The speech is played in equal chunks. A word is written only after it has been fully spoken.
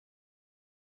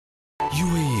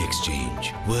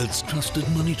Exchange, world's trusted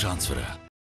money transferer.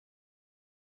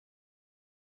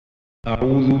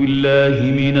 أعوذ بالله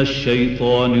من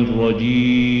الشيطان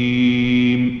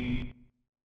الرجيم.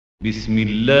 بسم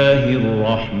الله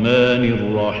الرحمن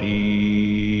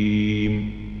الرحيم.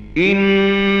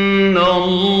 إن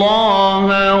الله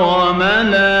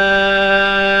وملائكته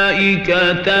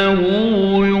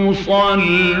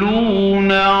يصلون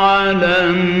على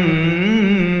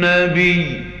النبي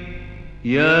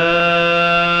يا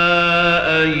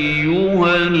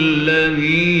أيها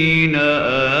الذين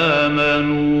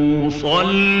آمنوا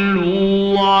صلوا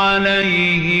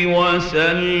عليه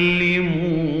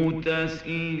وسلموا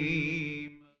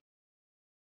تسليما.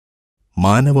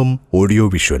 മാനവം audio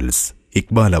visuals,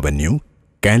 Iqbal avenue,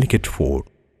 Calicut 4.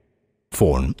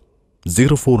 Phone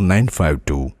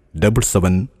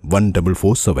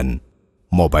 04952771447.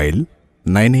 Mobile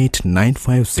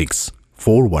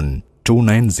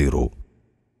 9895641290.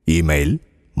 Email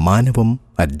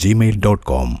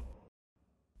manavam@gmail.com.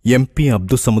 MP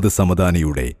Abdus Samad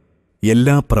സമദാനിയുടെ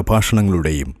എല്ലാ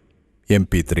പ്രഭാഷണങ്ങളുടെയും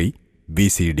MP3,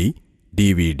 VCD,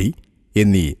 DVD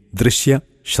എന്നീ ദൃശ്യ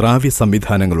ശ്രാവ്യ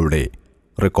സംവിധാനങ്ങളുടെ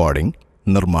recording,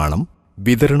 നിർമ്മാണം,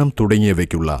 വിതരണം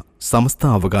തുടങ്ങിയവയ്ക്കുള്ള സമസ്ത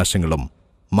അവകാശങ്ങളും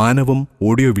മാനവം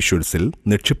ഓഡിയോ വിഷ്വൽസിൽ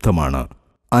നിക്ഷിപ്തമാണ്.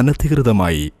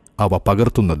 അനധികൃതമായി അവ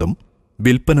പകർത്തുന്നതും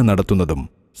വിൽപ്പന നടത്തുന്നതും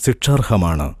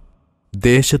ശിക്ഷാർഹമാണ്.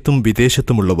 ദേശത്തും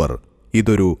വിദേശത്തുമുള്ളവർ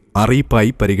ഇതൊരു അറിയിപ്പായി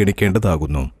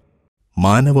പരിഗണിക്കേണ്ടതാകുന്നു.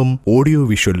 മാനവം ഓഡിയോ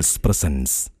വിഷ്വൽസ്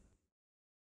പ്രസൻസ്.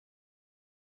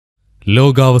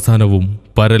 ലോകാവസാനവും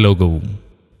പരലോകവും,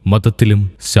 മതത്തിലും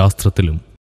ശാസ്ത്രത്തിലും.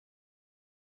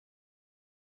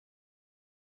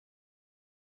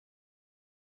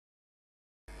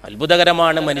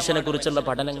 അത്ഭുതകരമാണ് മനുഷ്യനെക്കുറിച്ചുള്ള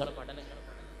പഠനങ്ങൾ.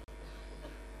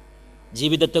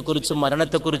 ജീവിതത്തെക്കുറിച്ചും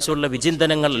മരണത്തെക്കുറിച്ചുള്ള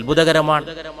വിചിന്തനങ്ങൾ അത്ഭുതകരമാണ്.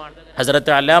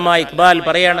 ഹസ്രത്ത് അല്ലാമ ഇക്ബാൽ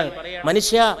പറയാണ്,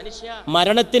 മനുഷ്യ,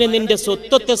 മരണത്തിന് നിന്റെ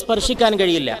സ്വത്വത്തെ സ്പർശിക്കാൻ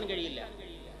കഴിയില്ല.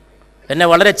 എന്നെ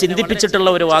വളരെ ചിന്തിപ്പിച്ചിട്ടുള്ള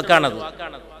ഒരു വാക്കാണത്.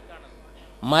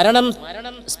 മരണം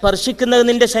സ്പർശിക്കുന്നത്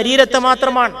നിന്റെ ശരീരത്തെ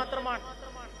മാത്രമാണ്,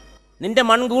 നിന്റെ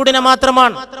മൺകൂടിനെ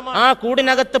മാത്രമാണ്. ആ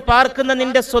കൂടിനകത്ത് പാർക്കുന്ന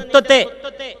നിന്റെ സ്വത്വത്തെ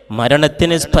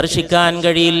മരണത്തിന് സ്പർശിക്കാൻ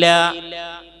കഴിയില്ല.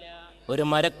 ഒരു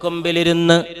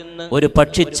മരക്കൊമ്പിലിരുന്ന് ഒരു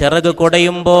പക്ഷി ചിറക്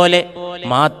കുടയും പോലെ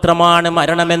മാത്രമാണ്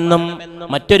മരണമെന്നും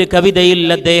മറ്റൊരു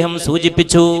കവിതയിൽ അദ്ദേഹം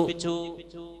സൂചിപ്പിച്ചു.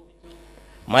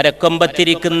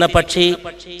 മരക്കൊമ്പത്തിരിക്കുന്ന പക്ഷി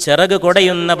ചിറക്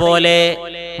കുടയുന്ന പോലെ,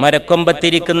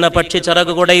 മരക്കൊമ്പത്തിരിക്കുന്ന പക്ഷി ചിറക്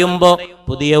കുടയുമ്പോ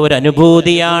പുതിയ ഒരു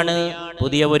അനുഭൂതിയാണ്,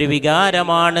 പുതിയ ഒരു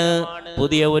വികാരമാണ്,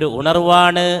 പുതിയ ഒരു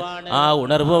ഉണർവാണ്. ആ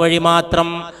ഉണർവ് വഴി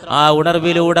മാത്രം, ആ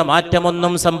ഉണർവിലൂടെ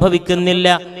മാറ്റമൊന്നും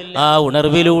സംഭവിക്കുന്നില്ല. ആ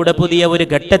ഉണർവിലൂടെ പുതിയ ഒരു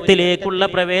ഘട്ടത്തിലേക്കുള്ള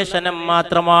പ്രവേശനം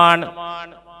മാത്രമാണ്.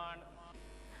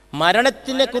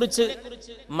 മരണത്തിനെ കുറിച്ച്,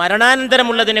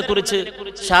 മരണാനന്തരമുള്ളതിനെ കുറിച്ച്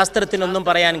ശാസ്ത്രത്തിനൊന്നും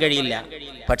പറയാൻ കഴിയില്ല.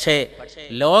 പക്ഷേ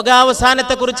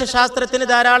ലോകാവസാനത്തെ കുറിച്ച് ശാസ്ത്രത്തിന്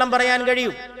ധാരാളം പറയാൻ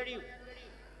കഴിയും.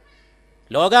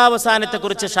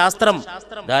 ലോകാവസാനത്തെക്കുറിച്ച് ശാസ്ത്രം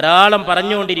ധാരാളം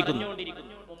പറഞ്ഞുകൊണ്ടിരിക്കുന്നു.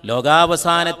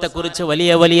 ലോകാവസാനത്തെക്കുറിച്ച്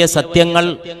വലിയ വലിയ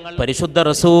സത്യങ്ങൾ പരിശുദ്ധ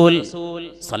റസൂൽ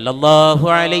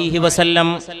സല്ലല്ലാഹു അലൈഹി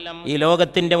വസല്ലം ഈ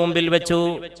ലോകത്തിന്റെ മുമ്പിൽ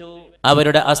വെച്ചു.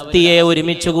 അവരുടെ അസ്ഥിയെ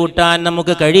ഒരുമിച്ച് കൂട്ടാൻ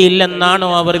നമുക്ക്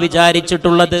കഴിയില്ലെന്നാണോ അവർ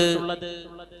വിചാരിച്ചിട്ടുള്ളത്?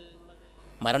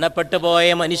 മരണപ്പെട്ടു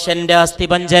പോയ മനുഷ്യന്റെ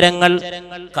അസ്ഥിപഞ്ജരങ്ങൾ,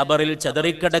 ഖബറിൽ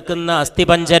ചെതറിക്കിടക്കുന്ന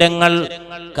അസ്ഥിപഞ്ജരങ്ങൾ,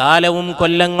 കാലവും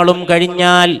കൊല്ലങ്ങളും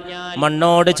കഴിഞ്ഞാൽ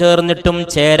മണ്ണോട് ചേർന്നിട്ടും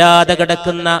ചേരാതെ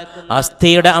കിടക്കുന്ന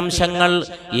അസ്ഥിയുടെ അംശങ്ങൾ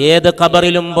ഏത്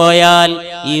ഖബറിലും പോയാൽ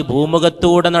ഈ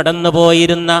ഭൂമുഖത്തൂടെ നടന്നു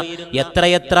പോയിരുന്ന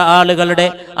എത്രയെത്ര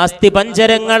ആളുകളുടെ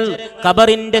അസ്ഥിപഞ്ജരങ്ങൾ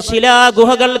ഖബറിന്റെ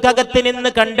ശിലാഗുഹകൾക്കകത്ത് നിന്ന്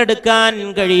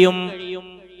കണ്ടെടുക്കാൻ കഴിയും.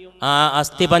 ആ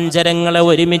അസ്ഥിപഞ്ജരങ്ങളെ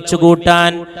ഒരുമിച്ച്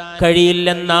കൂട്ടാൻ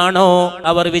കഴിയില്ലെന്നാണോ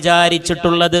അവർ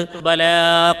വിചാരിച്ചിട്ടുള്ളത്?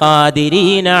 ബലാ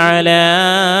ഖാദിരീന അലാ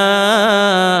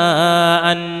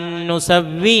അൻ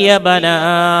നുസവ്വിയ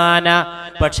ബനാന.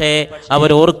 പക്ഷേ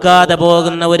അവർ ഓർക്കാതെ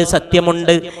പോകുന്ന ഒരു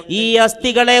സത്യമുണ്ട്. ഈ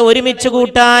അസ്ഥികളെ ഒരുമിച്ച്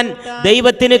കൂട്ടാൻ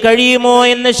ദൈവത്തിന് കഴിയുമോ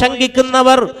എന്ന്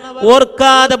ശങ്കിക്കുന്നവർ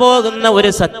ഓർക്കാതെ പോകുന്ന ഒരു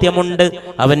സത്യമുണ്ട്.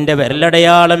 അവന്റെ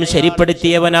വിരലടയാളം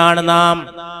ശരിപ്പെടുത്തിയവനാണ്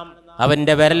നാം.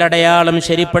 അവന്റെ വിരലടയാളം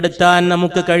ശരിപ്പെടുത്താൻ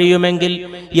നമുക്ക് കഴിയുമെങ്കിൽ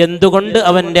എന്തുകൊണ്ട്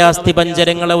അവന്റെ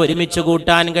അസ്ഥിപഞ്ജരങ്ങളെ ഒരുമിച്ച്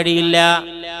കൂട്ടാൻ കഴിയില്ല?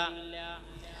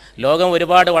 ലോകം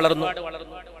ഒരുപാട് വളർന്നു.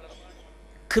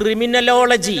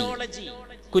 ക്രിമിനലോളജി,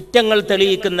 കുറ്റങ്ങൾ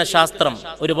തെളിയിക്കുന്ന ശാസ്ത്രം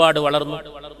ഒരുപാട് വളർന്നു.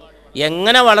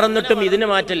 എങ്ങനെ വളർന്നിട്ടും ഇതിന്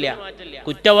മാറ്റില്ല.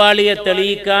 കുറ്റവാളിയെ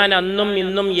തെളിയിക്കാൻ അന്നും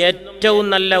ഇന്നും ഏറ്റവും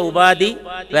നല്ല ഉപാധി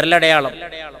വിരലടയാളം.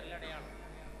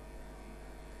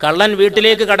 കള്ളൻ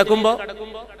വീട്ടിലേക്ക് കടക്കുമ്പോ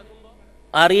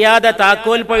അറിയാതെ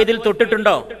താക്കോൽ പഴുതിൽ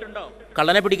തൊട്ടിട്ടുണ്ടോ,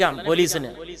 കള്ളനെ പിടിക്കാം പോലീസിന്.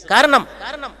 കാരണം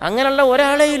അങ്ങനെയുള്ള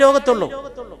ഒരാളെ ഈ ലോകത്തുള്ളൂ.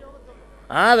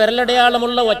 ആ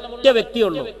വിരലടയാളമുള്ള ഒറ്റ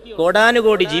വ്യക്തിയുള്ളൂ.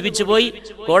 കോടാനുകോടി ജീവിച്ചുപോയി,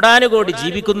 കോടാനുകോടി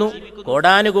ജീവിക്കുന്നു,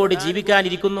 കോടാനുകോടി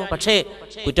ജീവിക്കാനിരിക്കുന്നു. പക്ഷേ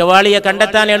കുറ്റവാളിയെ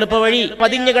കണ്ടെത്താൻ എളുപ്പ വഴി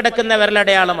പതിഞ്ഞു കിടക്കുന്ന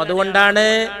വിരലടയാളം. അതുകൊണ്ടാണ്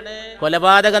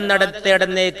കൊലപാതകം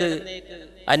നടത്തിയിടന്നേക്ക്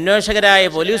അന്വേഷകരായ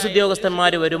പോലീസ്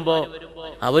ഉദ്യോഗസ്ഥന്മാർ വരുമ്പോ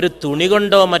അവര് തുണി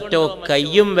കൊണ്ടോ മറ്റോ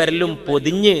കയ്യും വിരലും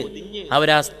പൊതിഞ്ഞ്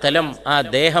അവരാ സ്ഥലം, ആ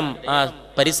ദേഹം, ആ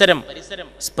പരിസരം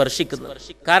സ്പർശിക്കുന്നു.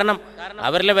 കാരണം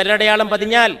അവരുടെ വിരലടയാളം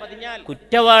പതിഞ്ഞാൽ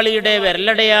കുറ്റവാളിയുടെ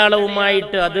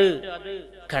വിരലടയാളവുമായിട്ട് അത്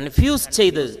കൺഫ്യൂസ്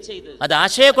ചെയ്ത് അത്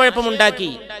ആശയക്കുഴപ്പമുണ്ടാക്കി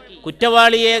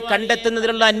കുറ്റവാളിയെ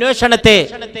കണ്ടെത്തുന്നതിനുള്ള അന്വേഷണത്തെ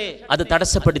അത്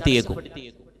തടസ്സപ്പെടുത്തിയേക്കും.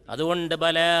 അതുകൊണ്ട്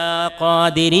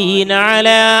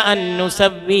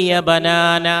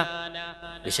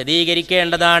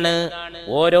വിശദീകരിക്കേണ്ടതാണ്.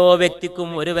 ഓരോ വ്യക്തിക്കും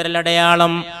ഒരു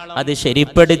വിരലടയാളം. അത്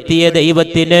ശരിപ്പെടുത്തിയ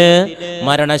ദൈവത്തിന്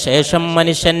മരണശേഷം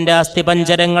മനുഷ്യന്റെ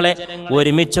അസ്ഥിപഞ്ജരങ്ങളെ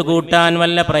ഒരുമിച്ച് കൂട്ടാൻ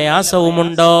വല്ല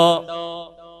പ്രയാസവുമുണ്ടോ?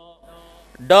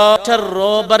 ഡോക്ടർ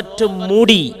റോബർട്ട്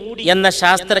മൂഡി എന്ന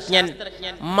ശാസ്ത്രജ്ഞൻ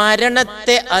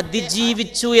മരണത്തെ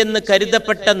അതിജീവിച്ചു എന്ന്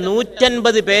കരുതപ്പെട്ട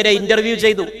 150 പേരെ ഇന്റർവ്യൂ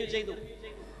ചെയ്തു,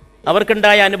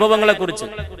 അവർക്കുണ്ടായ അനുഭവങ്ങളെ കുറിച്ച്.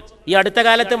 ഈ അടുത്ത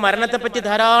കാലത്ത് മരണത്തെപ്പറ്റി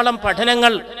ധാരാളം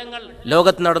പഠനങ്ങൾ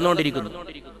ലോകത്ത് നടന്നുകൊണ്ടിരിക്കുന്നു.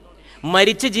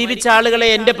 മരിച്ചു ജീവിച്ച ആളുകളെ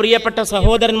എന്റെ പ്രിയപ്പെട്ട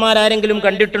സഹോദരന്മാരാരെങ്കിലും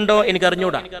കണ്ടിട്ടുണ്ടോ?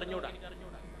 എനിക്കറിഞ്ഞൂടാ.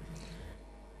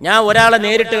 ഞാൻ ഒരാളെ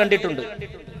നേരിട്ട് കണ്ടിട്ടുണ്ട്,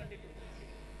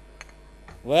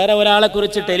 വേറെ ഒരാളെ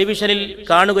കുറിച്ച് ടെലിവിഷനിൽ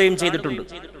കാണുകയും ചെയ്തിട്ടുണ്ട്.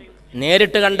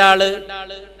 നേരിട്ട് കണ്ട ആള്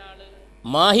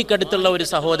മാഹിക്കടുത്തുള്ള ഒരു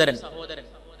സഹോദരൻ.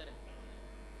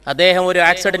 അദ്ദേഹം ഒരു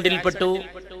ആക്സിഡന്റിൽ പെട്ടു,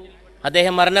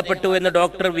 അദ്ദേഹം മരണപ്പെട്ടു എന്ന്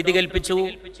ഡോക്ടർ വിധി കൽപ്പിച്ചു.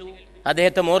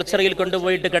 അദ്ദേഹത്തെ മോർച്ചറിയിൽ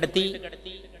കൊണ്ടുപോയിട്ട് കിടത്തി.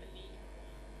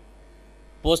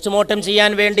 പോസ്റ്റ്മോർട്ടം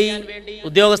ചെയ്യാൻ വേണ്ടി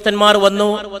ഉദ്യോഗസ്ഥന്മാർ വന്നു.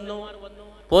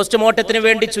 പോസ്റ്റ്മോർട്ടത്തിന്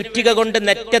വേണ്ടി ചുറ്റിക കൊണ്ട്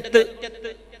നെറ്റത്ത്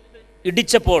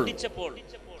ഇടിച്ചപ്പോൾ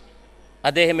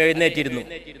അദ്ദേഹം എഴുന്നേറ്റിരുന്നു.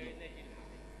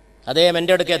 അദ്ദേഹം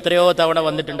എൻ്റെ അടുക്ക് എത്രയോ തവണ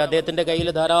വന്നിട്ടുണ്ട്. അദ്ദേഹത്തിന്റെ കയ്യിൽ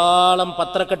ധാരാളം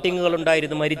പത്രക്കട്ടിങ്ങുകൾ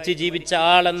ഉണ്ടായിരുന്നു. മരിച്ചു ജീവിച്ച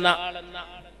ആളെന്ന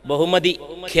ബഹുമതി,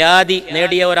 ഖ്യാതി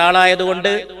നേടിയ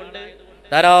ഒരാളായതുകൊണ്ട്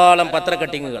ധാരാളം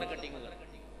പത്രക്കട്ടിങ്ങുകൾ.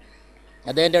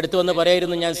 അദ്ദേഹത്തിന്റെ അടുത്ത് വന്ന്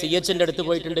പറയായിരുന്നു, ഞാൻ CHന്റെ അടുത്ത്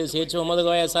പോയിട്ടുണ്ട്, CH മുഹമ്മദ്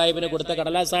കോയ സാഹിബിന് കൊടുത്ത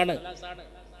കടലാസാണ്,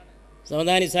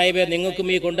 സമദാനി സാഹിബെ നിങ്ങൾക്കും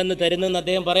ഈ കൊണ്ടുവന്ന് തരുന്നെന്ന്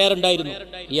അദ്ദേഹം പറയാറുണ്ടായിരുന്നു.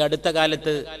 ഈ അടുത്ത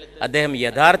കാലത്ത് അദ്ദേഹം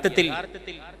യഥാർത്ഥത്തിൽ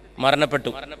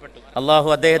മരണപ്പെട്ടു. അള്ളാഹു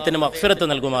അദ്ദേഹത്തിന് മഗ്ഫിറത്ത്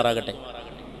നൽകുമാറാകട്ടെ.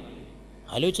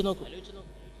 ആലോചിച്ച് നോക്കൂ,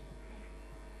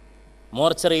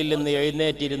 മോർച്ചറിയിൽ നിന്ന്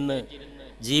എഴുന്നേറ്റിരുന്ന്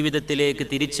ജീവിതത്തിലേക്ക്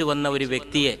തിരിച്ചു വന്ന ഒരു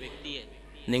വ്യക്തിയെ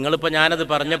നിങ്ങളിപ്പോൾ ഞാനത്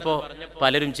പറഞ്ഞപ്പോൾ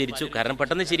പലരും ചിരിച്ചു. കാരണം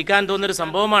പെട്ടെന്ന് ചിരിക്കാൻ തോന്നുന്നൊരു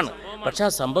സംഭവമാണ്. പക്ഷെ ആ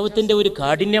സംഭവത്തിന്റെ ഒരു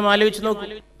കാഠിന്യം ആലോചിച്ച് നോക്കൂ.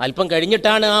 അല്പം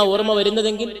കഴിഞ്ഞിട്ടാണ് ആ ഓർമ്മ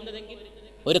വരുന്നതെങ്കിൽ,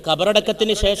 ഒരു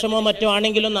ഖബറടക്കത്തിന് ശേഷമോ മറ്റോ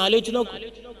ആണെങ്കിലോ ഒന്ന് ആലോചിച്ച് നോക്കൂ.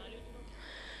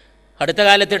 അടുത്ത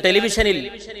കാലത്ത് ടെലിവിഷനിൽ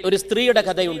ഒരു സ്ത്രീയുടെ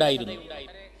കഥയുണ്ടായിരുന്നു.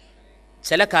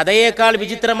 ചില കഥയേക്കാൾ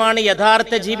വിചിത്രമാണ്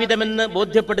യഥാർത്ഥ ജീവിതമെന്ന്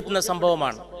ബോധ്യപ്പെടുത്തുന്ന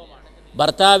സംഭവമാണ്.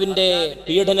 ഭർത്താവിന്റെ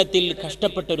പീഡനത്തിൽ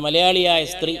കഷ്ടപ്പെട്ട ഒരു മലയാളിയായ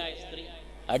സ്ത്രീ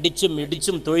അടിച്ചും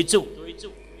ഇടിച്ചും തൊഴിച്ചും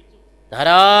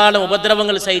ധാരാളം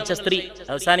ഉപദ്രവങ്ങൾ സഹിച്ച സ്ത്രീ.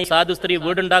 അവസാനം സാധു സ്ത്രീ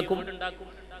വീടുണ്ടാക്കും.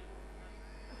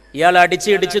 ഇയാൾ അടിച്ച്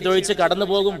ഇടിച്ച് തൊഴിച്ച് കടന്നു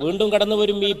പോകും, വീണ്ടും കടന്നു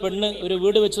വരും. ഈ പെണ്ണ് ഒരു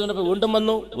വീട് വെച്ച് തന്നപ്പോൾ വീണ്ടും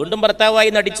വന്നു, വീണ്ടും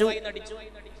ഭർത്താവായി നടിച്ചു.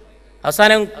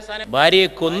 അവസാനം ഭാര്യയെ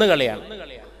കൊന്നുകളയാണ്.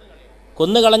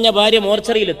 കൊന്നുകളഞ്ഞ ഭാര്യ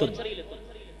മോർച്ചറിയിലെത്തുന്നു.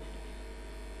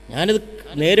 ഞാനിത്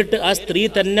നേരിട്ട് ആ സ്ത്രീ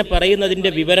തന്നെ പറയുന്നതിന്റെ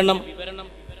വിവരണം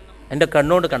എൻ്റെ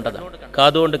കണ്ണുകൊണ്ട് കണ്ടതാണ്,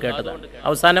 കാതുകൊണ്ട് കേട്ടതാണ്.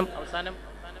 അവസാനം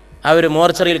അവർ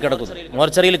മോർച്ചറിയിൽ കിടക്കുന്നു.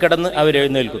 മോർച്ചറിയിൽ കിടന്ന് അവർ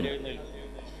എഴുന്നേൽക്കുന്നു.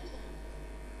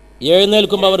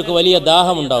 എഴുന്നേൽക്കുമ്പോൾ അവർക്ക് വലിയ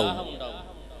ദാഹമുണ്ടാവും.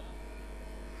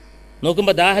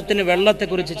 നോക്കുമ്പോൾ ദാഹത്തിന്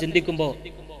വെള്ളത്തെക്കുറിച്ച് ചിന്തിക്കുമ്പോൾ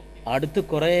അടുത്ത്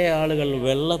കുറേ ആളുകൾ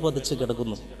വെള്ളം പൊതിച്ച്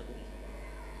കിടക്കുന്നു.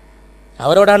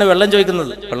 അവരോടാണ് വെള്ളം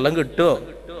ചോദിക്കുന്നത്. വെള്ളം കിട്ടുമോ?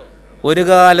 ഒരു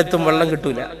കാലത്തും വെള്ളം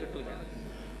കിട്ടൂല.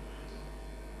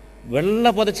 വെള്ള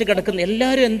പൊതച്ച് കിടക്കുന്ന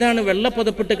എല്ലാവരും എന്താണ് വെള്ള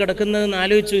പൊതപ്പിട്ട് കിടക്കുന്നതെന്ന്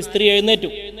ആലോചിച്ചു. സ്ത്രീ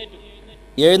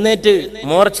എഴുന്നേറ്റ്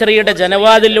മോർച്ചറിയുടെ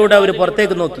ജനവാതിലൂടെ അവർ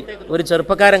പുറത്തേക്ക് നോക്കി. ഒരു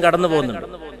ചെറുപ്പക്കാരൻ കടന്നു പോകുന്നുണ്ട്.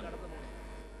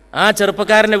 ആ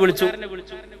ചെറുപ്പക്കാരനെ വിളിച്ചു,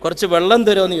 കുറച്ച് വെള്ളം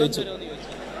തരുമോന്ന് ചോദിച്ചു.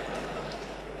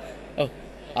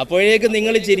 അപ്പോഴേക്ക്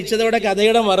നിങ്ങൾ ചിരിച്ചതോടെ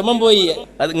കഥയുടെ മർമ്മം പോയി.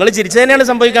 അത് നിങ്ങൾ ചിരിച്ചു തന്നെയാണ്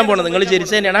സംഭവിക്കാൻ പോണത്. നിങ്ങൾ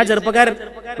ചിരിച്ചു തന്നെയാണ്. ആ ചെറുപ്പക്കാരൻ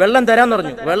വെള്ളം തരാന്ന്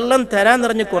പറഞ്ഞു. വെള്ളം തരാന്ന്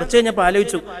പറഞ്ഞ് കുറച്ച് കഴിഞ്ഞപ്പോൾ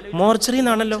ആലോചിച്ചു,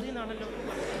 മോർച്ചറിന്നാണല്ലോ,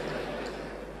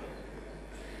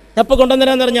 എപ്പോൾ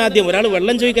കൊണ്ടുവന്നരാന്ന് പറഞ്ഞ ആദ്യം ഒരാൾ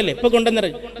വെള്ളം ചോദിക്കല്ലേ, എപ്പോൾ കൊണ്ടുവന്നരാ.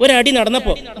 ഒരടി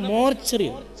നടന്നപ്പോ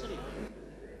മോർച്ചറിയോ,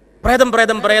 പ്രേതം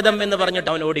പ്രേതം പ്രേതം എന്ന് പറഞ്ഞിട്ട്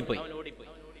അവൻ ഓടിപ്പോയി.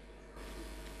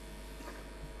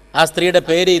 ആ സ്ത്രീയുടെ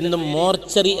പേര് ഇന്നും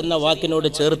മോർച്ചറി എന്ന വാക്കിനോട്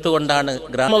ചേർത്തുകൊണ്ടാണ്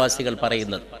ഗ്രാമവാസികൾ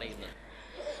പറയുന്നത്.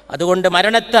 അതുകൊണ്ട്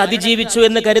മരണത്തെ അതിജീവിച്ചു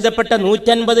എന്ന് കരുതപ്പെട്ട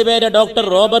 150 പേരെ ഡോക്ടർ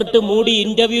റോബർട്ട് മൂഡി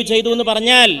ഇന്റർവ്യൂ ചെയ്തു എന്ന്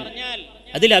പറഞ്ഞാൽ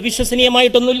അതിൽ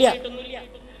അവിശ്വസനീയമായിട്ടൊന്നുമില്ല.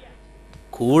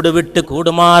 കൂടുവിട്ട്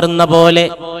കൂടുമാറുന്ന പോലെ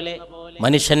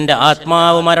മനുഷ്യന്റെ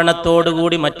ആത്മാവ്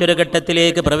മരണത്തോടുകൂടി മറ്റൊരു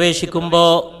ഘട്ടത്തിലേക്ക്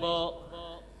പ്രവേശിക്കുമ്പോൾ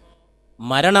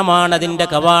മരണമാണതിന്റെ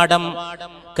കവാടം.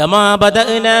 കമാ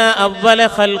ബദഅനാ അവ്വല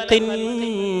ഖൽഖിൻ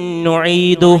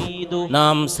നുഈദുഹു,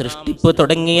 നാം സൃഷ്ടിപ്പ്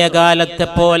തുടങ്ങിയ കാലത്തെ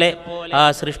പോലെ ആ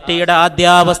സൃഷ്ടിയുടെ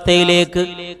ആദ്യാവസ്ഥയിലേക്ക്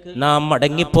നാം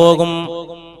മടങ്ങിപ്പോകും,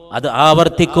 അത്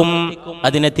ആവർത്തിക്കും,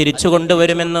 അതിനെ തിരിച്ചു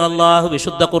കൊണ്ടുവരുമെന്ന് അല്ലാഹു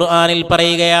വിശുദ്ധ ഖുർആനിൽ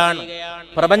പറയുകയാണ്.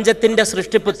 പ്രപഞ്ചത്തിന്റെ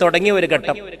സൃഷ്ടിപ്പ് തുടങ്ങിയ ഒരു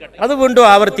ഘട്ടം, അത് വീണ്ടും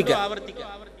ആവർത്തിക്കുക,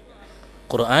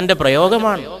 ഖുർആന്റെ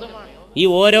പ്രയോഗമാണ്. ഈ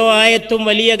ഓരോ ആയത്തും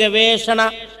വലിയ ഗവേഷണ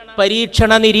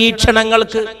പരീക്ഷണ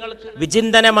നിരീക്ഷണങ്ങൾക്ക്,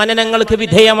 വിചിന്തന മനനങ്ങൾക്ക്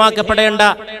വിധേയമാക്കപ്പെടേണ്ട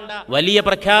വലിയ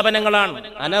പ്രഖ്യാപനങ്ങളാണ്,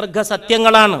 അനർഘ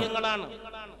സത്യങ്ങളാണ്.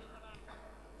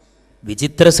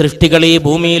 വിചിത്ര സൃഷ്ടികൾ ഈ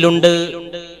ഭൂമിയിലുണ്ട്,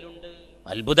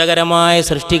 അത്ഭുതകരമായ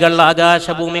സൃഷ്ടികൾ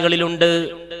ആകാശഭൂമികളിലുണ്ട്.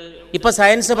 ഇപ്പൊ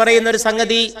സയൻസ് പറയുന്ന ഒരു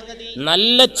സംഗതി,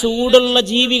 നല്ല ചൂടുള്ള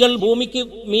ജീവികൾ ഭൂമിക്ക്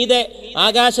മീതെ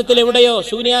ആകാശത്തിൽ എവിടെയോ,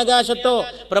 ശൂന്യാകാശത്തോ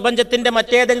പ്രപഞ്ചത്തിന്റെ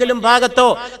മറ്റേതെങ്കിലും ഭാഗത്തോ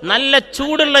നല്ല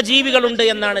ചൂടുള്ള ജീവികളുണ്ട്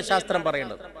എന്നാണ് ശാസ്ത്രം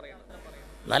പറയുന്നത്.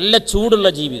 നല്ല ചൂടുള്ള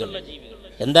ജീവികൾ.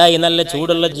 എന്താ ഈ നല്ല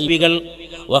ചൂടുള്ള ജീവികൾ?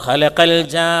 വഖലഖൽ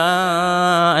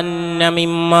ജാന്ന മിൻ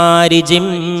മാരിജിൻ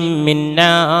മിൻ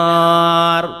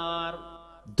നാർ,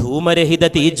 ധൂമരഹിത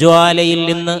തീജ്വാലയിൽ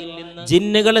നിന്ന്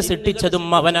ജിന്നുകളെ സൃഷ്ടിച്ചതും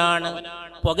അവനാണ്.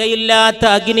 പുകയില്ലാത്ത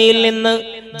അഗ്നിയിൽ നിന്ന്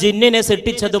ജിന്നിനെ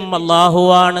സൃഷ്ടിച്ചതും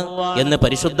അല്ലാഹുവാണ് എന്ന്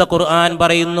പരിശുദ്ധ ഖുർആൻ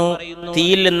പറയുന്നു.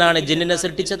 തീയിൽ നിന്നാണ് ജിന്നിനെ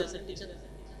സൃഷ്ടിച്ചത്.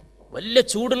 വലിയ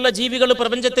ചൂടുള്ള ജീവികൾ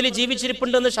പ്രപഞ്ചത്തിൽ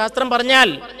ജീവിച്ചിരിപ്പുണ്ടെന്ന് ശാസ്ത്രം പറഞ്ഞാൽ,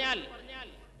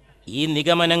 ഈ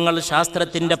നിഗമനങ്ങൾ,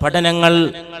 ശാസ്ത്രത്തിന്റെ പഠനങ്ങൾ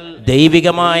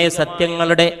ദൈവികമായ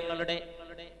സത്യങ്ങളുടെ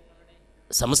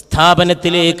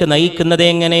സംസ്ഥാപനത്തിലേക്ക് നയിക്കുന്നത്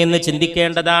എങ്ങനെയെന്ന്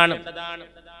ചിന്തിക്കേണ്ടതാണ്.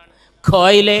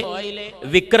 ഖോയിലെ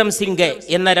വിക്രം സിംഗെ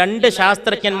എന്ന 2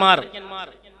 ശാസ്ത്രജ്ഞന്മാർ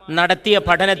നടത്തിയ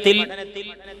പഠനത്തിൽ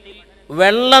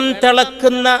വെള്ളം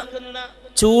തിളക്കുന്ന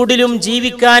ചൂടിലും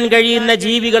ജീവിക്കാൻ കഴിയുന്ന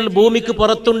ജീവികൾ ഭൂമിക്ക്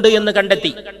പുറത്തുണ്ട് എന്ന്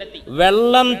കണ്ടെത്തി.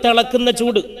 വെള്ളം തിളക്കുന്ന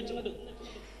ചൂട്,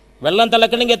 വെള്ളം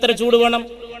തിളക്കണമെങ്കിൽ എത്ര ചൂട് വേണം?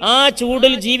 ആ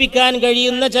ചൂടിൽ ജീവിക്കാൻ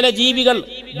കഴിയുന്ന ചില ജീവികൾ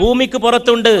ഭൂമിക്ക്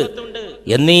പുറത്തുണ്ട്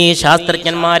എന്നീ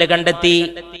ശാസ്ത്രജ്ഞന്മാര് കണ്ടെത്തി.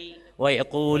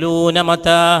 وَيَقُولُونَ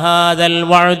مَتَى هَذَا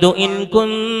الْوَعْدُ إِن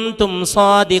كُنتُمْ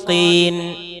صَادِقِينَ.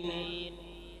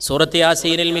 സൂറത്ത്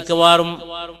യാസീനിൽ മിക്കവാറും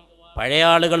പഴയ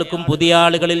ആളുകൾക്കും പുതിയ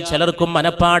ആളുകളിൽ ചിലർക്കും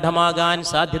മനഃപ്പാഠമാകാൻ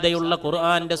സാധ്യതയുള്ള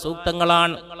ഖുർആന്റെ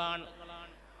സൂക്തങ്ങളാണ്.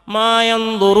 മാ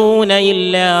യൻദുറൂന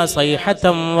ഇല്ലാ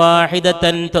സൈഹതൻ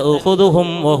വാഹിദതൻ തഅഖുദുഹും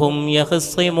വഹും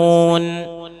യഖ്സിമൂൻ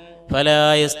ഫലാ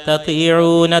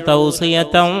യസ്തതിഊന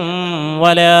തൗസിയതൻ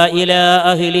വലാ ഇലാ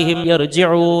അഹ്ലിഹിം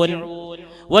യർജിഊൻ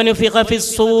ونفخ في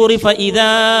الصور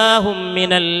فإذا هم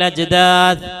من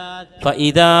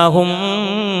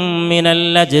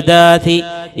الأجداث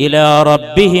إلى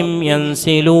ربهم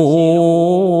ينسلون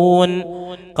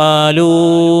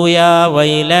قالوا يا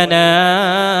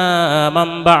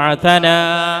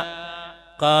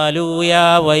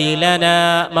ويلنا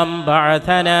من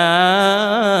بعثنا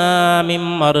من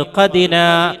مرقدنا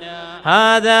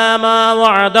هذا ما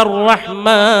وعد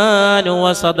الرحمن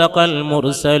وصدق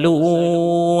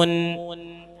المرسلون.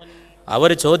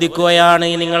 അവർ ചോദിക്കുകയാണ്,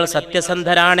 നിങ്ങൾ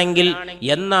സത്യസന്ധരാണെങ്കിൽ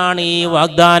എന്നാണ് ഈ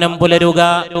വാഗ്ദാനം പുലരുക?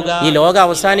 ഈ ലോകം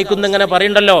അവസാനിക്കുന്നു ഇങ്ങനെ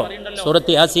പറയണ്ടല്ലോ,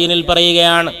 സൂറത്ത് യാസീനിൽ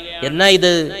പറയുകയാണ്. എന്നാ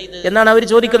ഇത് എന്നാണ് അവർ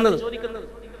ചോദിക്കുന്നത്.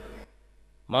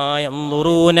 മാ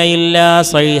യൻദുറൂന ഇല്ലാ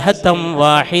സൈഹതൻ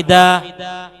വാഹിദ,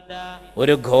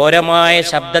 ഒരു ഘോരമായ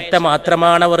ശബ്ദത്തെ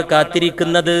മാത്രമാണ് അവർ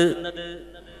കാത്തിരിക്കുന്നത്.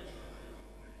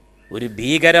 ഒരു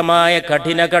ഭീകരമായ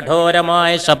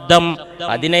കഠോരമായ ശബ്ദം,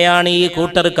 അതിനെയാണ് ഈ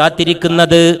കൂട്ടർ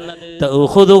കാത്തിരിക്കുന്നത്.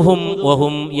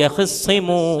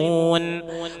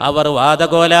 അവർ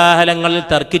വാദകോലാഹലങ്ങളിൽ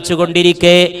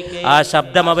തർക്കിച്ചുകൊണ്ടിരിക്കെ ആ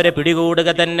ശബ്ദം അവരെ പിടികൂടുക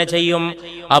തന്നെ ചെയ്യും.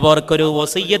 അവർക്കൊരു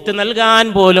വസിയ്യത്ത് നൽകാൻ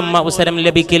പോലും അവസരം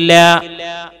ലഭിക്കില്ല.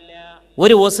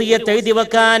 ഒരു വസിയ്യത്ത് എഴുതി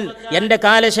വെക്കാൻ, എന്റെ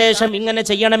കാലശേഷം ഇങ്ങനെ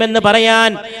ചെയ്യണമെന്ന്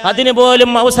പറയാൻ അതിന്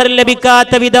പോലും അവസരം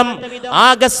ലഭിക്കാത്ത വിധം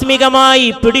ആകസ്മികമായി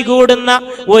പിടികൂടുന്ന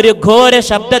ഒരു ഘോര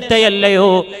ശബ്ദത്തെയല്ലയോ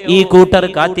ഈ കൂട്ടർ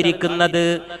കാത്തിരിക്കുന്നത്.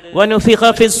 വനുഫിഖ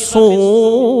ഫിസ്സൂർ,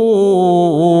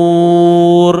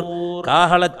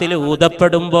 കാഹളത്തിൽ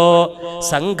ഊതപ്പെടുമ്പോ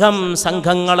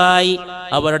സംഘങ്ങളായി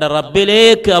അവരുടെ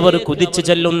റബ്ബിലേക്ക് അവർ കുതിച്ചു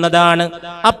ചെല്ലുന്നതാണ്.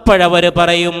 അപ്പോഴവർ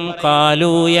പറയും,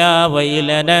 ഖാലൂ യാ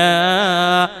വൈലനാ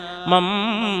മൻ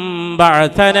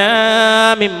ബഅഥനാ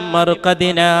മിൻ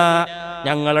മർഖദിനാ,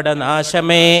 ഞങ്ങളുടെ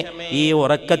നാശമേ, ഈ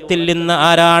ഉറക്കത്തിൽ നിന്ന്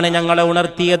ആരാണ് ഞങ്ങളെ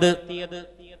ഉണർത്തിയത്?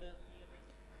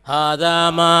 ഹാദാ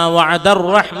മാ വഅദർ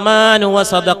റഹ്മാനു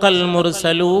വസദഖൽ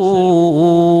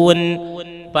മുർസലൂൻ,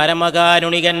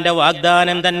 പരമകാരുണികന്റെ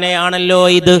വാഗ്ദാനം തന്നെയാണല്ലോ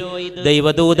ഇത്.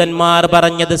 ദൈവദൂതന്മാർ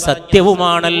പറഞ്ഞത്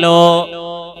സത്യവുമാണല്ലോ.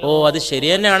 അത് ശരി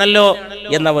തന്നെയാണല്ലോ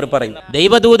എന്നവർ പറയും.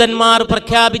 ദൈവദൂതന്മാർ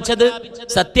പ്രഖ്യാപിച്ചത്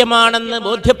സത്യമാണെന്ന്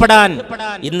ബോധ്യപ്പെടാൻ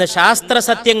ഇന്ന് ശാസ്ത്ര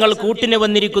സത്യങ്ങൾ കൂട്ടിന്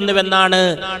വന്നിരിക്കുന്നുവെന്നാണ്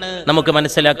നമുക്ക്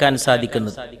മനസ്സിലാക്കാൻ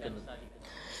സാധിക്കുന്നത്.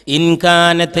 ഇൻ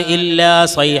കാനത് ഇല്ലാ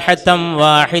സൈഹതൻ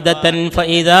വാഹിദതൻ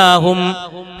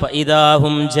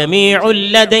ഫഇദാഹും ജമീഉൽ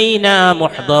ലദൈനാ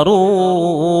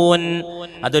മുഹ്ദറൂൻ.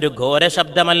 അതൊരു ഘോര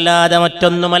ശബ്ദമല്ലാതെ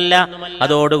മറ്റൊന്നുമല്ല.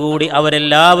 അതോടുകൂടി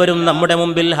അവരെല്ലാവരും നമ്മുടെ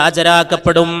മുമ്പിൽ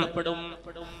ഹാജരാക്കപ്പെടും.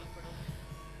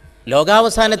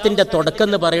 ലോകാവസാനത്തിന്റെ തുടക്കം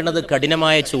എന്ന് പറയുന്നത്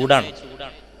കഠിനമായ ചൂടാണ്.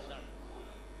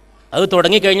 അത്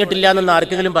തുടങ്ങിക്കഴിഞ്ഞിട്ടില്ല എന്ന്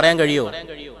ആർക്കെങ്കിലും പറയാൻ കഴിയുമോ?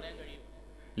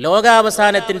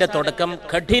 ലോകാവസാനത്തിന്റെ തുടക്കം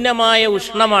കഠിനമായ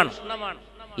ഉഷ്ണമാണ്.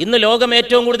 ഇന്ന് ലോകം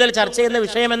ഏറ്റവും കൂടുതൽ ചർച്ച ചെയ്യുന്ന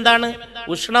വിഷയം എന്താണ്?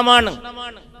 ഉഷ്ണമാണ്.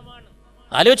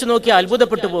 ആലോചിച്ച് നോക്കി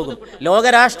അത്ഭുതപ്പെട്ടു പോകും.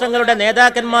 ലോകരാഷ്ട്രങ്ങളുടെ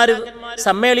നേതാക്കന്മാർ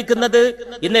സമ്മേളിക്കുന്നത്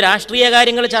ഇന്ന് രാഷ്ട്രീയ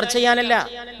കാര്യങ്ങൾ ചർച്ച ചെയ്യാനല്ല,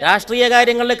 രാഷ്ട്രീയ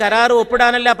കാര്യങ്ങളിൽ കരാറ്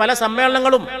ഒപ്പിടാനല്ല. പല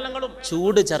സമ്മേളനങ്ങളും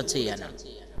ചൂട് ചർച്ച ചെയ്യാനാണ്.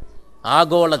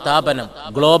 ആഗോള താപനം,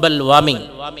 ഗ്ലോബൽ വാർമിംഗ്,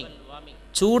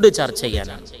 ചൂട് ചർച്ച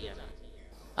ചെയ്യാനാണ്.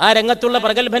 ആ രംഗത്തുള്ള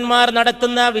പ്രഗത്ഭന്മാർ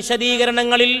നടത്തുന്ന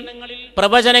വിശദീകരണങ്ങളിൽ,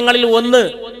 പ്രവചനങ്ങളിൽ ഒന്ന്,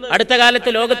 അടുത്ത കാലത്ത്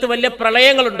ലോകത്ത് വലിയ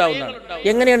പ്രളയങ്ങൾ ഉണ്ടാവുന്നതാണ്.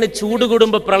 എങ്ങനെയാണ് ചൂട്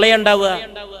കൂടുമ്പോൾ പ്രളയം ഉണ്ടാവുക?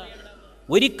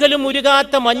 ഒരിക്കലും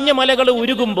ഉരുകാത്ത മഞ്ഞ് മലകൾ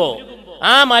ഉരുകുമ്പോ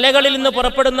ആ മലകളിൽ നിന്ന്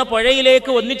പുറപ്പെടുന്ന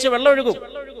പുഴയിലേക്ക് ഒന്നിച്ച് വെള്ളം ഒഴുകും.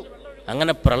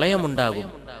 അങ്ങനെ പ്രളയമുണ്ടാകും.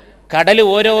 കടൽ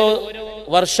ഓരോ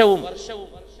വർഷവും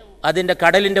അതിന്റെ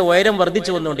കടലിന്റെ ഉയരം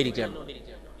വർദ്ധിച്ചു വന്നുകൊണ്ടിരിക്കുകയാണ്.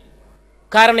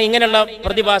 കാരണം ഇങ്ങനെയുള്ള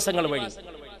പ്രതിഭാസങ്ങൾ വഴി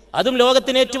അതും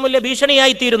ലോകത്തിന് ഏറ്റവും വലിയ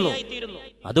ഭീഷണിയായിത്തീരുന്നു.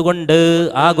 അതുകൊണ്ട്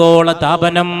ആഗോള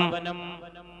താപനം,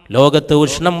 ലോകത്ത്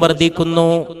ഉഷ്ണം വർദ്ധിക്കുന്നു.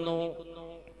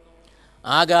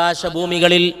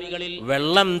 ആകാശഭൂമികളിൽ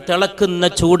വെള്ളം തിളക്കുന്ന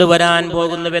ചൂട് വരാൻ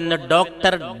പോകുന്നുവെന്ന്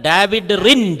ഡോക്ടർ ഡേവിഡ്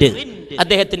റിൻഡ്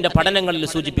അദ്ദേഹത്തിന്റെ പഠനങ്ങളിൽ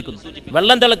സൂചിപ്പിക്കുന്നു.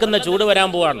 വെള്ളം തിളക്കുന്ന ചൂട് വരാൻ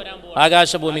പോവാണ്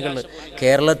ആകാശഭൂമികളിൽ.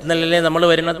 കേരളത്തിലല്ലേ നമ്മൾ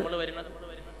വരുന്നത്?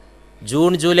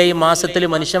 ജൂൺ ജൂലൈ മാസത്തിൽ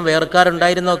മനുഷ്യൻ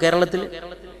വേർക്കാറുണ്ടായിരുന്നോ കേരളത്തിൽ?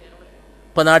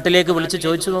 ഇപ്പൊ നാട്ടിലേക്ക് വിളിച്ച്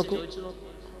ചോദിച്ചു നോക്കൂ.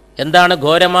 എന്താണ്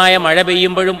ഘോരമായ മഴ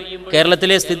പെയ്യുമ്പോഴും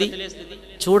കേരളത്തിലെ സ്ഥിതി?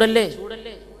 ചൂടല്ലേ?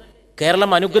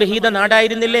 കേരളം അനുഗ്രഹീത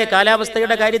നാടായിരുന്നില്ലേ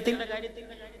കാലാവസ്ഥയുടെ കാര്യത്തിൽ?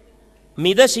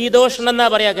 മിതശീതോഷ്ണം എന്നാ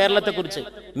പറയാ കേരളത്തെ കുറിച്ച്.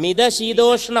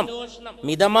 മിതശീതോഷ്ണം,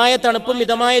 മിതമായ തണുപ്പും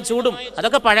മിതമായ ചൂടും,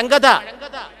 അതൊക്കെ പഴങ്കഥ.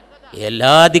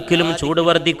 എല്ലാ ദിക്കിലും ചൂട്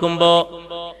വർദ്ധിക്കുമ്പോ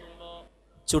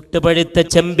ചുട്ടുപഴുത്ത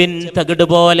ചെമ്പിൻ തകിട്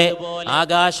പോലെ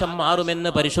ആകാശം മാറുമെന്ന്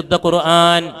പരിശുദ്ധ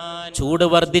ഖുർആൻ. ചൂട്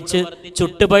വർദ്ധിച്ച്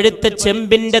ചുട്ടുപഴുത്ത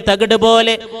ചെമ്പിന്റെ തകിട്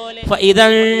പോലെ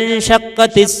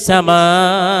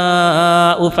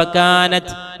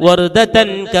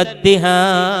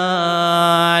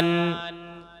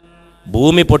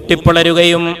ഭൂമി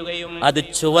പൊട്ടിപ്പിളരുകയും അത്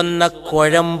ചുവന്ന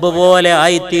കുഴമ്പ് പോലെ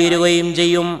ആയിത്തീരുകയും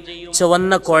ചെയ്യും.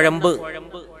 ചുവന്ന കുഴമ്പ്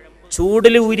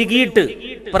ചൂടിൽ ഉരുകിയിട്ട്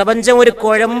പ്രപഞ്ചം ഒരു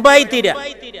കുഴമ്പായി തീരാ.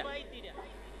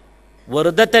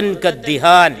 വറുദതൻ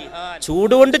കദ്ദിഹാൻ,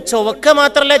 ചൂടുകൊണ്ട് ചുവക്ക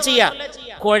മാത്രല്ല ചെയ്യാ,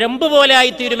 കുഴമ്പ് പോലെ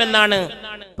ആയിത്തീരുമെന്നാണ്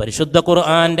പരിശുദ്ധ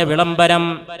ഖുർആന്റെ വിളംബരം.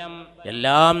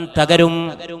 എല്ലാം തകരും.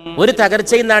 ഒരു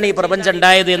തകർച്ചയിൽ നിന്നാണ് ഈ പ്രപഞ്ചം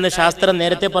ഉണ്ടായത് എന്ന് ശാസ്ത്രം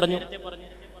നേരത്തെ പറഞ്ഞു.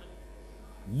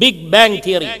 Big bang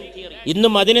theory.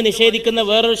 ഇന്നും അതിനെ നിഷേധിക്കുന്ന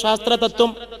വേറൊരു ശാസ്ത്ര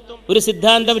തത്വം, ഒരു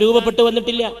സിദ്ധാന്തം രൂപപ്പെട്ടു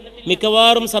വന്നിട്ടില്ല.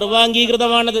 മിക്കവാറും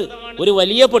സർവാംഗീകൃതമാണത്. ഒരു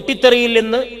വലിയ പൊട്ടിത്തെറിയിൽ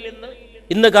നിന്ന്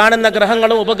ഇന്ന് കാണുന്ന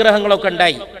ഗ്രഹങ്ങളും ഉപഗ്രഹങ്ങളും ഒക്കെ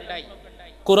ഉണ്ടായി.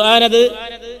 ഖുർആൻ അത്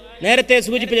നേരത്തെ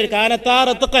സൂചിപ്പിച്ച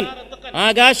കാനത്താറത്തുക്കൻ,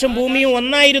 ആകാശം ഭൂമിയും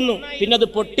ഒന്നായിരുന്നു, പിന്നെ അത്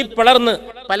പൊട്ടിപ്പിളർന്ന്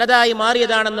പലതായി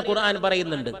മാറിയതാണെന്ന് ഖുർആൻ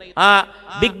പറയുന്നുണ്ട്. ആ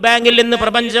ബിഗ് ബാങ്ങിൽ നിന്ന്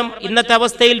പ്രപഞ്ചം ഇന്നത്തെ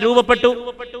അവസ്ഥയിൽ രൂപപ്പെട്ടു.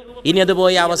 ഇനി അത്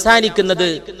പോയി അവസാനിക്കുന്നത്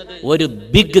ഒരു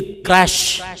ബിഗ് ക്രാഷ്,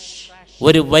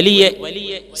 ഒരു വലിയ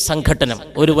സംഘട്ടനം,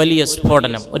 ഒരു വലിയ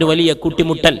സ്ഫോടനം, ഒരു വലിയ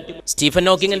കൂട്ടിമുട്ടൽ. സ്റ്റീഫൻ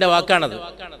ഹോക്കിങ്ങിന്റെ വാക്കാണത്.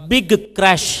 Big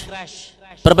crash.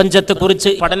 പ്രപഞ്ചത്തെ കുറിച്ച്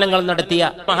പഠനങ്ങൾ നടത്തിയ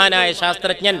മഹാനായ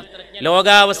ശാസ്ത്രജ്ഞൻ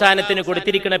ലോകാവസാനത്തിന്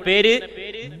കൊടുത്തിരിക്കുന്ന പേര്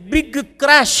ബിഗ്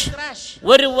ക്രാഷ്.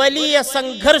 ഒരു വലിയ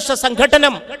സംഘർഷ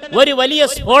സംഘട്ടനം, ഒരു വലിയ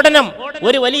സ്ഫോടനം,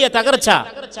 ഒരു വലിയ തകർച്ച.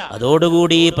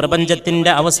 അതോടുകൂടി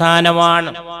പ്രപഞ്ചത്തിന്റെ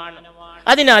അവസാനമാണ്.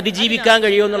 അതിനെ അതിജീവിക്കാൻ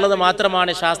കഴിയുമെന്നുള്ളത്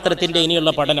മാത്രമാണ് ശാസ്ത്രത്തിന്റെ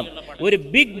ഇനിയുള്ള പഠനം. ഒരു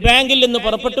ബിഗ് ബാങ്കിൽ നിന്ന്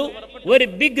പുറപ്പെട്ടു, ഒരു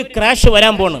ബിഗ് ക്രാഷ്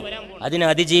വരാൻ പോണു. അതിനെ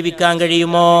അതിജീവിക്കാൻ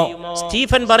കഴിയുമോ?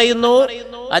 സ്റ്റീഫൻ പറയുന്നു,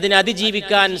 അതിനെ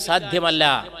അതിജീവിക്കാൻ സാധ്യമല്ല.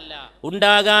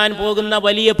 ഉണ്ടാകാൻ പോകുന്ന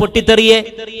വലിയ പൊട്ടിത്തെറിയെ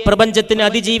പ്രപഞ്ചത്തിന്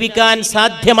അതിജീവിക്കാൻ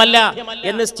സാധ്യമല്ല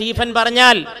എന്ന് സ്റ്റീഫൻ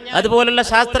പറഞ്ഞാൽ, അതുപോലുള്ള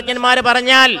ശാസ്ത്രജ്ഞന്മാര്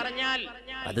പറഞ്ഞാൽ,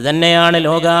 അത് തന്നെയാണ്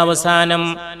ലോകാവസാനം.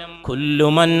 കുല്ലു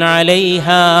മൻ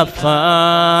അലൈഹാ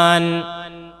ഫാൻ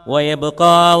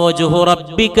വയബ്ഖാ വജ്ഹു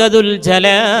റബ്ബിക ദുൽ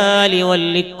ജലാലി വൽ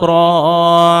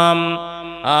ഇക്റാം.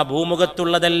 ആ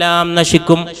ഭൂമുഖത്തുള്ളതെല്ലാം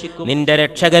നശിക്കും. നിന്റെ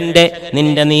രക്ഷകന്റെ,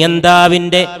 നിന്റെ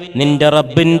നിയന്താവിന്റെ, നിന്റെ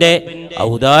റബ്ബിന്റെ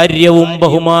ഔദാര്യവും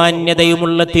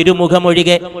ബഹുമാന്യതയുമുള്ള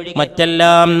തിരുമുഖമൊഴികെ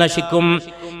മറ്റെല്ലാം നശിക്കും.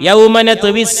 യൗമ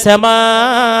നത്വി السماء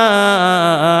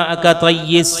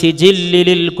كطي السجل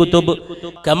للكتب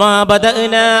كما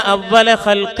بدأنا أول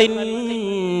خلق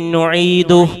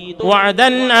نعيده وعدا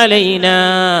علينا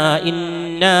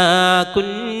إنا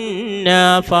كنا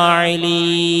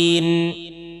فاعلين.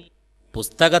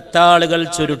 പുസ്തകത്താളുകൾ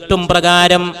ചുരുട്ടും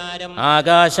പ്രകാരം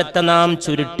ആകാശത്തെ നാം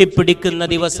ചുരുട്ടിപ്പിടിക്കുന്ന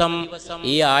ദിവസം.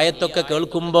 ഈ ആയത്തൊക്കെ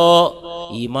കേൾക്കുമ്പോ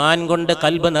ഈമാൻ കൊണ്ട്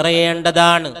കൽബ്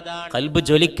നിറയേണ്ടതാണ്, കൽബ്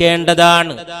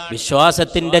ജ്വലിക്കേണ്ടതാണ്,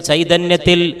 വിശ്വാസത്തിന്റെ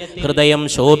ചൈതന്യത്തിൽ ഹൃദയം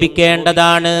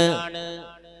ശോഭിക്കേണ്ടതാണ്,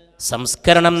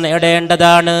 സംസ്കരണം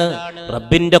നേടേണ്ടതാണ്,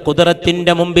 റബ്ബിന്റെ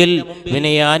ഖുദ്റത്തിന്റെ മുമ്പിൽ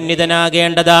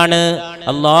വിനയാന്വിതനാകേണ്ടതാണ്.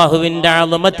 അല്ലാഹുവിന്റെ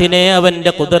അളമത്തിനെ,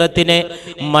 അവന്റെ ഖുദ്റത്തിനെ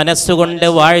മനസ്സുകൊണ്ട്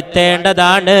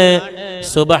വാഴ്ത്തേണ്ടതാണ്.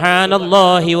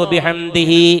 സുബ്ഹാനല്ലാഹി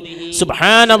വബിഹംദിഹി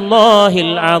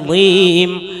സുബ്ഹാനല്ലാഹിൽ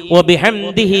അളീം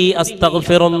വബിഹംദിഹി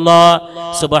അസ്തഗ്ഫിറുല്ലാഹ്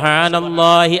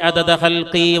സുബ്ഹാനല്ലാഹി അദദ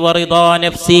ഖൽഖി വറിദാ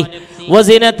നഫ്സി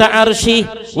വസിനത അർശി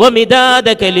വമിദാദ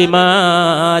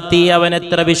കലിമാതി.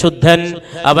 അവനെത്ര വിശുദ്ധൻ,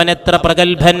 അവനെത്ര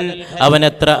പ്രഗൽഭൻ,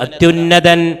 അവനെത്ര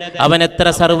അത്യുന്നതൻ, അവനെത്ര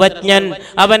സർവജ്ഞൻ,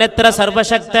 അവനെത്ര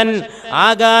സർവശക്തൻ.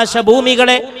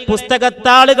 ആകാശഭൂമികളെ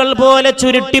പുസ്തകത്താളുകൾ പോലെ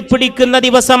ചുരുട്ടിപ്പിടിക്കുന്ന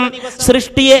ദിവസം,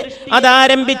 സൃഷ്ടിയെ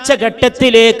അതാരംഭിച്ച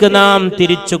ഘട്ടത്തിലേക്ക് നാം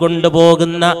തിരിച്ചു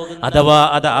കൊണ്ടുപോകുന്ന അഥവാ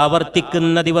അത്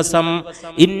ആവർത്തിക്കുന്ന ദിവസം.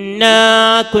 ഇന്നാ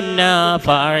കുന്നാ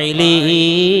ഫാഇലീൻ.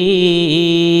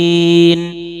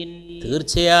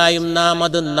 തീർച്ചയായും നാം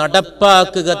അത്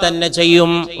നടപ്പാക്കുക തന്നെ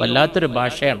ചെയ്യും. വല്ലാത്തൊരു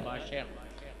ഭാഷയാണ്.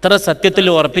 ഇത്ര സത്യത്തിൽ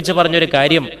ഉറപ്പിച്ചു പറഞ്ഞൊരു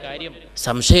കാര്യം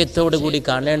സംശയത്തോടു കൂടി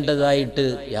കാണേണ്ടതായിട്ട്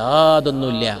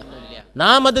യാതൊന്നുമില്ല.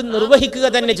 നാം അത് നിർവഹിക്കുക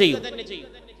തന്നെ ചെയ്യും.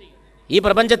 ഈ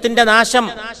പ്രപഞ്ചത്തിന്റെ നാശം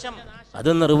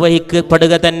അത്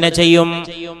നിർവഹിക്കപ്പെടുക തന്നെ ചെയ്യും.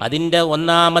 അതിന്റെ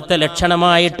ഒന്നാമത്തെ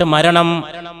ലക്ഷണമായിട്ട് മരണം.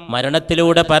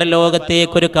 മരണത്തിലൂടെ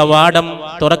പരലോകത്തേക്കൊരു കവാടം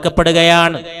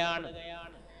തുറക്കപ്പെടുകയാണ്.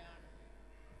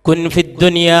 കുൻ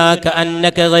ഫിദ്ദുനിയാ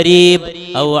കഅന്നക ഗരീബ്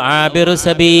ഔ ആബിറു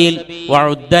സബീൽ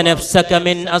വഉദ്ദ നഫ്സക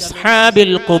മിൻ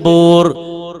അസ്ഹാബിൽ ഖുബൂർ.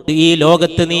 ഈ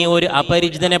ലോകത്ത് നീ ഒരു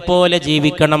അപരിചിതനെ പോലെ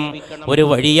ജീവിക്കണം, ഒരു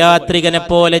വഴിയാത്രികനെ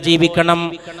പോലെ ജീവിക്കണം.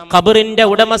 ഖബറിന്റെ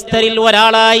ഉടമസ്ഥരിൽ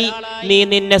ഒരാളായി നീ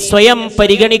നിന്നെ സ്വയം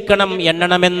പരിഗണിക്കണം,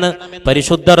 എണ്ണണമെന്ന്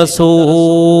പരിശുദ്ധ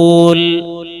റസൂൽ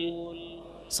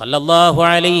സല്ലല്ലാഹു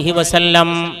അലൈഹി വസല്ലം.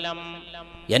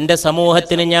 എന്റെ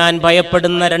സമൂഹത്തിന് ഞാൻ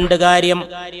ഭയപ്പെടുന്ന രണ്ട് കാര്യം,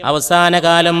 അവസാന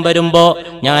കാലം വരുമ്പോ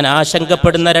ഞാൻ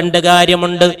ആശങ്കപ്പെടുന്ന രണ്ട്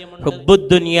കാര്യമുണ്ട്.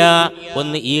 ഹുബ്ബുദ്ദുനിയാ,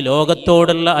 ഒന്ന് ഈ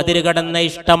ലോകത്തോടുള്ള അതിരുകടന്ന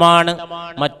ഇഷ്ടമാണ്.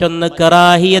 മറ്റൊന്ന്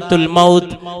കറാഹിയത്തുൽ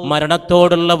മൗത്ത്,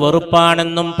 മരണത്തോടുള്ള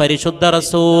വെറുപ്പാണെന്നും പരിശുദ്ധ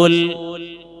റസൂൽ.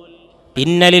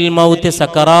 ഇന്നലിൽ മൗത്ത്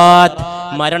സക്കറാത്ത്,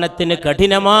 മരണത്തിന്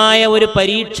കഠിനമായ ഒരു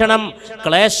പരീക്ഷണം,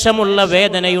 ക്ലേശമുള്ള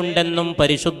വേദനയുണ്ടെന്നും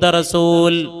പരിശുദ്ധ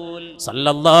റസൂൽ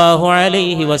സല്ലല്ലാഹു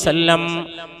അലൈഹി വസല്ലം.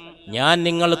 ഞാൻ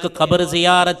നിങ്ങൾക്ക് ഖബർ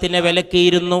സിയാറത്തിനെ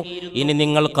വിലക്കിയിരുന്നു. ഇനി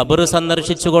നിങ്ങൾ ഖബർ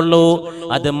സന്ദർശിച്ചുകൊള്ളൂ,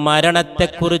 അത്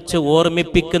മരണത്തെക്കുറിച്ച്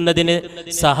ഓർമ്മിപ്പിക്കുന്നതിന്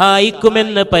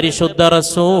സഹായിക്കുമെന്ന് പരിശുദ്ധ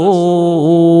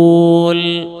റസൂൽ.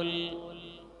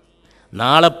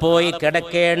 നാളെ പോയി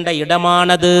കിടക്കേണ്ട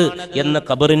ഇടമാണത് എന്ന്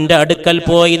ഖബറിന്റെ അടുക്കൽ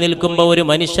പോയി നിൽക്കുമ്പോൾ ഒരു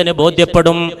മനുഷ്യന്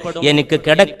ബോധ്യപ്പെടും, എനിക്ക്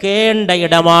കിടക്കേണ്ട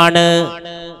ഇടമാണ്,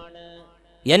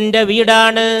 എന്റെ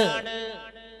വീടാണ്.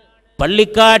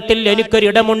 പള്ളിക്കാട്ടിൽ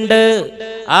എനിക്കൊരിടമുണ്ട്,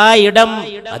 ആ ഇടം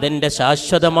അതെന്റെ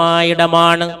ശാശ്വതമായ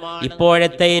ഇടമാണ്.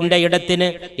 ഇപ്പോഴത്തെ എൻ്റെ ഇടത്തിന്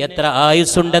എത്ര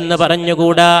ആയുസ്സുണ്ടെന്ന്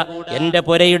പറഞ്ഞുകൂടാ. എൻ്റെ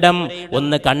പുരയിടം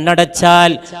ഒന്ന്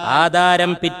കണ്ണടച്ചാൽ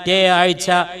ആധാരം പിറ്റേ ആഴ്ച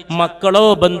മക്കളോ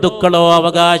ബന്ധുക്കളോ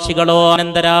അവകാശികളോ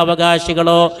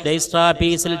അനന്തരാവകാശികളോ രജിസ്ട്രാർ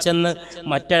ഓഫീസിൽ ചെന്ന്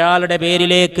മറ്റൊരാളുടെ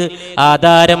പേരിലേക്ക്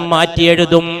ആധാരം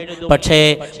മാറ്റിയെഴുതും. പക്ഷേ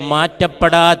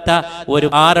മാറ്റപ്പെടാത്ത ഒരു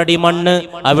 6 അടി മണ്ണ്,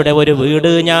 അവിടെ ഒരു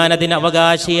വീട്, ഞാനതിന്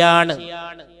അവകാശിയാണ്.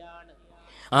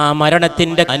 ആ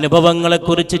മരണത്തിന്റെ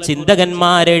അനുഭവങ്ങളെക്കുറിച്ച്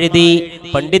ചിന്തകന്മാരെഴുതി,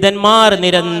 പണ്ഡിതന്മാർ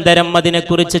നിരന്തരം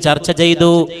അതിനെക്കുറിച്ച് ചർച്ച ചെയ്തു,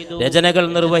 രചനകൾ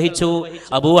നിർവഹിച്ചു.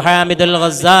 അബൂ ഹാമിദ് അൽ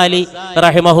ഗസ്സാലി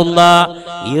റഹിമഹുല്ലാ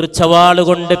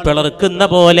ഈർച്ചവാളുകൊണ്ട് പിളർക്കുന്ന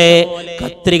പോലെ,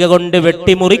 കത്രിക കൊണ്ട്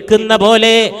വെട്ടിമുറിക്കുന്ന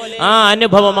പോലെ ആ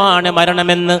അനുഭവമാണ്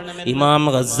മരണമെന്ന് ഇമാം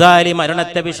ഗസ്സാലി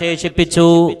മരണത്തെ വിശേഷിപ്പിച്ചു.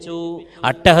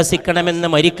 അട്ടഹസിക്കണമെന്ന്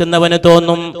മരിക്കുന്നവന്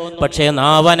തോന്നും, പക്ഷേ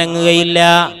നാവനങ്ങുകയില്ല.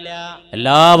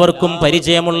 എല്ലാവർക്കും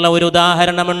പരിചയമുള്ള ഒരു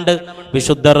ഉദാഹരണമുണ്ട്.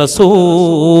 വിശുദ്ധ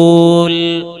റസൂൽ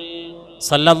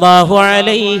സല്ലല്ലാഹു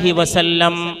അലൈഹി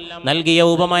വസല്ലം നൽകിയ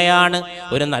ഉപമയാണ്.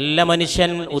 ഒരു നല്ല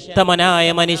മനുഷ്യൻ, ഉത്തമനായ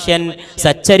മനുഷ്യൻ,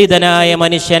 സച്ചരിതനായ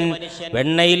മനുഷ്യൻ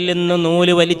വെണ്ണയിൽ നിന്ന്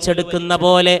നൂല് വലിച്ചെടുക്കുന്ന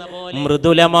പോലെ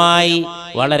മൃദുലമായി,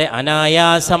 വളരെ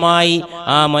അനായാസമായി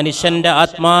ആ മനുഷ്യന്റെ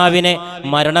ആത്മാവിനെ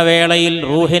മരണവേളയിൽ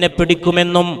റൂഹിനെ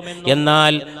പിടിക്കുമെന്നും,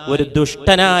 എന്നാൽ ഒരു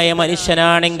ദുഷ്ടനായ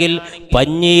മനുഷ്യനാണെങ്കിൽ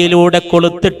പഞ്ഞിയിലൂടെ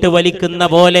കൊളുത്തിട്ട് വലിക്കുന്ന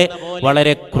പോലെ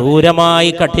വളരെ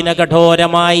ക്രൂരമായി,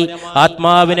 കഠിനകഠോരമായി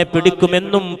ആത്മാവിനെ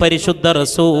പിടിക്കുമെന്നും പരിശുദ്ധ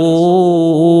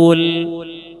റസൂൽ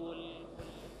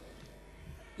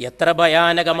എത്ര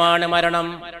ഭയാനകമാണ് മരണം.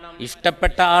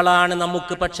 ഇഷ്ടപ്പെട്ട ആളാണ്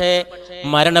നമുക്ക്, പക്ഷേ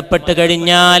മരണപ്പെട്ട്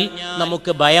കഴിഞ്ഞാൽ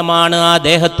നമുക്ക് ഭയമാണ് ആ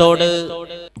ദേഹത്തോട്.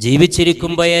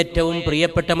 ജീവിച്ചിരിക്കുമ്പോൾ ഏറ്റവും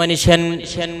പ്രിയപ്പെട്ട മനുഷ്യൻ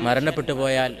മരണപ്പെട്ടു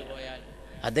പോയാൽ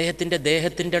അദ്ദേഹത്തിന്റെ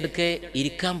ദേഹത്തിന്റെ അടുക്കെ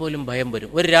ഇരിക്കാൻ പോലും ഭയം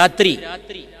വരും. ഒരു രാത്രി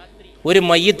ഒരു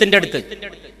മയ്യത്തിന്റെ അടുത്ത്,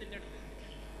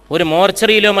 ഒരു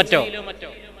മോർച്ചറിയിലോ മറ്റോ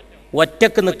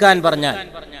ഒറ്റക്ക് നിൽക്കാൻ പറഞ്ഞാൽ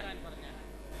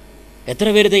എത്ര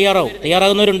പേര് തയ്യാറാവും?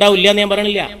 തയ്യാറാകുന്നവരുണ്ടാവില്ല എന്ന് ഞാൻ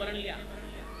പറയണില്ല.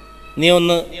 നീ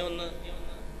ഒന്ന്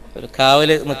ഒരു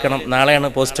കാവല് നിൽക്കണം, നാളെയാണ്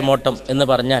പോസ്റ്റ്മോർട്ടം എന്ന്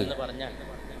പറഞ്ഞാൽ,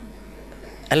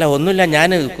 അല്ല ഒന്നുമില്ല ഞാൻ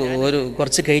ഒരു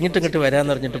കുറച്ച് കഴിഞ്ഞിട്ട് ഇങ്ങോട്ട്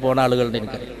വരാമെന്ന് പറഞ്ഞിട്ട് പോണ ആളുകളുടെ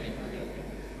എനിക്കറിയാം.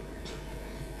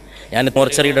 ഞാൻ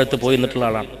മോർച്ചറിയുടെ അടുത്ത് പോയി നിന്നിട്ടുള്ള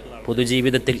ആളാണ്.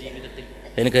 പൊതുജീവിതത്തിൽ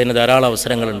എനിക്കതിന് ധാരാളം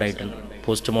അവസരങ്ങൾ ഉണ്ടായിട്ടുണ്ട്.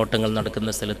 പോസ്റ്റ്മോർട്ടങ്ങൾ നടക്കുന്ന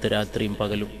സ്ഥലത്ത് രാത്രിയും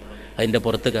പകലും അതിൻ്റെ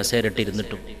പുറത്ത്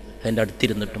കസേരട്ടിരുന്നിട്ടും അതിൻ്റെ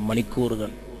അടുത്തിരുന്നിട്ടും മണിക്കൂറുകൾ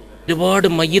ഒരുപാട്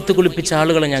മയ്യത്ത് കുളിപ്പിച്ച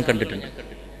ആളുകളെ ഞാൻ കണ്ടിട്ടുണ്ട്.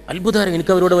 അത്ഭുതം.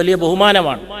 എനിക്ക് അവരോട് വലിയ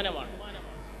ബഹുമാനമാണ്.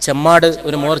 ചെമ്മാട്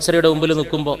ഒരു മോർച്ചറിയുടെ മുമ്പിൽ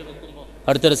നിൽക്കുമ്പോൾ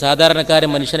അടുത്തൊരു സാധാരണക്കാരൻ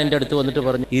മനുഷ്യൻ എൻ്റെ അടുത്ത് വന്നിട്ട്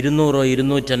പറഞ്ഞു 200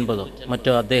 250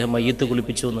 മറ്റോ അദ്ദേഹം മയ്യത്ത്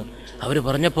കുളിപ്പിച്ചു എന്ന് അവർ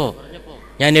പറഞ്ഞപ്പോൾ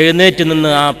ഞാൻ എഴുന്നേറ്റ് നിന്ന്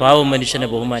ആ പാവം മനുഷ്യനെ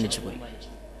ബഹുമാനിച്ചു പോയി.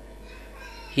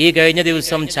 ഈ കഴിഞ്ഞ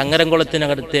ദിവസം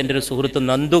ചങ്ങരംകുളത്തിനകത്ത് എൻ്റെ ഒരു സുഹൃത്ത്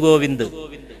നന്ദു ഗോവിന്ദ്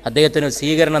അദ്ദേഹത്തിന്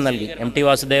സ്വീകരണം നൽകി. MT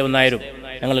വാസുദേവൻ നായരും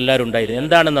ഞങ്ങളെല്ലാവരും ഉണ്ടായിരുന്നു.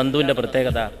 എന്താണ് നന്ദുവിൻ്റെ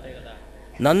പ്രത്യേകത?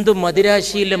 നന്ദു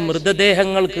മദിരാശിയിലെ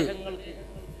മൃതദേഹങ്ങൾക്ക്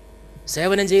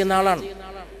സേവനം ചെയ്യുന്ന ആളാണ്.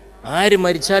 ആര്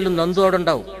മരിച്ചാലും നന്ദു അവിടെ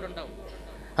ഉണ്ടാവും.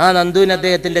 ആ നന്ദുവിന്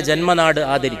അദ്ദേഹത്തിന്റെ ജന്മനാട്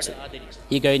ആദരിച്ചു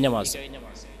ഈ കഴിഞ്ഞ മാസം.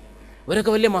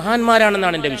 ഇവരൊക്കെ വലിയ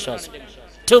മഹാന്മാരാണെന്നാണ് എൻ്റെ വിശ്വാസം.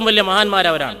 ഏറ്റവും വലിയ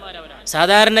മഹാന്മാരവരാണ്.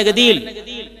 സാധാരണഗതിയിൽ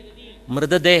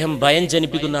മൃതദേഹം ഭയം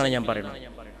ജനിപ്പിക്കുന്നതാണ് ഞാൻ പറയുന്നത്.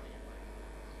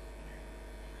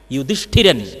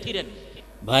 യുധിഷ്ഠിരൻ,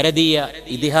 ഭാരതീയ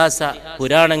ഇതിഹാസ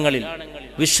പുരാണങ്ങളിൽ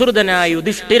വിശ്രുതനായ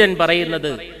യുധിഷ്ഠിരൻ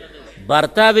പറയുന്നത്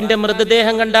ഭർത്താവിന്റെ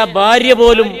മൃതദേഹം കണ്ട ഭാര്യ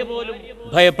പോലും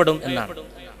ഭയപ്പെടും എന്നാണ്.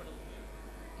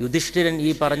 യുധിഷ്ഠിരൻ ഈ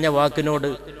പറഞ്ഞ വാക്കിനോട്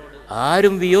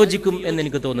ആരും വിയോജിക്കും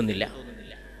എന്നെനിക്ക് തോന്നുന്നില്ല.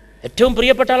 ഏറ്റവും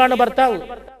പ്രിയപ്പെട്ട ആളാണ് ഭർത്താവ്.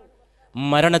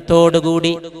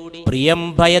 മരണത്തോടുകൂടി പ്രിയം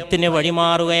ഭയത്തിന്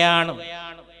വഴിമാറുകയാണ്.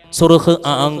 സുർഖ്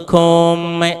ആംഖോം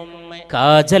മേ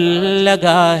കാജൽ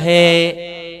ലഗാ ഹേ,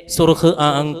 സുർഖ്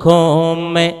ആംഖോം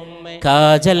മേ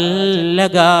കാജൽ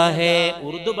ലഗാ ഹേ.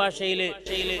 ഉറുദു ഭാഷയിൽ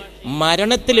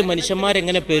മരണത്തിൽ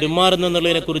മനുഷ്യന്മാരെങ്ങനെ പെരുമാറുന്നു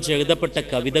എന്നുള്ളതിനെ കുറിച്ച് എഴുതപ്പെട്ട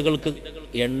കവിതകൾക്ക്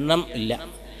എണ്ണം ഇല്ല.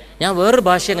 ഞാൻ വേറൊരു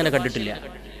ഭാഷ അങ്ങനെ കണ്ടിട്ടില്ല.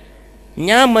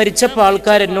 ഞാൻ മരിച്ചപ്പോൾ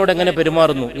ആൾക്കാർ എന്നോട് എങ്ങനെ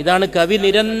പെരുമാറുന്നു, ഇതാണ് കവി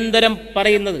നിരന്തരം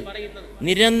പറയുന്നത്.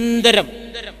 നിരന്തരം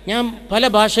ഞാൻ പല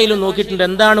ഭാഷയിലും നോക്കിയിട്ടുണ്ട്.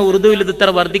 എന്താണ് ഉറുദുവിൽ ഇത് ഇത്ര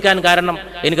വർദ്ധിക്കാൻ കാരണം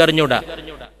എനിക്കറിഞ്ഞൂടാ.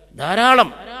 ധാരാളം.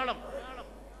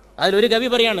 അതിലൊരു കവി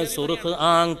പറയാണ് സുർഖ്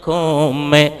ആംഖോം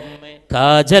മേ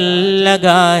കാജൽ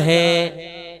ലഗാ ഹേ,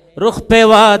 रुख पे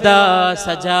वादा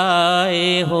सजाए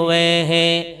हुए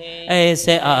हैं,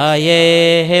 ऐसे आए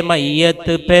हैं मैयत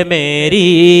पे मेरी,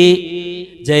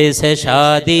 जैसे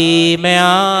शादी में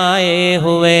आए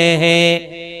हुए हैं,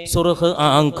 सुर्ख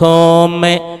आंखों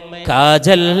में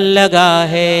കാജൽ ലഗാ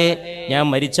ഹേ. ഞാൻ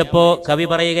മരിച്ചപ്പോ കവി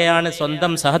പറയുകയാണ്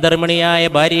സ്വന്തം സഹധർമ്മിണിയായ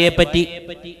ഭാര്യയെ പറ്റി.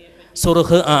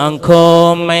 സുർഖ്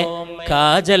ആംഖോം മേ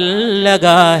കാജൽ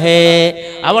ലഗാ ഹേ.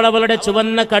 അവൾ അവളുടെ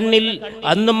ചുവന്ന കണ്ണിൽ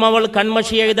അന്നും അവൾ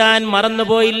കൺമഷി എഴുതാൻ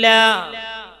മറന്നുപോയില്ല.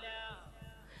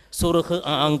 സുർഖ്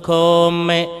ആംഖോം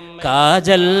മേ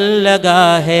കാജൽ ലഗാ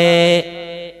ഹേ,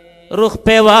 റുഖ്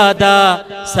പേ വാദാ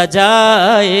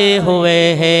സജായേ ഹുവേ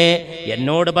ഹേ.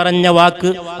 എന്നോട് പറഞ്ഞ വാക്ക്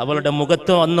അവളുടെ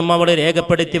മുഖത്ത് ഒന്നും അവൾ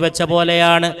രേഖപ്പെടുത്തി വെച്ച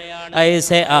പോലെയാണ്.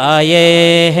 ഐസെ ആയേ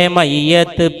ഹേ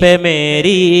മയ്യത്ത് പേ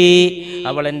മേരി,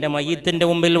 അവൾ എൻ്റെ മയ്യത്തിന്റെ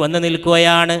മുമ്പിൽ വന്ന്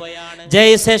നിൽക്കുകയാണ്.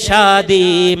 ജൈസെ ഷാദി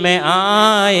മേ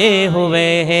ആയേ ഹുവേ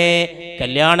ഹേ,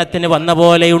 കല്യാണത്തിന് വന്ന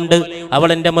പോലെയുണ്ട്. അവൾ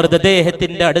എൻ്റെ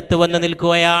മൃതദേഹത്തിന്റെ അടുത്ത് വന്ന്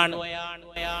നിൽക്കുകയാണ്.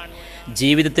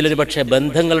 ജീവിതത്തിൽ ഒരു പക്ഷേ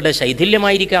ബന്ധങ്ങളുടെ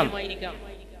ശൈഥില്യമായിരിക്കാം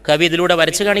കവി ഇതിലൂടെ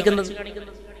വരച്ചു കാണിക്കുന്നത്.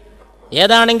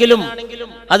 ഏതാണെങ്കിലും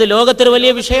അത് ലോകത്തൊരു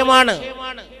വലിയ വിഷയമാണ്.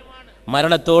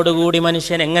 മരണത്തോടുകൂടി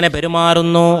മനുഷ്യൻ എങ്ങനെ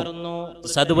പെരുമാറുന്നു.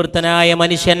 സദ്വൃത്തനായ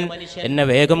മനുഷ്യൻ എന്നെ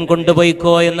വേഗം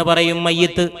കൊണ്ടുപോയിക്കോ എന്ന് പറയും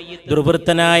മയ്യത്ത്.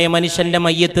 ദുർവൃത്തനായ മനുഷ്യന്റെ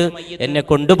മയ്യത്ത് എന്നെ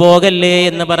കൊണ്ടുപോകല്ലേ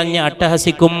എന്ന് പറഞ്ഞ്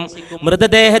അട്ടഹസിക്കും.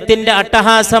 മൃതദേഹത്തിന്റെ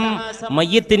അട്ടഹാസം,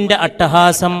 മയ്യത്തിന്റെ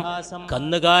അട്ടഹാസം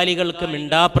കന്നുകാലികൾക്ക്,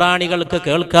 മിണ്ടാപ്രാണികൾക്ക്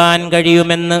കേൾക്കാൻ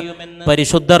കഴിയുമെന്ന്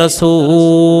പരിശുദ്ധ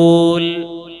റസൂൽ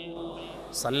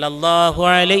സല്ലല്ലാഹു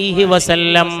അലൈഹി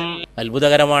വസല്ലം.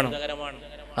 അത്ഭുതകരമാണ്.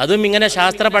 അതും ഇങ്ങനെ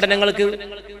ശാസ്ത്ര പഠനങ്ങൾക്ക്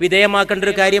വിധേയമാക്കേണ്ട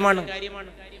ഒരു കാര്യമാണ്.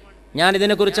 ഞാൻ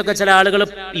ഇതിനെക്കുറിച്ചൊക്കെ ചില ആളുകൾ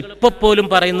ഇപ്പൊ പോലും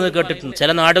പറയുന്നത് കേട്ടിട്ടുണ്ട്. ചില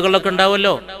നാടുകളിലൊക്കെ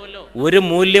ഉണ്ടാവുമല്ലോ ഒരു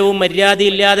മൂല്യവും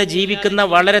മര്യാദയില്ലാതെ ജീവിക്കുന്ന,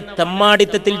 വളരെ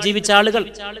തെമ്മാടിത്തത്തിൽ ജീവിച്ച ആളുകൾ.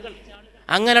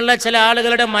 അങ്ങനെയുള്ള ചില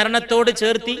ആളുകളുടെ മരണത്തോട്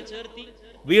ചേർത്തി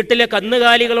വീട്ടിലെ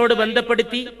കന്നുകാലികളോട്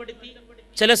ബന്ധപ്പെടുത്തി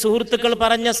ചില സുഹൃത്തുക്കൾ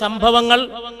പറഞ്ഞ സംഭവങ്ങൾ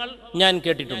ഞാൻ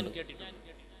കേട്ടിട്ടുണ്ട്.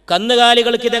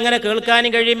 കന്നുകാലികൾക്ക് ഇതെങ്ങനെ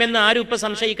കേൾക്കാനും കഴിയുമെന്ന് ആരും ഇപ്പം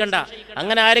സംശയിക്കണ്ട.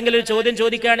 അങ്ങനെ ആരെങ്കിലും ഒരു ചോദ്യം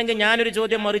ചോദിക്കുകയാണെങ്കിൽ ഞാനൊരു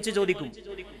ചോദ്യം മറിച്ച് ചോദിക്കും.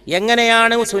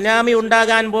 എങ്ങനെയാണ് സുനാമി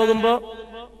ഉണ്ടാകാൻ പോകുമ്പോൾ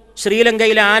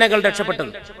ശ്രീലങ്കയിലെ ആനകൾ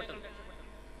രക്ഷപ്പെട്ടത്?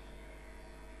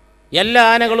 എല്ലാ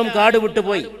ആനകളും കാട്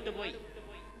വിട്ടുപോയി.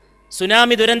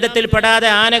 സുനാമി ദുരന്തത്തിൽ പെടാതെ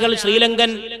ആനകൾ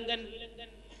ശ്രീലങ്കൻ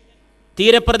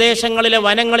തീരപ്രദേശങ്ങളിലെ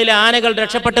വനങ്ങളിലെ ആനകൾ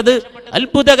രക്ഷപ്പെട്ടത്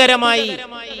അത്ഭുതകരമായി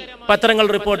പത്രങ്ങൾ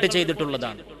റിപ്പോർട്ട്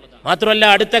ചെയ്തിട്ടുള്ളതാണ്. മാത്രമല്ല,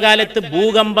 അടുത്ത കാലത്ത്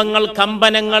ഭൂകമ്പങ്ങൾ,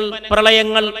 കമ്പനങ്ങൾ,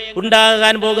 പ്രളയങ്ങൾ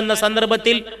ഉണ്ടാകാൻ പോകുന്ന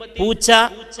സന്ദർഭത്തിൽ പൂച്ച,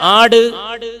 ആട്,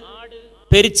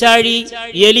 പെരിച്ചാഴി,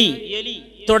 എലി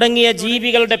തുടങ്ങിയ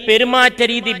ജീവികളുടെ പെരുമാറ്റ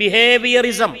രീതി,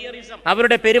 ബിഹേവിയറിസം,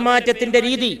 അവരുടെ പെരുമാറ്റത്തിന്റെ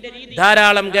രീതി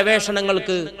ധാരാളം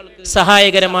ഗവേഷണങ്ങൾക്ക്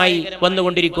സഹായകരമായി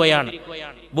വന്നുകൊണ്ടിരിക്കുകയാണ്.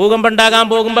 ഭൂകമ്പം ഉണ്ടാകാൻ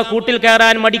പോകുമ്പോൾ കൂട്ടിൽ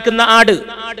കയറാൻ മടിക്കുന്ന ആട്,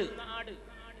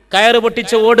 കയറ്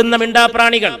പൊട്ടിച്ച് ഓടുന്ന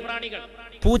മിണ്ടാപ്രാണികൾ,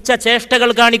 പൂച്ച ചേഷ്ടകൾ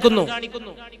കാണിക്കുന്നു,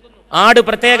 ആട്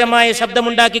പ്രത്യേകമായ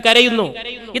ശബ്ദമുണ്ടാക്കി കരയുന്നു.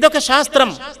 ഇതൊക്കെ ശാസ്ത്രം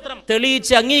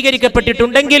തെളിയിച്ച്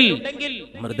അംഗീകരിക്കപ്പെട്ടിട്ടുണ്ടെങ്കിൽ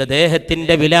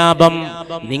മൃതദേഹത്തിന്റെ വിലാപം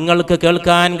നിങ്ങൾക്ക്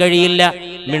കേൾക്കാൻ കഴിയില്ല,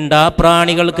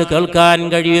 മിണ്ടാപ്രാണികൾക്ക് കേൾക്കാൻ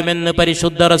കഴിയുമെന്ന്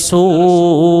പരിശുദ്ധ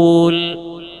റസൂൽ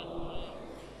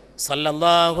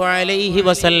സല്ലല്ലാഹു അലൈഹി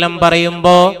വസല്ലം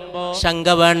പറയുമ്പോ ശങ്ക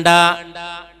വേണ്ട.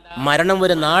 മരണം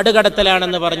ഒരു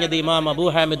നാടുകടത്തലാണെന്ന് പറഞ്ഞത് ഇമാം അബൂ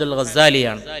ഹാമിദുൽ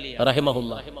ഗസാലിയാണ്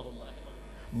റഹിമഹുല്ലാഹ്.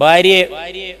 ഭാര്യയെ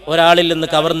ഒരാളിൽ നിന്ന്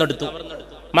കവർന്നെടുത്തു,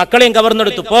 മക്കളെയും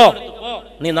കവർന്നെടുത്തു. പോ,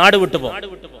 നീ നാട് വിട്ടുപോ.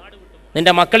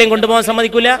 നിന്റെ മക്കളെയും കൊണ്ടുപോകാൻ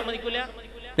സമ്മതിക്കില്ല,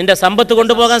 നിന്റെ സമ്പത്ത്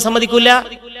കൊണ്ടുപോകാൻ സമ്മതിക്കില്ല,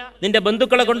 നിന്റെ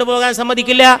ബന്ധുക്കളെ കൊണ്ടുപോകാൻ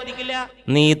സമ്മതിക്കില്ല.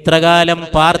 നീ ഇത്രകാലം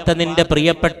പാർത്ത നിന്റെ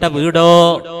പ്രിയപ്പെട്ട വീടോ,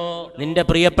 നിന്റെ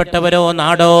പ്രിയപ്പെട്ടവരോ,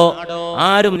 നാടോ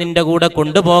ആരും നിന്റെ കൂടെ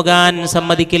കൊണ്ടുപോകാൻ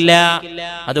സമ്മതിക്കില്ല.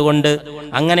 അതുകൊണ്ട്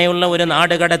അങ്ങനെയുള്ള ഒരു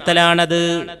നാട് കടത്തലാണത്.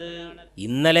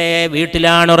 ഇന്നലെ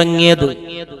വീട്ടിലാണ് ഉറങ്ങിയത്,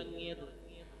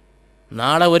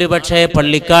 നാളെ ഒരുപക്ഷെ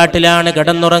പള്ളിക്കാട്ടിലാണ്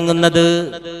കിടന്നുറങ്ങുന്നത്.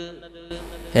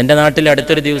 എൻ്റെ നാട്ടിൽ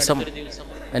അടുത്തൊരു ദിവസം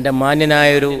എൻ്റെ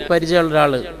മാന്യനായൊരു പരിചയമുള്ള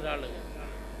ഒരാൾ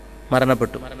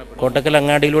മരണപ്പെട്ടു. കോട്ടക്കൽ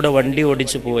അങ്ങാടിയിലൂടെ വണ്ടി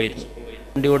ഓടിച്ചു പോയിരുന്നു.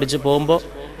 വണ്ടി ഓടിച്ചു പോകുമ്പോൾ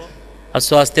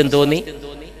അസ്വാസ്ഥ്യം തോന്നി.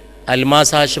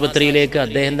 അൽമാസ് ആശുപത്രിയിലേക്ക്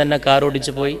അദ്ദേഹം തന്നെ കാർ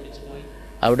ഓടിച്ചു പോയി.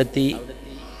 അവിടെത്തി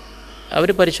അവർ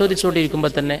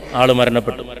പരിശോധിച്ചുകൊണ്ടിരിക്കുമ്പോൾ തന്നെ ആള്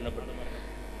മരണപ്പെട്ടു.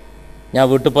 ഞാൻ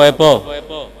വീട്ടിൽ പോയപ്പോൾ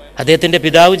അദ്ദേഹത്തിന്റെ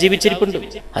പിതാവ് ജീവിച്ചിരിപ്പുണ്ട്.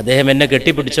 അദ്ദേഹം എന്നെ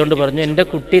കെട്ടിപ്പിടിച്ചുകൊണ്ട് പറഞ്ഞു, എൻ്റെ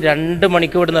കുട്ടി 2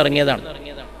 മണിക്ക് ഇവിടുന്ന് ഇറങ്ങിയതാണ്.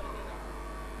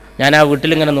 ഞാൻ ആ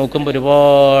വീട്ടിലിങ്ങനെ നോക്കുമ്പോൾ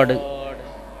ഒരുപാട്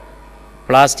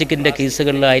പ്ലാസ്റ്റിക്കിന്റെ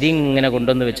കീസുകളിൽ അരി ഇങ്ങനെ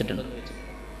കൊണ്ടുവന്ന് വെച്ചിട്ടുണ്ട്.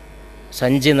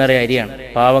 സഞ്ചി നിറയെ അരിയാണ്,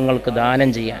 പാവങ്ങൾക്ക് ദാനം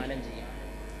ചെയ്യാൻ.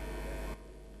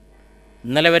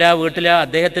 ഇന്നലെ വരെ ആ വീട്ടിൽ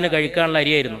അദ്ദേഹത്തിന് കഴിക്കാനുള്ള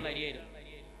അരിയായിരുന്നു.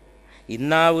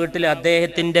 ഇന്ന് ആ വീട്ടിൽ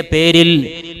അദ്ദേഹത്തിന്റെ പേരിൽ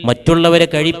മറ്റുള്ളവരെ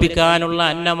കഴിപ്പിക്കാനുള്ള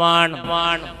അന്നമാണ്.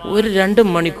 ഒരു 2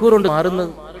 മണിക്കൂർ കൊണ്ട്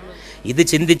മാറുന്നത്. ഇത്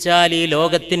ചിന്തിച്ചാൽ ഈ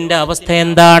ലോകത്തിന്റെ അവസ്ഥ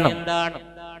എന്താണ്?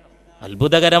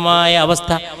 അത്ഭുതകരമായ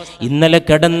അവസ്ഥ. ഇന്നലെ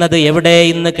കിടന്നത് എവിടെ,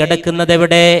 ഇന്ന് കിടക്കുന്നത്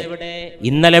എവിടെ?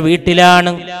 ഇന്നലെ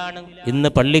വീട്ടിലാണ്, ഇന്ന്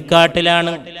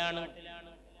പള്ളിക്കാട്ടിലാണ്.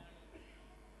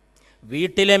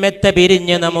 വീട്ടിലെ മെത്ത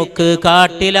പിരിഞ്ഞ് നമുക്ക്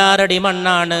കാട്ടിലാറടി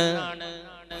മണ്ണാണ്.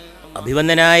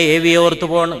 അഭിവന്ദനായ AV ഓർത്തു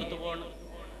പോകണം.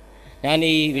 ഞാൻ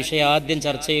ഈ വിഷയം ആദ്യം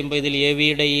ചർച്ച ചെയ്യുമ്പോൾ ഇതിൽ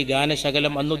AVയുടെ ഈ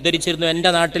ഗാനശകലം അന്ന് ഉദ്ധരിച്ചിരുന്നു. എൻ്റെ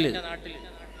നാട്ടിൽ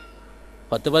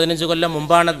 10-15 കൊല്ലം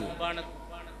മുമ്പാണത്.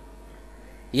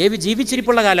 AV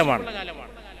ജീവിച്ചിരിപ്പുള്ള കാലമാണ്.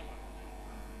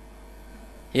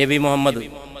 AV മുഹമ്മദ്,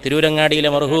 തിരൂരങ്ങാടിയിലെ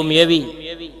മർഹൂം AV.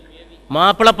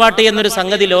 മാപ്പിളപ്പാട്ട് എന്നൊരു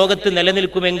സംഗതി ലോകത്ത്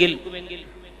നിലനിൽക്കുമെങ്കിൽ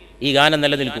ഈ ഗാനം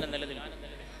നിലനിൽക്കും.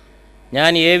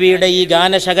 ഞാൻ AVയുടെ ഈ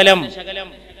ഗാനശകലം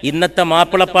ഇന്നത്തെ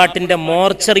മാപ്പിളപ്പാട്ടിന്റെ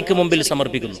മോർച്ചറിക്ക് മുമ്പിൽ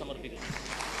സമർപ്പിക്കുന്നു.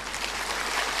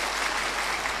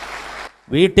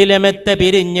 വീട്ടിലെ മെത്ത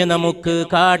പിരിഞ്ഞ് നമുക്ക്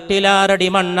കാട്ടിലാറടി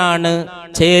മണ്ണാണ്.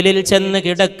 ചേലിൽ ചെന്ന്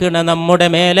കിടക്കണ നമ്മുടെ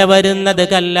മേലെ വരുന്നത്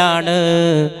കല്ലാണ്.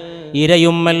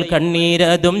 ഇരയുമ്മൽ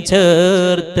കണ്ണീരതും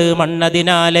ചേർത്ത്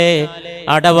മണ്ണതിനാലെ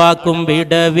അടവാക്കും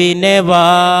വിടവിനെ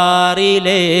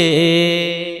വാറിലേ.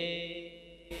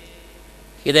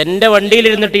 ഇതെന്റെ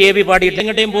വണ്ടിയിലിരുന്നിട്ട് AV പാടിയിട്ട്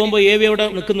എങ്ങോട്ടേയും പോകുമ്പോൾ AV അവിടെ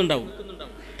നിൽക്കുന്നുണ്ടാവും.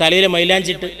 തലയിൽ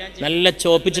മൈലാഞ്ചിട്ട് നല്ല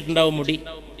ചോപ്പിച്ചിട്ടുണ്ടാവും മുടി.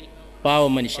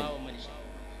 പാവം മനുഷ്യൻ,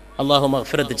 അള്ളാഹു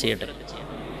മഗ്ഫിറത്ത് ചെയ്യട്ടെ.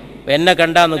 എന്നെ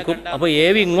കണ്ടാ നിൽക്കും. അപ്പോൾ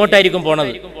AV ഇങ്ങോട്ടായിരിക്കും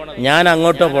പോണത്, ഞാൻ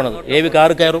അങ്ങോട്ടോ പോണത്. AV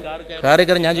കാറ് കയറും. കാറ്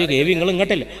കയറി ഞാൻ ചോദിക്കും, AV നിങ്ങൾ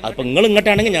ഇങ്ങോട്ടല്ലേ? അപ്പോൾ നിങ്ങൾ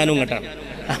ഇങ്ങോട്ടാണെങ്കിൽ ഞാനും ഇങ്ങോട്ടാണ്.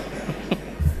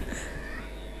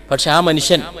 പക്ഷെ ആ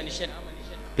മനുഷ്യൻ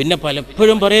പിന്നെ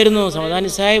പലപ്പോഴും പറയായിരുന്നു, സമദാനി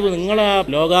സാഹിബ് നിങ്ങളാ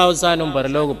ലോകാവസാനവും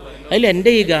പരലോകവും അതിൽ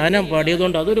എൻ്റെ ഈ ഗാനം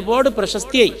പാടിയതുകൊണ്ട് അതൊരുപാട്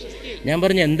പ്രശസ്തിയായി. ഞാൻ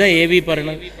പറഞ്ഞു, എന്താ AV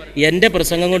പറയണത്? എൻ്റെ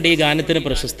പ്രസംഗം കൊണ്ട് ഈ ഗാനത്തിന്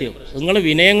പ്രശസ്തിയോ? നിങ്ങൾ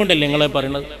വിനയം കൊണ്ടല്ലേ നിങ്ങളെ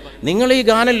പറയണത്? നിങ്ങൾ ഈ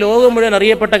ഗാനം ലോകം മുഴുവൻ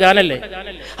അറിയപ്പെട്ട ഗാനല്ലേ?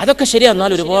 അതൊക്കെ ശരിയാ.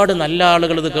 എന്നാൽ ഒരുപാട് നല്ല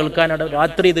ആളുകൾ ഇത് കേൾക്കാനാണ്.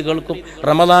 രാത്രി ഇത് കേൾക്കും,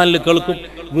 റമദാനിൽ കേൾക്കും,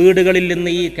 വീടുകളിൽ നിന്ന്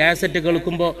ഈ കാസറ്റ്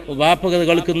കേൾക്കുമ്പോൾ വാപ്പ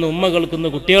കേൾക്കുന്നു, ഉമ്മ കേൾക്കുന്നു,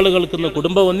 കുട്ടികൾ കേൾക്കുന്നു,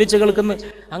 കുടുംബം ഒന്നിച്ച് കേൾക്കുന്നു.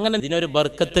 അങ്ങനെ ഇതിനൊരു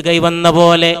ബർക്കത്ത് കൈവന്ന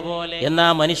പോലെ എന്നാ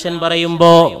മനുഷ്യൻ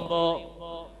പറയുമ്പോ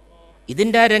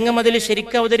ഇതിന്റെ ആ രംഗം അതിൽ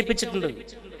ശരിക്കും അവതരിപ്പിച്ചിട്ടുണ്ട്.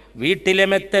 വീട്ടിലെ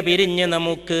മെത്ത പിരിഞ്ഞ്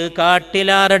നമുക്ക്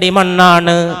കാട്ടിലാറടി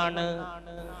മണ്ണാണ്.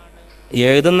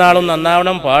 എഴുതുന്ന ആളും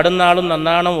നന്നാവണം, പാടുന്ന ആളും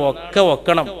നന്നാവണം, ഒക്കെ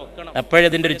ഒക്കണം.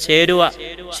 അപ്പോഴതിൻ്റെ ഒരു ചേരുവ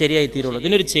ശരിയായി തീരുള്ളൂ.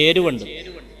 ഇതിനൊരു ചേരുവുണ്ട്.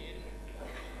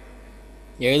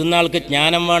 എഴുതുന്ന ആൾക്ക്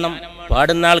ജ്ഞാനം വേണം,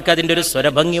 പാടുന്ന ആൾക്ക് അതിൻ്റെ ഒരു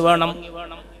സ്വരഭംഗി വേണം,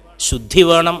 ശുദ്ധി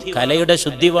വേണം, കലയുടെ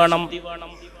ശുദ്ധി വേണം.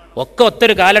 ഒക്കെ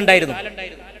ഒത്തൊരു കാലുണ്ടായിരുന്നു.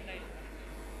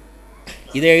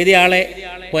 ഇത് എഴുതിയ ആളെ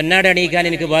പൊന്നാട അണിയിക്കാൻ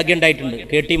എനിക്ക് ഭാഗ്യം ഉണ്ടായിട്ടുണ്ട്.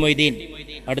 KT മൊയ്തീൻ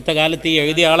അടുത്ത കാലത്ത് ഈ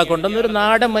എഴുതിയ ആളെ കൊണ്ടുവന്നൊരു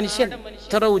നാടൻ മനുഷ്യൻ,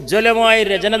 ഇത്ര ഉജ്ജ്വലമായ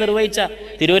രചന നിർവഹിച്ച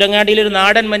തിരൂരങ്ങാടിയിലൊരു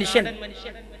നാടൻ മനുഷ്യൻ.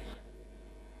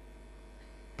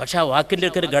 പക്ഷെ ആ വാക്കിൻ്റെ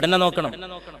ഒക്കെ ഒരു ഘടന നോക്കണം.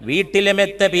 വീട്ടിലെ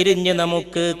മെത്ത പിരിഞ്ഞ്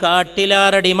നമുക്ക്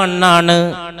കാട്ടിലാറടി മണ്ണാണ്,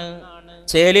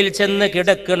 ചേലിൽ ചെന്ന്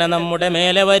കിടക്കണ നമ്മുടെ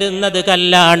മേലെ വരുന്നത്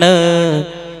കല്ലാണ്.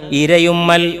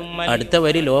 ഇരയുമ്മൽ, അടുത്ത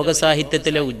വരി ലോക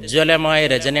സാഹിത്യത്തിലെ ഉജ്ജ്വലമായ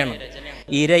രചനയാണ്.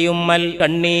 ഇരയുമ്മൽ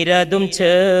കണ്ണീരതും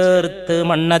ചേർത്ത്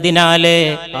മണ്ണതിനാലേ.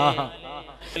 ആഹാ,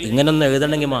 ഇങ്ങനൊന്നും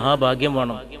എഴുതണമെങ്കിൽ മഹാഭാഗ്യം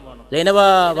വേണം. ജൈനവ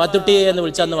വാത്തുട്ടി എന്ന്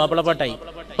വിളിച്ചന്ന് മാപ്പിളപ്പാട്ടായി.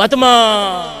 പാത്തുമാ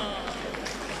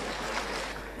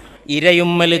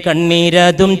ഇരയുമ്മൽ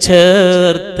കണ്ണീരതും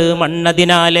ചേർത്ത്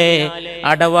മണ്ണതിനാലേ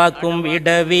അടവാക്കും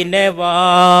വിടവിനെ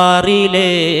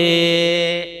വാറിലേ.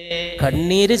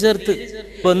 കണ്ണീര് ചേർത്ത്,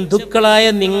 ബന്ധുക്കളായ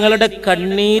നിങ്ങളുടെ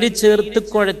കണ്ണീര് ചേർത്ത്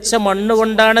കുഴച്ച മണ്ണ്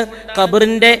കൊണ്ടാണ്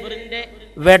ഖബറിന്റെ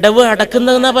വെടവ്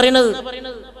അടക്കുന്നതെന്നാ പറയുന്നത്.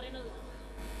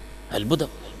 അത്ഭുതം.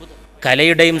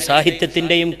 കലയുടെയും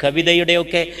സാഹിത്യത്തിന്റെയും കവിതയുടെയും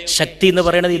ഒക്കെ ശക്തി എന്ന്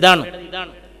പറയുന്നത് ഇതാണ്.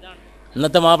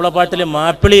 ഇന്നത്തെ മാപ്പിളപ്പാട്ടില്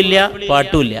മാപ്പിളിയില്ല,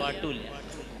 പാട്ടുമില്ല.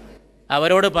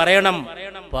 അവരോട് പറയണം,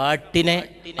 പാട്ടിനെ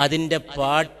അതിന്റെ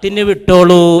പാട്ടിന്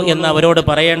വിട്ടോളൂ എന്ന് അവരോട്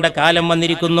പറയേണ്ട കാലം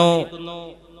വന്നിരിക്കുന്നു.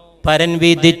 പരൻ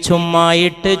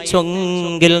വിധിച്ചുമായിട്ട്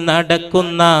ചൊങ്കിൽ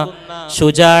നടക്കുന്ന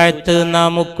ശുജാഅത്ത്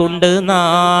നമുക്കുണ്ട്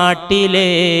നാട്ടിലെ.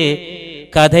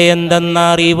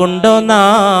 കഥയെന്തെന്നറിവുണ്ടോ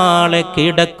നാളെ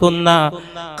കിടക്കുന്ന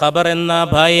ഖബർ എന്ന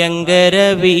ഭയങ്കര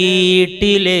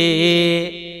വീട്ടിലെ.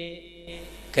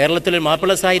 കേരളത്തിൽ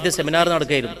മാപ്പിള സാഹിത്യ സെമിനാർ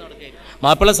നടക്കുകയായിരുന്നു.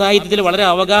 മാപ്പിള സാഹിത്യത്തിൽ വളരെ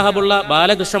അവഗാഹമുള്ള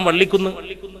ബാലകൃഷ്ണൻ വള്ളിക്കുന്ന്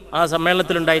ആ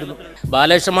സമ്മേളനത്തിലുണ്ടായിരുന്നു.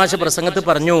 ബാലകൃഷ്ണ മാഷ് പ്രസംഗത്തിൽ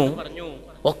പറഞ്ഞു,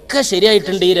 ഒക്കെ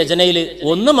ശരിയായിട്ടുണ്ട് ഈ രചനയിൽ,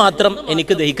 ഒന്ന് മാത്രം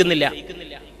എനിക്ക് ദഹിക്കുന്നില്ല.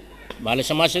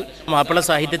 ബാലകൃഷ്ണ മാഷ് മാപ്പിള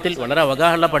സാഹിത്യത്തിൽ വളരെ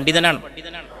അവഗാഹമുള്ള പണ്ഡിതനാണ്.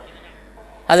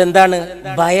 അതെന്താണ്?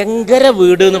 ഭയങ്കര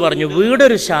വീട് എന്ന് പറഞ്ഞു.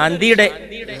 വീടൊരു ശാന്തിയുടെ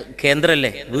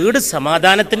കേന്ദ്രമല്ലേ, വീട്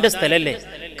സമാധാനത്തിന്റെ സ്ഥലല്ലേ.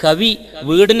 കവി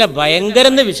വീടിനെ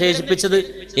ഭയങ്കരെന്ന് വിശേഷിപ്പിച്ചത്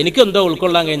എനിക്കെന്തോ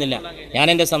ഉൾക്കൊള്ളാൻ കഴിയുന്നില്ല. ഞാൻ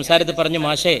എൻ്റെ സംസാരത്തിൽ പറഞ്ഞു,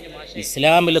 മാഷേ,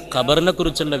 ഇസ്ലാമിൽ ഖബറിനെ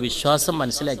കുറിച്ചുള്ള വിശ്വാസം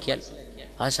മനസ്സിലാക്കിയാൽ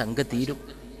ആ ശങ്ക തീരും.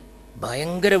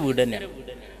 ഭയങ്കര വീട് തന്നെയാണ്,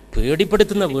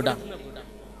 പേടിപ്പെടുത്തുന്ന വീടാണ്,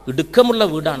 ഇടുക്കമുള്ള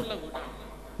വീടാണ്,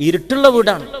 ഇരുട്ടുള്ള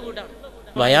വീടാണ്,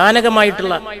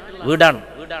 ഭയാനകമായിട്ടുള്ള വീടാണ്.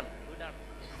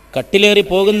 കട്ടിലേറി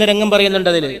പോകുന്ന രംഗം പറയുന്നുണ്ട്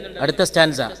അതിൽ. അടുത്ത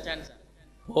സ്റ്റാൻസ,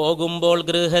 പോകുമ്പോൾ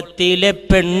ഗൃഹത്തിലെ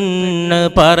പെണ്ണ്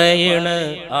പറയണ്.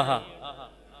 ആഹാ,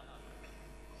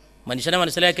 മനുഷ്യനെ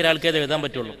മനസ്സിലാക്കിയ ഒരാൾക്കേ അത് എഴുതാൻ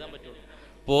പറ്റുള്ളൂ.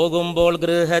 പോകുമ്പോൾ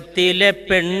ഗൃഹത്തിലെ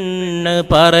പെണ്ണ്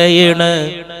പറയണ്,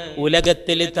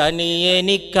 ഉലകത്തിൽ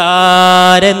തനിയെനിക്കാരെന്ന്.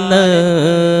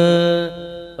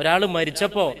 ഒരാൾ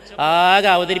മരിച്ചപ്പോ ആകെ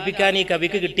അവതരിപ്പിക്കാൻ ഈ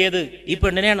കവിക്ക് കിട്ടിയത് ഈ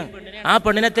പെണ്ണിനെയാണ്. ആ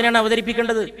പെണ്ണിനെ തന്നെയാണ്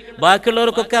അവതരിപ്പിക്കേണ്ടത്.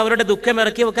 ബാക്കിയുള്ളവർക്കൊക്കെ അവരുടെ ദുഃഖം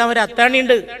ഇറക്കി വെക്കാൻ ഒരു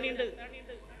അത്താണിയുണ്ട്.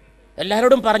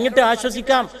 എല്ലാവരോടും പറഞ്ഞിട്ട്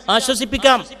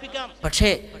ആശ്വസിപ്പിക്കാം.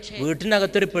 പക്ഷേ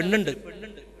വീട്ടിനകത്തൊരു പെണ്ണുണ്ട്.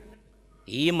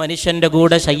 ഈ മനുഷ്യന്റെ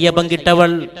കൂടെ ശയ്യ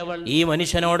പങ്കിട്ടവൾ, ഈ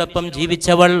മനുഷ്യനോടൊപ്പം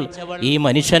ജീവിച്ചവൾ, ഈ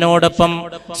മനുഷ്യനോടൊപ്പം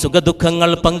സുഖദുഃഖങ്ങൾ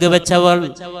പങ്കുവെച്ചവൾ,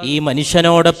 ഈ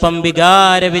മനുഷ്യനോടൊപ്പം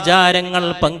വിചാരങ്ങൾ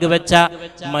പങ്കുവെച്ച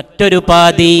മറ്റൊരു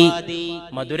പാതി,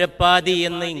 മധുരപ്പാതി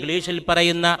എന്ന് ഇംഗ്ലീഷിൽ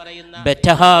പറയുന്ന,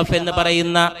 ബെറ്റർ ഹാഫ് എന്ന്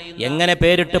പറയുന്ന, എങ്ങനെ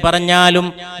പേരിട്ട് പറഞ്ഞാലും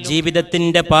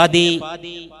ജീവിതത്തിന്റെ പാതി.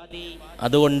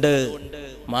 അതുകൊണ്ട്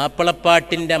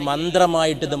മാപ്പിളപ്പാട്ടിന്റെ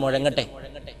മന്ത്രമായിട്ട് ഇത് മുഴങ്ങട്ടെ,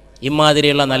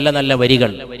 ഇമാതിരിയുള്ള നല്ല നല്ല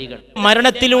വരികൾ.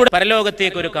 മരണത്തിലൂടെ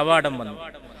പരലോകത്തേക്ക് ഒരു കവാടം വന്നു.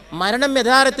 മരണം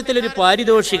യഥാർത്ഥത്തിൽ ഒരു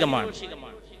പാരിതോഷികമാണ്.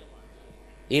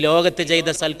 ഈ ലോകത്ത് ചെയ്ത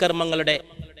സൽക്കർമ്മങ്ങളുടെ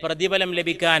പ്രതിഫലം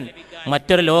ലഭിക്കാൻ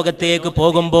മറ്റൊരു ലോകത്തേക്ക്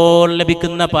പോകുമ്പോൾ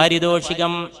ലഭിക്കുന്ന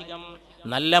പാരിതോഷികം.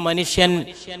 നല്ല മനുഷ്യൻ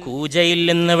കൂജയിൽ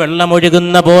നിന്ന്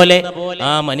വെള്ളമൊഴുകുന്ന പോലെ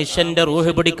ആ മനുഷ്യന്റെ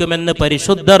റൂഹ് പിടിക്കുമെന്ന്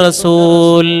പരിശുദ്ധ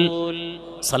റസൂൽ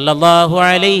സല്ലല്ലാഹു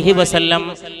അലൈഹി വസല്ലം.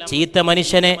 ചീത്ത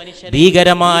മനുഷ്യനെ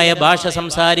ഭീകരമായ ഭാഷ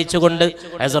സംസാരിച്ചുകൊണ്ട്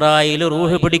അസ്രായീൽ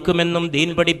റൂഹ് പിടിക്കുമെന്നും ദീൻ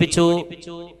പഠിപ്പിച്ചു.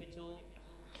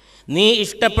 നീ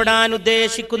ഇഷ്ടപ്പെടാൻ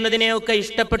ഉദ്ദേശിക്കുന്നതിനെയൊക്കെ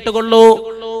ഇഷ്ടപ്പെട്ടുകൊള്ളൂ.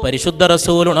 പരിശുദ്ധ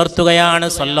റസൂൽ ഉണർത്തുകയാണ്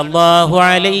സല്ലല്ലാഹു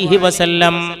അലൈഹി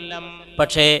വസല്ലം.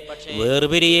 പക്ഷേ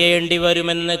വേർപിരിയേണ്ടി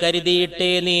വരുമെന്ന്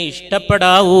കരുതിയിട്ടേ നീ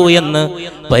ഇഷ്ടപ്പെടാവൂ എന്ന്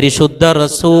പരിശുദ്ധ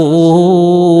റസൂൽ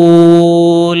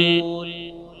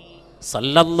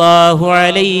സല്ലല്ലാഹു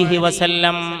അലൈഹി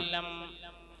വസല്ലം.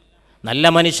 നല്ല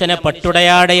മനുഷ്യനെ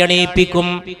പട്ടുടയാടയണിയിപ്പിക്കും,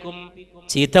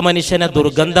 ചീത്ത മനുഷ്യനെ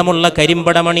ദുർഗന്ധമുള്ള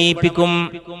കരിമ്പടമണിയിപ്പിക്കും.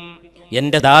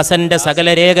 എന്റെ ദാസന്റെ സകല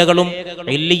രേഖകളും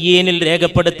ഇല്ലിയീനിൽ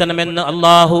രേഖപ്പെടുത്തണമെന്ന്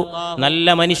അല്ലാഹു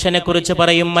നല്ല മനുഷ്യനെ കുറിച്ച്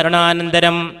പറയും.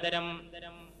 മരണാനന്തരം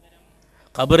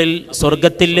ഖബറിൽ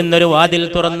സ്വർഗത്തിൽ നിന്നൊരു വാതിൽ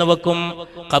തുറന്നു വെക്കും.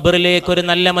 ഖബറിലേക്കൊരു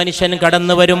നല്ല മനുഷ്യൻ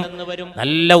കടന്നു വരും.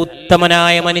 നല്ല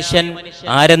ഉത്തമനായ മനുഷ്യൻ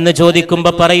ആരെന്ന്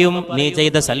ചോദിക്കുമ്പോ പറയും, നീ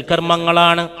ചെയ്ത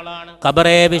സൽക്കർമ്മങ്ങളാണ്.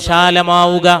 ഖബറേ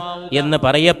വിശാലമാവുക എന്ന്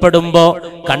പറയപ്പെടുമ്പോ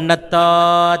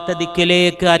കണ്ണെത്താത്ത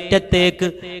ദിക്കിലേക്ക് അറ്റത്തേക്ക്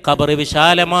ഖബർ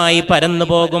വിശാലമായി പരന്നു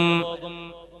പോകും.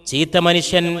 ചീത്ത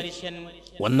മനുഷ്യൻ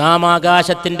ഒന്നാം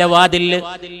ആകാശത്തിന്റെ വാതിൽ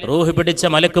റൂഹ് പിടിച്ച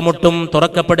മലക്ക് മുട്ടും,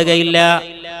 തുറക്കപ്പെടുകയില്ല.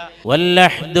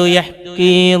 വല്ലഹ്ദു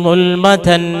യഹ്കീ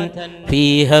ളുൽമതൻ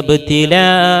ഫീഹാ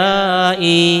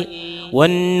ഇബ്തിലാഇ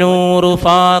വന്നൂറു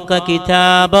ഫാഖ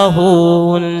കിതാബഹു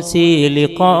ഉൻസി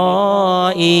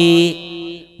ലിഖാഇ.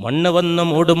 മണ്ണ് വന്ന്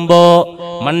മൂടുമ്പോ,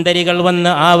 മന്ദരികൾ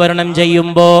വന്ന് ആവരണം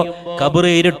ചെയ്യുമ്പോ, ഖബർ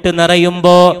ഇരുട്ട്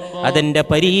നിറയുമ്പോ അതെന്റെ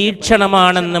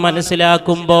പരീക്ഷണമാണെന്ന്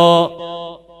മനസ്സിലാക്കുമ്പോ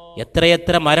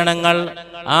എത്രയെത്ര മരണങ്ങൾ,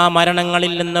 ആ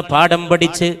മരണങ്ങളിൽ നിന്ന് പാഠം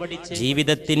പഠിച്ച്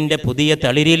ജീവിതത്തിന്റെ പുതിയ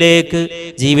തളിരിലേക്ക്,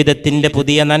 ജീവിതത്തിന്റെ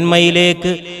പുതിയ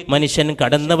നന്മയിലേക്ക് മനുഷ്യൻ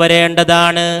കടന്നു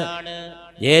വരേണ്ടതാണ്.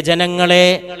 ഏ ജനങ്ങളെ,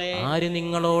 ആര്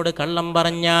നിങ്ങളോട് കള്ളം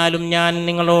പറഞ്ഞാലും ഞാൻ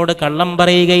നിങ്ങളോട് കള്ളം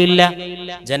പറയുകയില്ല.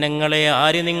 ജനങ്ങളെ,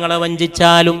 ആര് നിങ്ങളെ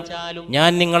വഞ്ചിച്ചാലും ഞാൻ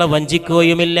നിങ്ങളെ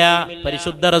വഞ്ചിക്കുകയുമില്ല.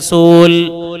 പരിശുദ്ധ റസൂൽ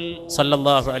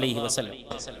സല്ലല്ലാഹു അലൈഹി വസല്ലം.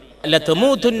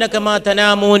 ലതമൂതുന്ന കമാ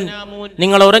തനാമൂൻ,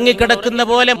 നിങ്ങൾ ഉറങ്ങിക്കിടക്കുന്ന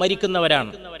പോലെ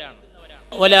മരിക്കുന്നവരാണ്.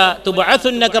 വലാ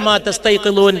തുബഅസുന്ന കമാ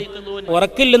തസ്തൈഖിലൂൻ,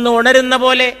 ഉറക്കിൽ നിന്ന് ഉണരുന്ന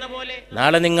പോലെ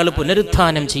നാളെ നിങ്ങൾ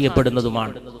പുനരുത്ഥാനം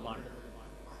ചെയ്യപ്പെടുന്നതുമാണ്.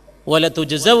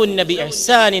 വലതുജ്സൗന്ന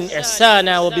ബിഇഹ്സാനിൻ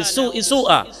ഇഹ്സാനാ വബിസ്സൂഇ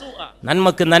സൂആ,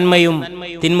 നന്മക്ക് നന്മയും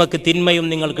തിന്മക്ക് തിന്മയും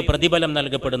നിങ്ങൾക്ക് പ്രതിഫലം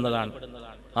നൽകപ്പെടുന്നതാണ്.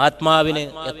 ആത്മാവിന്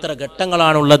എത്ര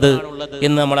ഘട്ടങ്ങളാണുള്ളത്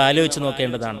എന്ന് നമ്മൾ ആലോചിച്ച്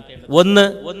നോക്കേണ്ടതാണ്. ഒന്ന്,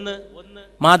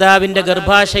 മാതാവിന്റെ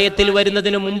ഗർഭാശയത്തിൽ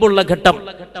വരുന്നതിന് മുമ്പുള്ള ഘട്ടം.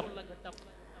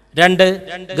 രണ്ട്,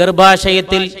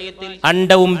 ഗർഭാശയത്തിൽ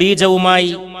അണ്ഡവും ബീജവുമായി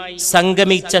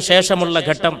സംഗമിച്ച ശേഷമുള്ള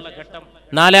ഘട്ടം.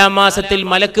 4-ാം മാസത്തിൽ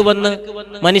മലക്ക് വന്ന്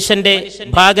മനുഷ്യന്റെ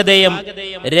ഭാഗധേയം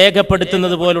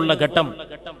രേഖപ്പെടുത്തുന്നത് പോലുള്ള ഘട്ടം.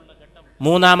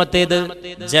 3-ാമത്തേത്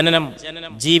ജനനം,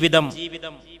 ജീവിതം,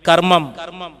 കർമ്മം,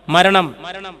 മരണം.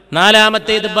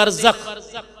 4-ാമത്തേത് ബർസഖ്,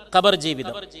 ഖബർ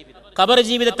ജീവിതം. ഖബർ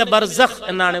ജീവിതത്തെ ബർസഖ്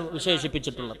എന്നാണ്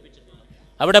വിശേഷിപ്പിച്ചിട്ടുള്ളത്.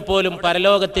 അവിടെ പോലും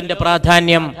പരലോകത്തിന്റെ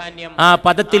പ്രാധാന്യം ആ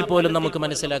പദത്തിൽ പോലും നമുക്ക്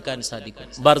മനസ്സിലാക്കാൻ സാധിക്കും.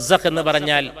 ബർസഖ് എന്ന്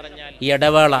പറഞ്ഞാൽ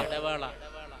ഇടവേള,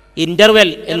 ഇന്റർവെൽ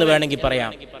എന്ന് വേണമെങ്കിൽ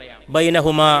പറയാം.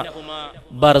 ബൈനഹുമാ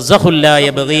ബർസഖുൽ ലാ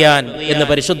യബ്ഗിയാൻ എന്ന്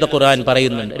പരിശുദ്ധ ഖുർആൻ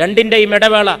പറയുന്നുണ്ട്. രണ്ടിന്റെയും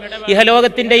ഇടവേള,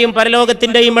 ഇഹലോകത്തിന്റെയും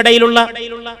പരലോകത്തിന്റെയും ഇടയിലുള്ള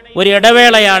ഒരു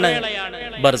ഇടവേളയാണ്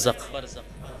ബർസഖ്.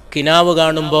 കിനാവ്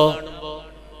കാണുമ്പോ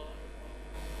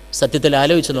സത്യത്തിൽ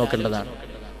ആലോചിച്ച് നോക്കേണ്ടതാണ്.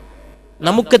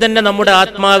 നമുക്ക് തന്നെ നമ്മുടെ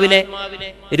ആത്മാവിനെ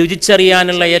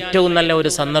രുചിച്ചറിയാനുള്ള ഏറ്റവും നല്ല ഒരു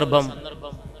സന്ദർഭം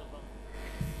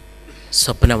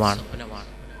സ്വപ്നമാണ്.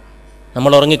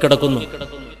 നമ്മൾ ഉറങ്ങിക്കിടക്കുന്നു,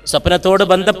 സ്വപ്നത്തോട്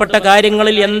ബന്ധപ്പെട്ട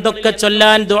കാര്യങ്ങളിൽ എന്തൊക്കെ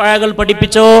ചൊല്ലാൻ ദുആകൾ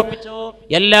പഠിപ്പിച്ചോ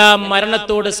എല്ലാം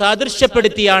മരണത്തോട്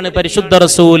സാദൃശ്യപ്പെടുത്തിയാണ് പരിശുദ്ധ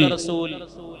റസൂൽ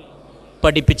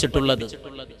പഠിപ്പിച്ചിട്ടുള്ളത്.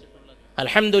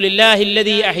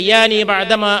 അൽഹംദുലില്ലാഹില്ലദീ അഹ്യാനി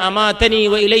ബഅദമാ അമാതനി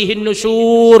വഇലൈഹിൻ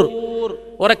നുശൂർ.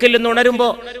 ഉറക്കിൽ നിന്ന് ഉണരുമ്പോ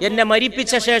എന്നെ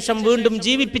മരിപ്പിച്ച ശേഷം വീണ്ടും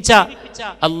ജീവിപ്പിച്ച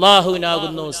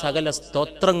അല്ലാഹുവിനാകുന്നു സകല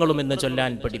സ്തോത്രങ്ങളും എന്ന്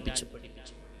ചൊല്ലാൻ പഠിപ്പിച്ചു.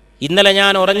 ഇന്നലെ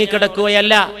ഞാൻ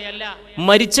ഉറങ്ങിക്കിടക്കുകയല്ല,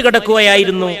 മരിച്ചു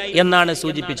കിടക്കുകയായിരുന്നു എന്നാണ്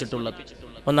സൂചിപ്പിച്ചിട്ടുള്ളത്.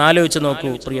 ഒന്ന് ആലോചിച്ച്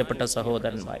നോക്കൂ പ്രിയപ്പെട്ട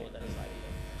സഹോദരന്മാരെ.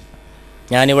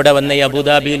 ഞാനിവിടെ വന്ന ഈ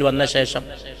അബുദാബിയിൽ വന്ന ശേഷം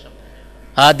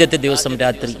ആദ്യത്തെ ദിവസം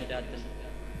രാത്രി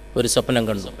ഒരു സ്വപ്നം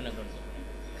കണ്ടു.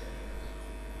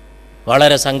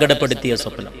 വളരെ സങ്കടപ്പെടുത്തിയ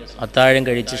സ്വപ്നം. അത്താഴം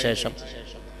കഴിച്ച ശേഷം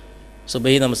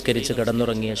സുബഹി നമസ്കരിച്ച്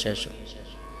കിടന്നുറങ്ങിയ ശേഷം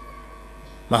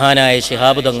മഹാനായ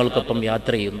ശിഹാബ് തങ്ങൾക്കൊപ്പം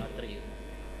യാത്ര ചെയ്യുന്നു,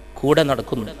 കൂടെ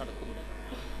നടക്കുന്നു,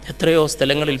 എത്രയോ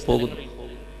സ്ഥലങ്ങളിൽ പോകുന്നു,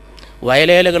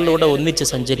 വയലേലകളിലൂടെ ഒന്നിച്ച്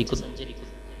സഞ്ചരിക്കുന്നു.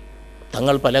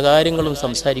 തങ്ങൾ പല കാര്യങ്ങളും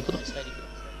സംസാരിക്കുന്നു.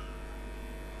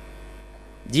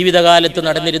 ജീവിതകാലത്ത്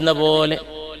നടന്നിരുന്ന പോലെ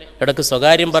ഇടക്ക്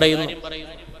സ്വകാര്യം പറയുന്നു,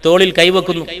 തോളിൽ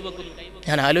കൈവെക്കുന്നു.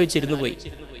 ഞാൻ ആലോചിച്ചിരുന്നു പോയി,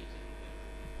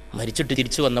 മരിച്ചിട്ട്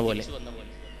തിരിച്ചു വന്ന പോലെ,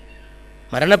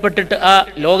 മരണപ്പെട്ടിട്ട് ആ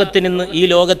ലോകത്ത് നിന്ന് ഈ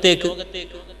ലോകത്തേക്ക്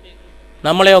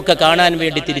നമ്മളെയൊക്കെ കാണാൻ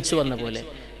വേണ്ടി തിരിച്ചു വന്ന പോലെ.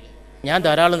 ഞാൻ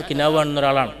ധാരാളം കിനാവ് കാണുന്ന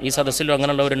ഒരാളാണ്. ഈ സദസ്സിലും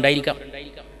അങ്ങനെയുള്ളവരുണ്ടായിരിക്കാം.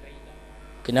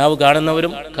 കിനാവ്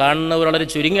കാണുന്നവർ വളരെ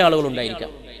ചുരുങ്ങിയ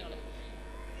ആളുകളുണ്ടായിരിക്കാം.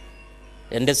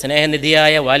 എൻ്റെ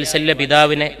സ്നേഹനിധിയായ വാത്സല്യ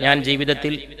പിതാവിനെ ഞാൻ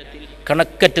ജീവിതത്തിൽ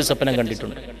കണക്കറ്റ് സ്വപ്നം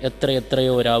കണ്ടിട്ടുണ്ട്.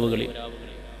 എത്രയോ രാവുകളിൽ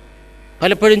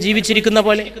പലപ്പോഴും ജീവിച്ചിരിക്കുന്ന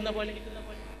പോലെ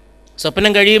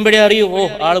സ്വപ്നം കഴിയുമ്പോഴേ അറിയൂ, ഓ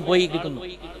ആള് പോയി ഇരിക്കുന്നു.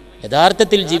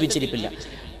 യഥാർത്ഥത്തിൽ ജീവിച്ചിരിപ്പില്ല.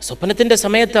 സ്വപ്നത്തിന്റെ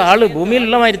സമയത്ത് ആള്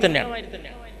ഭൂമിയിലുള്ള മാതിരി തന്നെയാണ്,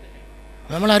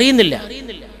 നമ്മൾ അറിയുന്നില്ല.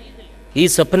 ഈ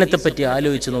സ്വപ്നത്തെ പറ്റി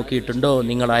ആലോചിച്ച് നോക്കിയിട്ടുണ്ടോ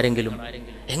നിങ്ങൾ ആരെങ്കിലും?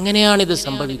 എങ്ങനെയാണിത്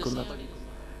സംഭവിക്കുന്നത്?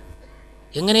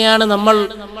 എങ്ങനെയാണ് നമ്മൾ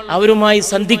അവരുമായി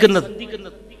സന്ധിക്കുന്നത്?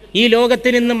 ഈ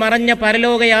ലോകത്തിൽ നിന്ന് മറഞ്ഞ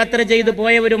പരലോക യാത്ര ചെയ്തു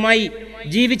പോയവരുമായി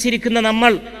ജീവിച്ചിരിക്കുന്ന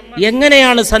നമ്മൾ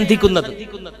എങ്ങനെയാണ് സന്ധിക്കുന്നത്?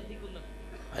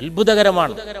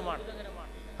 അത്ഭുതകരമാണ്.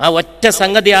 ആ ഒറ്റ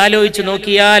സംഗതി ആലോചിച്ച്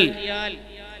നോക്കിയാൽ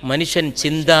മനുഷ്യൻ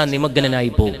ചിന്താ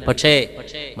നിമഗ്നനായി പോകും. പക്ഷേ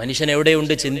മനുഷ്യൻ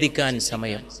എവിടെയുണ്ട് ചിന്തിക്കാൻ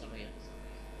സമയം?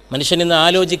 മനുഷ്യൻ ഇന്ന്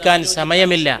ആലോചിക്കാൻ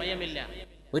സമയമില്ല.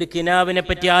 ഒരു കിനാവിനെ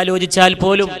പറ്റി ആലോചിച്ചാൽ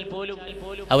പോലും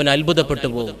അവൻ അത്ഭുതപ്പെട്ടു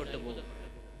പോകും.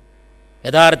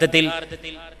 യഥാർത്ഥത്തിൽ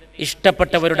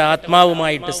ഇഷ്ടപ്പെട്ടവരുടെ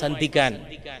ആത്മാവുമായിട്ട് സന്ധിക്കാൻ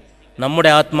നമ്മുടെ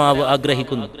ആത്മാവ്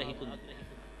ആഗ്രഹിക്കുന്നു.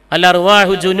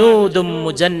 അൽ-അർവാഹു ജുനൂദും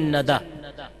മുജന്നദ.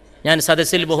 ഞാൻ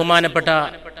സദസ്സിൽ ബഹുമാനപ്പെട്ട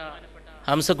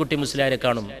ഹംസക്കുട്ടി മുസ്ലിയാരെ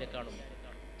കാണും.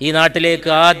 ഈ നാട്ടിലേക്ക്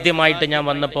ആദ്യമായിട്ട് ഞാൻ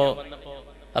വന്നപ്പോൾ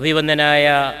അഭിവന്ദനായ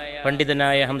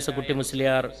പണ്ഡിതനായ ഹംസക്കുട്ടി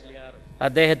മുസ്ലിയാർ,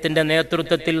 അദ്ദേഹത്തിൻ്റെ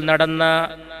നേതൃത്വത്തിൽ നടന്ന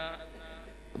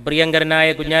പ്രിയങ്കരനായ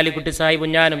കുഞ്ഞാലിക്കുട്ടി സാഹിബ്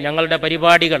ഞാനും ഞങ്ങളുടെ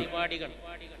പരിപാടികൾ,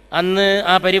 അന്ന്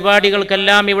ആ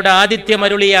പരിപാടികൾക്കെല്ലാം ഇവിടെ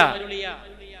ആതിഥ്യമരുളിയ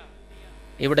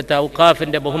ഇവിടുത്തെ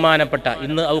ഔഖാഫിന്റെ ബഹുമാനപ്പെട്ട,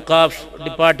 ഇന്ന് ഔഖാഫ്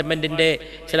ഡിപ്പാർട്ട്മെന്റിന്റെ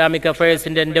ഇസ്ലാമിക്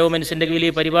അഫയേഴ്സിന്റെ എൻഡോമെന്റ്സിന്റെ കീഴിൽ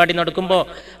ഈ പരിപാടി നടക്കുമ്പോൾ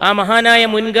ആ മഹാനായ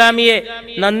മുൻഗാമിയെ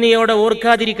നന്ദിയോടെ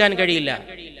ഓർക്കാതിരിക്കാൻ കഴിയില്ല.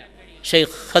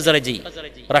 ഷെയ്ഖ് ഖസ്റജി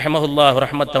റഹ്മഹുല്ലാഹു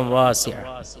റഹ്മത്തൻ വാസിഅ.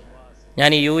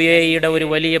 ഞാൻ UAE-യുടെ ഒരു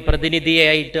വലിയ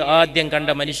പ്രതിനിധിയായിട്ട് ആദ്യം കണ്ട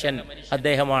മനുഷ്യൻ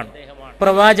അദ്ദേഹമാണ്.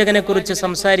 പ്രവാചകനെ കുറിച്ച്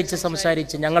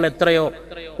സംസാരിച്ച് ഞങ്ങൾ എത്രയോ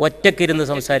ഒറ്റക്കിരുന്ന്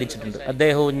സംസാരിച്ചിട്ടുണ്ട്.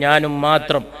 അദ്ദേഹവും ഞാനും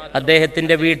മാത്രം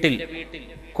അദ്ദേഹത്തിന്റെ വീട്ടിൽ,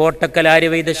 കോട്ടക്കൽ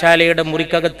ആര്യവൈദ്യശാലയുടെ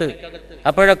മുറിക്കകത്ത്.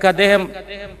 അപ്പോഴൊക്കെ അദ്ദേഹം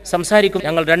സംസാരിക്കും,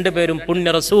 ഞങ്ങൾ രണ്ടുപേരും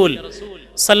പുണ്യ റസൂൽ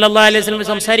സല്ലല്ലാഹു അലൈഹി വസല്ലം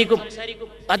സംസാരിക്കും.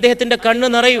 അദ്ദേഹത്തിന്റെ കണ്ണ്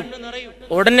നിറയും.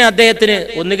 ഉടനെ അദ്ദേഹത്തിന്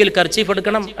ഒന്നുകിൽ കർച്ചീഫ്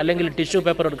എടുക്കണം, അല്ലെങ്കിൽ ടിഷ്യൂ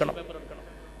പേപ്പർ എടുക്കണം.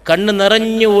 കണ്ണ്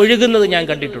നിറഞ്ഞു ഒഴുകുന്നത് ഞാൻ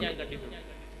കണ്ടിട്ടുണ്ട്.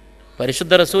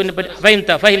 പരിശുദ്ധ റസൂലിനെ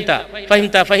പറ്റി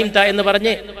ഫഹിംത എന്ന്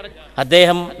പറഞ്ഞ്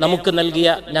അദ്ദേഹം നമുക്ക് നൽകിയ,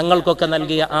 ഞങ്ങൾക്കൊക്കെ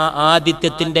നൽകിയ ആ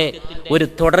ആതിഥ്യത്തിന്റെ ഒരു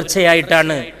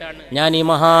തുടർച്ചയായിട്ടാണ് ഞാൻ ഈ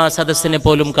മഹാസദസ്സിനെ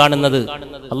പോലും കാണുന്നത്.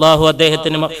 അള്ളാഹു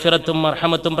അദ്ദേഹത്തിന് മഗ്ഫിറത്തും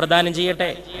മർഹമത്തും പ്രദാനം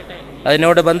ചെയ്യട്ടെ.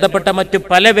 അതിനോട് ബന്ധപ്പെട്ട മറ്റു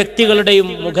പല വ്യക്തികളുടെയും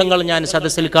മുഖങ്ങൾ ഞാൻ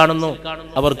സദസ്സിൽ കാണുന്നു.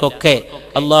 അവർക്കൊക്കെ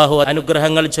അള്ളാഹു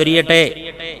അനുഗ്രഹങ്ങൾ ചൊരിയട്ടെ.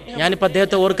 ഞാനിപ്പോൾ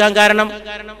അദ്ദേഹത്തെ ഓർക്കാൻ കാരണം,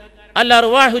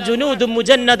 അൽ-അർവാഹു ജുനൂദും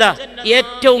മുജന്നദ,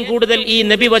 ഏറ്റവും കൂടുതൽ ഈ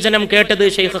നബി വചനം കേട്ടത്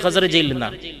ഷെയ്ഖ് ഖസ്റജിയിൽ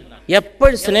നിന്നാണ്.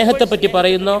 എപ്പോൾ സ്നേഹത്തെ പറ്റി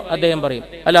പറയുന്നോ അദ്ദേഹം പറയും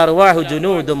അൽ-അർവാഹു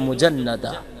ജുനൂദും മുജന്നദ.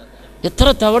 എത്ര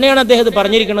തവണയാണ് അദ്ദേഹം ഇത്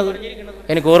പറഞ്ഞിരിക്കുന്നത്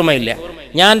എനിക്ക് ഓർമ്മയില്ല.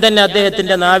 ഞാൻ തന്നെ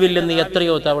അദ്ദേഹത്തിന്റെ നാവിൽ നിന്ന്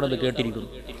എത്രയോ തവണ ഇത് കേട്ടിരിക്കുന്നു.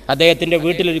 അദ്ദേഹത്തിന്റെ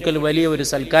വീട്ടിലൊരിക്കൽ വലിയ ഒരു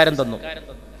സൽക്കാരം തന്നു.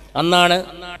 അന്നാണ്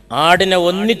ആടിനെ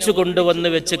ഒന്നിച്ചു കൊണ്ടുവന്ന്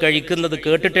വെച്ച് കഴിക്കുന്നത്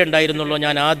കേട്ടിട്ടേ ഉണ്ടായിരുന്നുള്ളൂ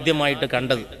ഞാൻ ആദ്യമായിട്ട്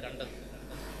കണ്ടത്.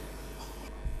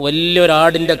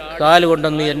 വലിയൊരാടിന്റെ കാല്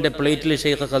കൊണ്ടുവന്ന് എൻ്റെ പ്ലേറ്റിൽ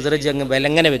ഷെയ്ഖ് ഖസ്റജി അങ്ങ്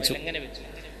വിലങ്ങനെ വെച്ചു.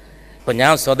 അപ്പൊ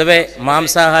ഞാൻ സ്വതവേ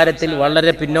മാംസാഹാരത്തിൽ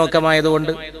വളരെ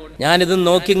പിന്നോക്കമായതുകൊണ്ട് ഞാനിത്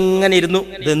നോക്കി ഇങ്ങനെ ഇരുന്നു.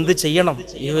 ഇതെന്ത് ചെയ്യണം?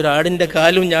 ഈ ഒരു ആടിന്റെ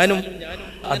കാലും ഞാനും.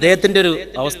 അദ്ദേഹത്തിന്റെ ഒരു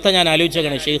അവസ്ഥ ഞാൻ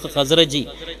ആലോചിച്ചേക്കാണ്. ഷെയ്ഖ് ഖസ്റജി,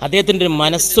 അദ്ദേഹത്തിന്റെ ഒരു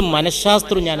മനസ്സും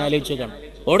മനഃശാസ്ത്രവും ഞാൻ ആലോചിച്ചേക്കാണ്.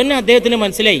 ഉടനെ അദ്ദേഹത്തിന്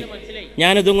മനസ്സിലായി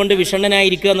ഞാനിതും കൊണ്ട്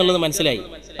വിഷണ്ണനായിരിക്കുക എന്നുള്ളത് മനസ്സിലായി.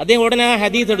 അദ്ദേഹം ഉടനെ ആ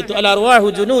ഹദീസ് എടുത്തു, അൽ-അർവാഹു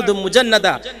ജുനൂദും മുജന്നദ.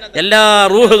 എല്ലാ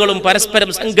റൂഹുകളും പരസ്പരം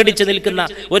സംഘടിച്ച് നിൽക്കുന്ന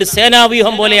ഒരു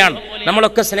സേനാവ്യൂഹം പോലെയാണ്.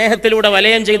 നമ്മളൊക്കെ സ്നേഹത്തിലൂടെ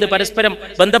വലയം ചെയ്ത് പരസ്പരം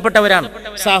ബന്ധപ്പെട്ടവരാണ്.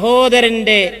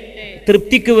 സഹോദരന്റെ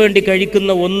തൃപ്തിക്ക് വേണ്ടി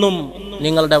കഴിക്കുന്ന ഒന്നും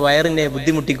നിങ്ങളുടെ വയറിനെ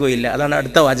ബുദ്ധിമുട്ടിക്കുകയില്ല. അതാണ്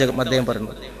അടുത്ത വാചകം അദ്ദേഹം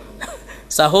പറഞ്ഞത്.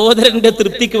 സഹോദരന്റെ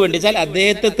തൃപ്തിക്ക് വേണ്ടി വെച്ചാൽ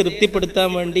അദ്ദേഹത്തെ തൃപ്തിപ്പെടുത്താൻ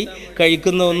വേണ്ടി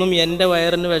കഴിക്കുന്ന ഒന്നും എൻ്റെ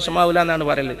വയറിന് വിഷമാവില്ല എന്നാണ്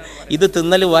പറയുന്നത്. ഇത്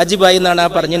തിന്നൽ വാജിബായി എന്നാണ് ആ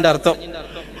പറഞ്ഞതിൻ്റെ അർത്ഥം.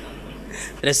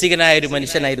 രസികനായ ഒരു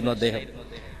മനുഷ്യനായിരുന്നു അദ്ദേഹം.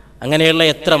 അങ്ങനെയുള്ള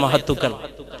എത്ര മഹത്തുക്കൾ.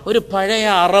 ഒരു പഴയ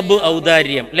അറബ്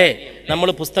ഔദാര്യം അല്ലേ, നമ്മൾ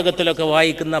പുസ്തകത്തിലൊക്കെ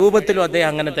വായിക്കുന്ന രൂപത്തിലും അദ്ദേഹം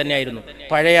അങ്ങനെ തന്നെയായിരുന്നു.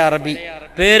 പഴയ അറബി,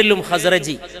 പേരിലും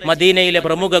ഖസ്റജി. മദീനയിലെ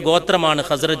പ്രമുഖ ഗോത്രമാണ്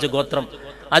ഖസ്റജ് ഗോത്രം.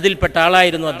 അതിൽപ്പെട്ട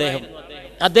ആളായിരുന്നു അദ്ദേഹം.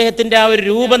 അദ്ദേഹത്തിന്റെ ആ ഒരു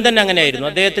രൂപം തന്നെ അങ്ങനെയായിരുന്നു.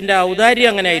 അദ്ദേഹത്തിന്റെ ഔദാര്യം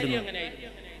അങ്ങനെയായിരുന്നു.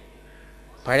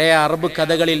 പഴയ അറബ്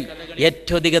കഥകളിൽ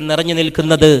ഏറ്റവും അധികം നിറഞ്ഞു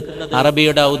നിൽക്കുന്നത്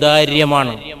അറബിയുടെ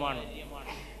ഔദാര്യമാണ്.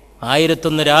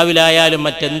 1001 രാവിലായാലും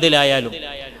മറ്റെന്തിലായാലും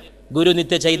ഗുരു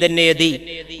നിത്യ ചൈതന്യയതി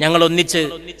ഞങ്ങൾ ഒന്നിച്ച്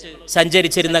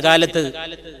സഞ്ചരിച്ചിരുന്ന കാലത്ത്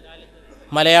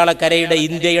മലയാളക്കരയുടെ,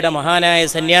 ഇന്ത്യയുടെ മഹാനായ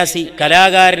സന്യാസി,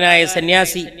 കലാകാരനായ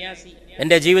സന്യാസി,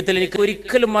 എൻ്റെ ജീവിതത്തിൽ എനിക്ക്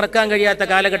ഒരിക്കലും മറക്കാൻ കഴിയാത്ത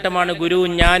കാലഘട്ടമാണ്.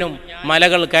 ഗുരുവും ഞാനും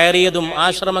മലകൾ കയറിയതും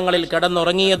ആശ്രമങ്ങളിൽ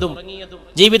കിടന്നുറങ്ങിയതും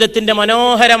ജീവിതത്തിന്റെ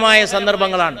മനോഹരമായ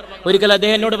സന്ദർഭങ്ങളാണ്. ഒരിക്കൽ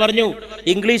അദ്ദേഹം എന്നോട് പറഞ്ഞു,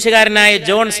 ഇംഗ്ലീഷുകാരനായ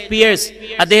ജോൺ സ്പിയേഴ്സ്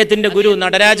അദ്ദേഹത്തിന്റെ ഗുരു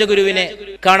നടരാജഗുരുവിനെ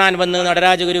കാണാൻ വന്ന്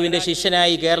നടരാജഗുരുവിന്റെ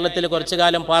ശിഷ്യനായി കേരളത്തിൽ കുറച്ചു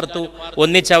കാലം പാർത്തു.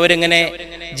 ഒന്നിച്ച് അവരിങ്ങനെ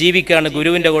ജീവിക്കുകയാണ്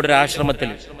ഗുരുവിന്റെ കൂടെ ഒരു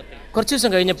ആശ്രമത്തിൽ. കുറച്ചു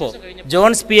ദിവസം കഴിഞ്ഞപ്പോൾ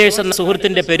ജോൺ സ്പിയേഴ്സ് എന്ന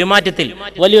സുഹൃത്തിന്റെ പെരുമാറ്റത്തിൽ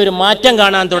വലിയൊരു മാറ്റം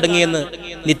കാണാൻ തുടങ്ങിയെന്ന്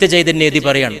നിത്യചൈതന്യതി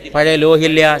പറയാണ്. പഴയ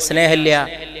ലോഹില്യ, സ്നേഹല്യ,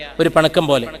 ഒരു പണക്കം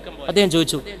പോലെ. അദ്ദേഹം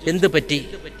ചോദിച്ചു, എന്ത് പറ്റി?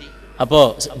 അപ്പോൾ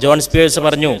ജോൺ സ്പിയേഴ്സ്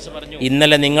പറഞ്ഞു,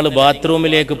 ഇന്നലെ നിങ്ങൾ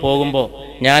ബാത്റൂമിലേക്ക് പോകുമ്പോൾ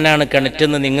ഞാനാണ്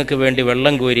കിണറ്റിന്ന് നിങ്ങൾക്ക് വേണ്ടി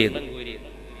വെള്ളം കോരിയത്.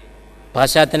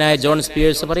 പാശ്ചാത്യനായ ജോൺ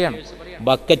സ്പിയേഴ്സ് പറയാണ്,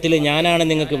 ബക്കറ്റിൽ ഞാനാണ്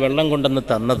നിങ്ങൾക്ക് വെള്ളം കൊണ്ടുവന്ന്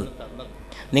തന്നത്.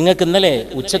 നിങ്ങൾക്ക് ഇന്നലെ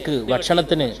ഉച്ചക്ക്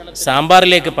ഭക്ഷണത്തിന്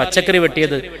സാമ്പാറിലേക്ക് പച്ചക്കറി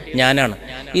വെട്ടിയത് ഞാനാണ്.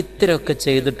 ഇത്രയൊക്കെ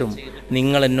ചെയ്തിട്ടും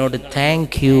നിങ്ങൾ എന്നോട്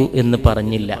താങ്ക് യു എന്ന്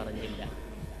പറഞ്ഞില്ല.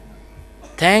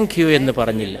 താങ്ക് യു എന്ന്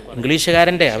പറഞ്ഞില്ല.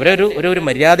 ഇംഗ്ലീഷുകാരൻ്റെ ഒരു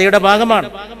മര്യാദയുടെ ഭാഗമാണ്.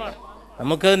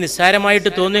 നമുക്ക് നിസ്സാരമായിട്ട്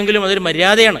തോന്നുമെങ്കിലും അതൊരു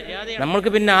മര്യാദയാണ്. നമ്മൾക്ക്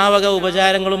പിന്നെ ആ വക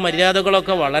ഉപചാരങ്ങളും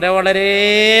മര്യാദകളൊക്കെ വളരെ വളരെ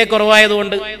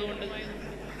കുറവായതുകൊണ്ട്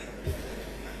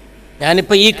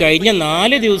ഞാനിപ്പോൾ ഈ കഴിഞ്ഞ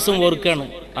 4 ദിവസം ഓർക്കുകയാണ്.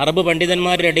 അറബ്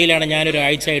പണ്ഡിതന്മാരുടെ ഇടയിലാണ് ഞാനൊരു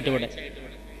ആഴ്ചയായിട്ട് ഇവിടെ.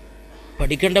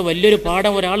 പഠിക്കേണ്ട വലിയൊരു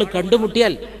പാഠം ഒരാൾ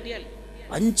കണ്ടുമുട്ടിയാൽ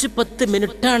 5-10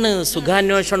 മിനിറ്റാണ്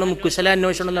സുഖാന്വേഷണം,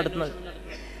 കുശലാന്വേഷണം നടത്തുന്നത്.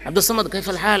 അബ്ദുസ് സമദ്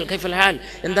കൈഫൽ ഹാൽ, കൈഫൽ ഹാൽ,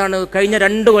 എന്താണ് കഴിഞ്ഞ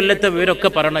 2 കൊല്ലത്തെ വിവരമൊക്കെ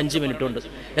പറയണം 5 മിനിറ്റ് കൊണ്ട്.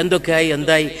 എന്തൊക്കെയായി,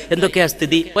 എന്തായി, എന്തൊക്കെയാ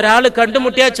സ്ഥിതി. ഒരാൾ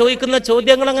കണ്ടുമുട്ടിയാൽ ചോദിക്കുന്ന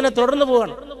ചോദ്യങ്ങൾ അങ്ങനെ തുടർന്ന്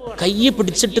പോവാണ്. കൈ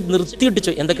പിടിച്ചിട്ട്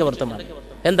നിർത്തിയിട്ട് എന്തൊക്കെ വർത്തമാനം,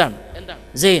 എന്താണ്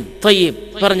സൈൻ തയ്യബ്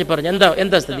പറഞ്ഞു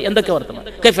എന്താ സ്ഥിതി, എന്തൊക്കെ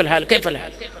വർത്തമാനം, കൈഫൽ ഹാൽ, കൈഫൽ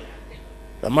ഹാൽ.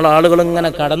 നമ്മൾ ആളുകൾ ഇങ്ങനെ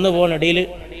കടന്നു പോകുന്നിടയിൽ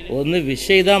ഒന്ന് വിഷ്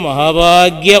ചെയ്താ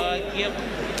മഹാഭാഗ്യം.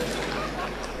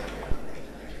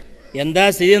 എന്താ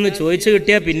സ്ഥിതി എന്ന് ചോദിച്ചു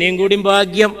കിട്ടിയാൽ പിന്നെയും കൂടിയും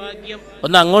ഭാഗ്യം.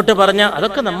 ഒന്ന് അങ്ങോട്ട് പറഞ്ഞാൽ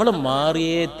അതൊക്കെ നമ്മൾ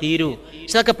മാറിയേ തീരൂ.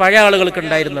 പക്ഷെ അതൊക്കെ പഴയ ആളുകൾക്ക്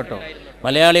ഉണ്ടായിരുന്നു കേട്ടോ.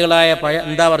 മലയാളികളായ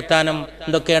എന്താ വർത്താനം,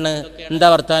 എന്തൊക്കെയാണ്, എന്താ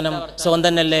വർത്താനം, സുഖം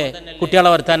തന്നെയല്ലേ, കുട്ടികളെ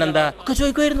വർത്താനം എന്താ ഒക്കെ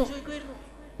ചോദിക്കുമായിരുന്നു.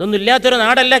 ഇതൊന്നും ഇല്ലാത്തൊരു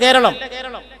നാടല്ല കേരളം.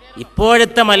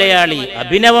 ഇപ്പോഴത്തെ മലയാളി,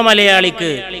 അഭിനവ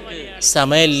മലയാളിക്ക്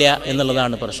സമയമില്ല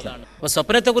എന്നുള്ളതാണ് പ്രശ്നം. അപ്പൊ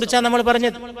സ്വപ്നത്തെ കുറിച്ചാണ് നമ്മൾ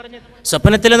പറഞ്ഞത്.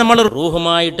 സ്വപ്നത്തിൽ നമ്മൾ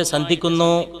റൂഹുമായിട്ട്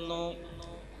സന്ധിക്കുന്നു.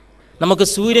 നമുക്ക്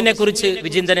സൂര്യനെ കുറിച്ച്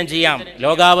വിചിന്തനം ചെയ്യാം.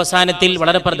 ലോകാവസാനത്തിൽ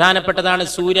വളരെ പ്രധാനപ്പെട്ടതാണ്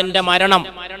സൂര്യന്റെ മരണം.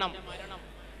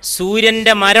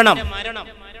 സൂര്യന്റെ മരണം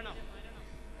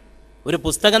ഒരു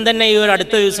പുസ്തകം തന്നെ ഈ ഒരു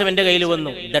അടുത്ത ദിവസം എന്റെ കയ്യിൽ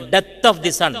വന്നു, the death of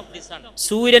the sun.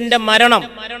 സൂര്യന്റെ മരണം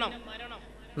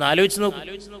ഒന്ന് ആലോചിച്ച് നോക്കൂ.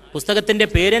 പുസ്തകത്തിന്റെ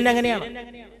പേര് തന്നെ അങ്ങനെയാണ്,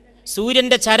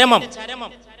 സൂര്യന്റെ ചരമം.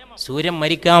 സൂര്യൻ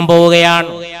മരിക്കാൻ പോവുകയാണ്.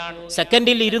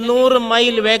 സെക്കൻഡിൽ 200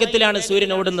 മൈൽ വേഗത്തിലാണ്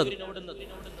സൂര്യൻ ഓടുന്നത്.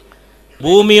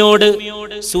 ഭൂമിയോട്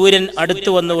സൂര്യൻ അടുത്ത്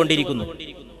വന്നുകൊണ്ടിരിക്കുന്നു.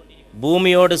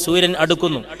 ഭൂമിയോട് സൂര്യൻ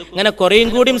അടുക്കുന്നു. ഇങ്ങനെ കുറേയും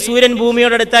കൂടിയും സൂര്യൻ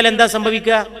ഭൂമിയോടടുത്താൽ എന്താ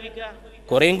സംഭവിക്കുക?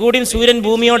 കുറേയും കൂടിയും സൂര്യൻ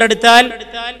ഭൂമിയോടടുത്താൽ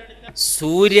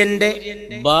സൂര്യന്റെ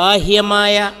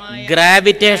ബാഹ്യമായ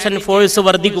ഗ്രാവിറ്റേഷൻ ഫോഴ്സ്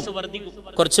വർദ്ധിക്കും.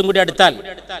 കുറച്ചും കൂടി അടുത്താൽ.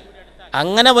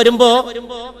 അങ്ങനെ വരുമ്പോ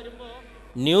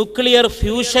ന്യൂക്ലിയർ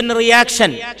ഫ്യൂഷൻ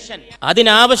റിയാക്ഷൻ,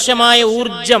 അതിനാവശ്യമായ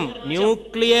ഊർജം,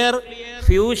 ന്യൂക്ലിയർ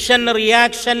ഫ്യൂഷൻ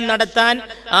റിയാക്ഷൻ നടത്താൻ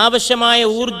ആവശ്യമായ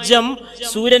ഊർജം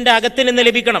സൂര്യന്റെ അകത്ത് നിന്ന്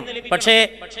ലഭിക്കണം. പക്ഷേ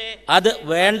അത്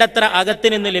വേണ്ടത്ര അകത്ത്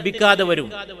നിന്ന് ലഭിക്കാതെ വരും.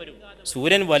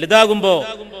 സൂര്യൻ വലുതാകുമ്പോ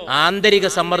ആന്തരിക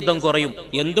സമ്മർദ്ദം കുറയും.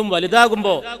 എന്തും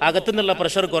വലുതാകുമ്പോ അകത്തുനിന്നുള്ള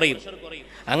പ്രഷർ കുറയും.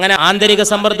 അങ്ങനെ ആന്തരിക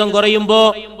സമ്മർദ്ദം കുറയുമ്പോ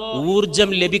ഊർജം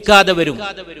ലഭിക്കാതെ വരും.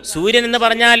 സൂര്യൻ എന്ന്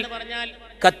പറഞ്ഞാൽ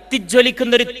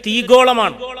കത്തിജ്വലിക്കുന്ന ഒരു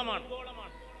തീഗോളമാണ്,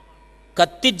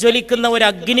 കത്തിജ്വലിക്കുന്ന ഒരു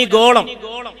അഗ്നിഗോളം.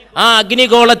 ആ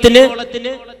അഗ്നിഗോളത്തിന്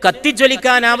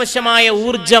കത്തിജ്വലിക്കാൻ ആവശ്യമായ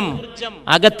ഊർജം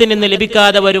അകത്ത് നിന്ന്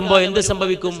ലഭിക്കാതെ വരുമ്പോ എന്ത്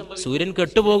സംഭവിക്കും? സൂര്യൻ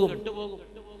കെട്ടുപോകും,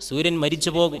 സൂര്യൻ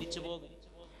മരിച്ചു പോകും.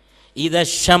 ഇദാ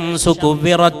ശംസു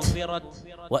കുവ്വിറത്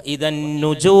വഇദാ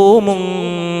നുജൂമു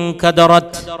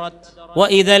കദറത്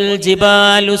وإذا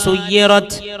الجبال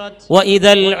سيرت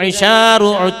وإذا العشار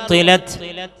عطلت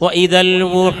وإذا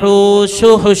الوحوش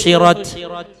حشرت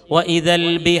وإذا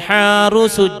البحار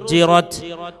سجرت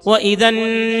وإذا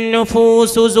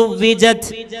النفوس زوجت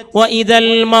وإذا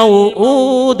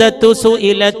الموءودة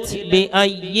سئلت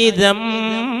بأي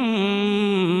ذنب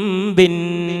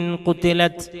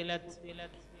قتلت.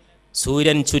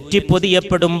 സൂര്യൻ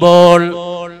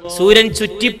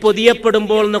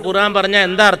ചുറ്റിപ്പൊതിയപ്പെടുമ്പോൾ എന്ന് ഖുർആൻ പറഞ്ഞ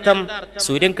എന്താ അർത്ഥം?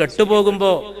 സൂര്യൻ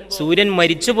കെട്ടുപോകുമ്പോ, സൂര്യൻ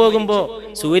മരിച്ചു പോകുമ്പോ,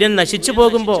 സൂര്യൻ നശിച്ചു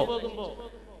പോകുമ്പോ.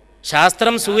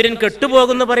 ശാസ്ത്രം സൂര്യൻ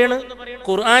കെട്ടുപോകുന്നു പറയണ്,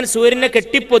 ഖുർആൻ സൂര്യനെ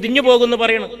കെട്ടിപ്പൊതിഞ്ഞു പോകുന്നു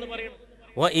പറയണ്.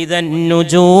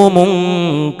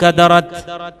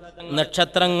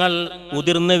 നക്ഷത്രങ്ങൾ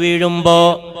ഉതിർന്നു വീഴുമ്പോ,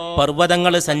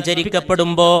 പർവ്വതങ്ങൾ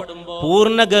സഞ്ചരിക്കപ്പെടുമ്പോ,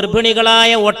 പൂർണ്ണ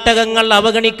ഗർഭിണികളായ ഒട്ടകങ്ങൾ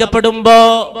അവഗണിക്കപ്പെടുമ്പോ,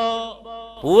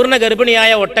 പൂർണ്ണ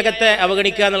ഗർഭിണിയായ ഒട്ടകത്തെ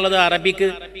അവഗണിക്കുക എന്നുള്ളത് അറബിക്ക്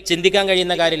ചിന്തിക്കാൻ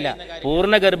കഴിയുന്ന കാര്യമില്ല.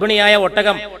 പൂർണ്ണ ഗർഭിണിയായ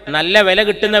ഒട്ടകം നല്ല വില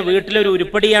കിട്ടുന്ന വീട്ടിലൊരു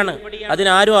ഉരുപ്പടിയാണ്,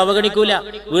 അതിനാരും അവഗണിക്കൂല.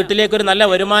 വീട്ടിലേക്കൊരു നല്ല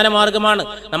വരുമാന മാർഗമാണ്.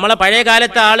 നമ്മളെ പഴയ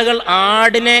കാലത്തെ ആളുകൾ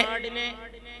ആടിനെ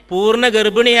പൂർണ്ണ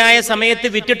ഗർഭിണിയായ സമയത്ത്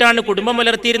വിറ്റിട്ടാണ് കുടുംബം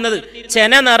പുലർത്തിയിരുന്നത്.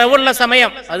 ചെന നിറവുള്ള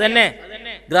സമയം, അതന്നെ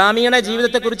ഗ്രാമീണ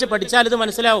ജീവിതത്തെ കുറിച്ച് പഠിച്ചാൽ ഇത്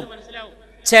മനസ്സിലാവും.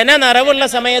 ചെന നിറവുള്ള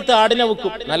സമയത്ത് ആടിനെ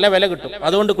വിൽക്കും, നല്ല വില കിട്ടും,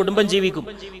 അതുകൊണ്ട് കുടുംബം ജീവിക്കും.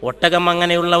 ഒട്ടകം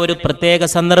അങ്ങനെയുള്ള ഒരു പ്രത്യേക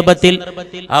സന്ദർഭത്തിൽ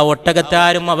ആ ഒട്ടകത്തെ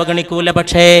ആരും അവഗണിക്കൂല.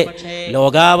 പക്ഷേ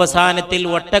ലോകാവസാനത്തിൽ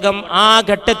ഒട്ടകം ആ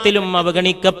ഘട്ടത്തിലും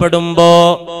അവഗണിക്കപ്പെടുമ്പോ,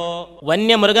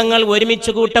 വന്യമൃഗങ്ങൾ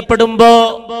ഒരുമിച്ച് കൂട്ടപ്പെടുമ്പോ,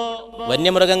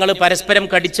 വന്യമൃഗങ്ങൾ പരസ്പരം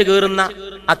കടിച്ചു കീറുന്ന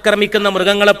ആക്രമിക്കുന്ന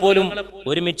മൃഗങ്ങളെ പോലും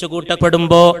ഒരുമിച്ച്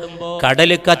കൂട്ടപ്പെടുമ്പോ,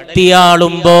 കടല്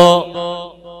കത്തിയാളുമ്പോ,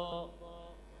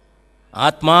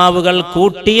 ആത്മാവുകൾ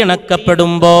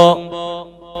കൂട്ടിയിണക്കപ്പെടുമ്പോ,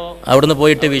 അവിടുന്ന്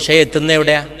പോയിട്ട് വിഷയം എത്തുന്ന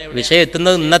എവിടെയാ? വിഷയം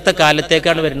എത്തുന്നത് ഇന്നത്തെ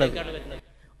കാലത്തേക്കാണ് വരുന്നത്.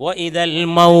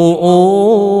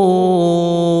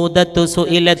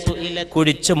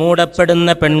 കുഴിച്ചു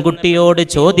മൂടപ്പെടുന്ന പെൺകുട്ടിയോട്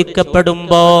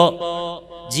ചോദിക്കപ്പെടുമ്പോ,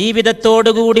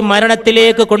 ജീവിതത്തോടുകൂടി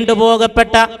മരണത്തിലേക്ക്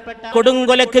കൊണ്ടുപോകപ്പെട്ട,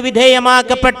 കൊടുങ്കൊലക്ക്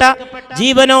വിധേയമാക്കപ്പെട്ട,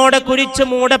 ജീവനോടെ കുഴിച്ചു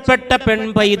മൂടപ്പെട്ട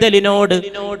പെൺപൈതലിനോട്,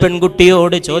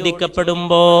 പെൺകുട്ടിയോട്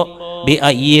ചോദിക്കപ്പെടുമ്പോ,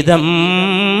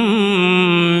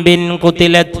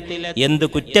 എന്ത്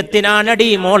കുറ്റത്തിനാണടി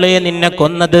മോളെ നിന്നെ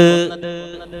കൊന്നത്?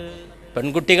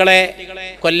 പെൺകുട്ടികളെ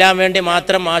കൊല്ലാൻ വേണ്ടി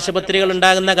മാത്രം ആശുപത്രികൾ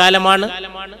ഉണ്ടാകുന്ന കാലമാണ്.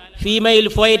 ഫീമെയിൽ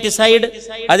ഫൊയറ്റിസൈഡ്,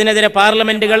 അതിനെതിരെ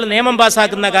പാർലമെന്റുകൾ നിയമം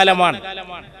പാസാക്കുന്ന കാലമാണ്.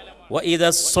 وإذا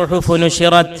الصحف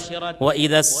نشرت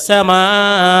وإذا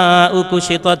السماء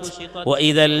كشطت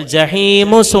وإذا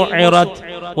الجحيم سعرت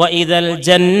وإذا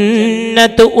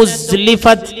الجنة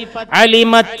أزلفت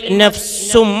علمت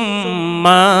نفس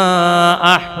ما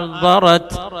أحضرت.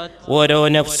 ഓരോ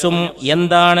നഫ്സും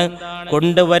എന്താണ്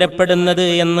കൊണ്ടുവരപ്പെടുന്നത്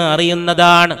എന്ന്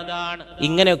അറിയുന്നതാണ്.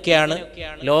 ഇങ്ങനെയൊക്കെയാണ്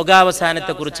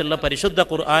ലോകാവസാനത്തെ കുറിച്ചുള്ള പരിശുദ്ധ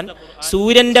ഖുർആൻ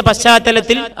സൂര്യന്റെ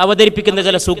പശ്ചാത്തലത്തിൽ അവതരിപ്പിക്കുന്ന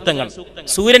ചില സൂക്തങ്ങൾ.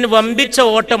 സൂര്യൻ വമ്പിച്ച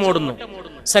ഓട്ടമോടുന്നു,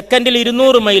 സെക്കൻഡിൽ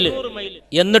 200 മൈൽ,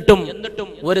 എന്നിട്ടും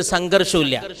ഒരു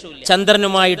സംഘർഷമില്ല.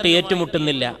 ചന്ദ്രനുമായിട്ട്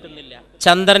ഏറ്റുമുട്ടുന്നില്ല,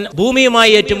 ചന്ദ്രൻ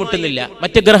ഭൂമിയുമായി ഏറ്റുമുട്ടുന്നില്ല,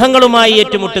 മറ്റ് ഗ്രഹങ്ങളുമായി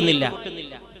ഏറ്റുമുട്ടുന്നില്ല.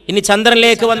 ഇനി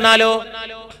ചന്ദ്രനിലേക്ക് വന്നാലോ,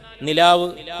 നിലാവ്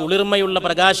കുളിർമയുള്ള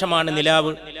പ്രകാശമാണ്,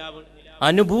 നിലാവ്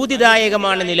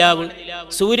അനുഭൂതിദായകമാണ്. നിലാവ്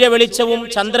സൂര്യവെളിച്ചവും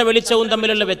ചന്ദ്രവെളിച്ചവും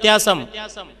തമ്മിലുള്ള വ്യത്യാസം,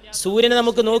 സൂര്യനെ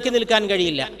നമുക്ക് നോക്കി നിൽക്കാൻ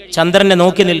കഴിയില്ല, ചന്ദ്രനെ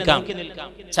നോക്കി നിൽക്കാം.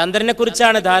 ചന്ദ്രനെ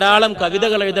കുറിച്ചാണ് ധാരാളം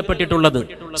കവിതകൾ എഴുതപ്പെട്ടിട്ടുള്ളത്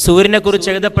സൂര്യനെ കുറിച്ച്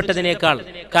എഴുതപ്പെട്ടതിനേക്കാൾ.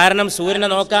 കാരണം സൂര്യനെ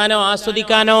നോക്കാനോ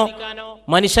ആസ്വദിക്കാനോ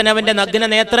മനുഷ്യൻ അവന്റെ നഗ്ന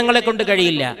നേത്രങ്ങളെ കൊണ്ട്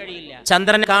കഴിയില്ല.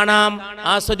 ചന്ദ്രനെ കാണാം,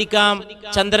 ആസ്വദിക്കാം,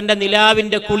 ചന്ദ്രന്റെ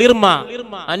നിലാവിന്റെ കുളിർമ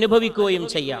അനുഭവിക്കുകയും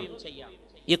ചെയ്യാം.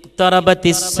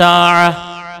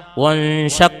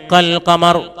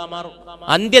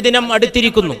 അന്ത്യദിനം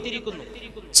അടുത്തിരിക്കുന്നു,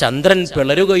 ചന്ദ്രൻ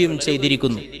പിളരുകയും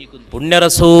ചെയ്തിരിക്കുന്നു. പുണ്യ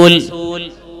റസൂൽ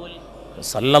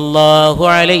സല്ലല്ലാഹു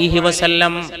അലൈഹി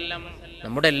വസല്ലം,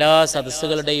 നമ്മുടെ എല്ലാ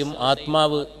സദസ്സുകളുടെയും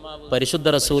ആത്മാവ് പരിശുദ്ധ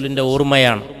റസൂലിന്റെ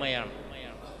ഓർമ്മയാണ്.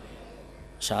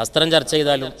 ശാസ്ത്രം ചർച്ച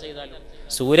ചെയ്താലും,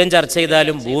 സൂര്യൻ ചർച്ച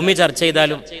ചെയ്താലും, ഭൂമി ചർച്ച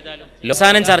ചെയ്താലും,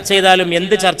 ലോകാവസാനം ചർച്ച ചെയ്താലും,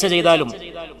 എന്ത് ചർച്ച ചെയ്താലും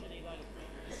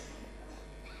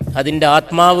അതിന്റെ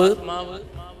ആത്മാവ്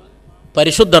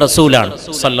പരിശുദ്ധ റസൂലാണ്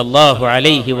സല്ലല്ലാഹു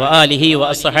അലൈഹി വആലിഹി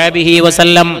വഅസ്ഹാബിഹി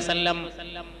വസല്ലം.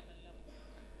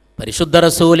 പരിശുദ്ധ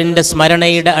റസൂലിന്റെ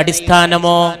സ്മരണയുടെ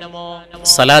അടിസ്ഥാനമോ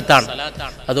സലാത്താണ്.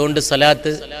 അതുകൊണ്ട്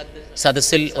സലാത്ത്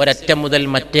സദസ്സിൽ ഒരറ്റം മുതൽ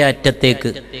മറ്റേ അറ്റത്തേക്ക്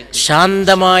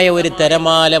ശാന്തമായ ഒരു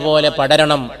തിരമാല പോലെ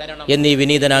പടരണം എന്ന് ഈ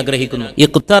വിനീതൻ ആഗ്രഹിക്കുന്നു.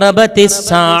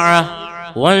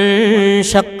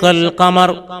 وانشق القمر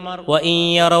وإن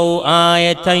يروا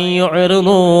آية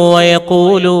يعرضوا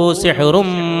ويقولوا سحر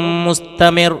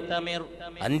مستمر.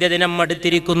 അന്ത്യദിനം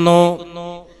അടുത്തിരിക്കുന്നു.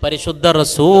 പരിശുദ്ധ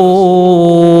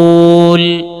റസൂൽ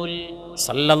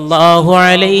സല്ലല്ലാഹു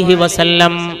അലൈഹി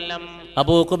വസല്ലം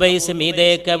അബൂ ഖുബൈസ്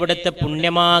മീതേക്ക് അവിടുത്തെ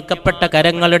പുണ്യമാക്കപ്പെട്ട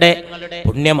കരങ്ങളുടെ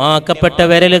പുണ്യമാക്കപ്പെട്ട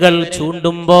വിരലുകൾ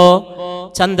ചൂണ്ടുമ്പോ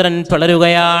ചന്ദ്രൻ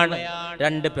പിളരുകയാണ്.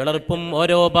 രണ്ട് പിളർപ്പും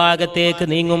ഓരോ ഭാഗത്തേക്ക്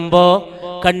നീങ്ങുമ്പോ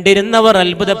കണ്ടിരുന്നവർ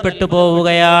അത്ഭുതപ്പെട്ടു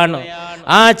പോവുകയാണ്.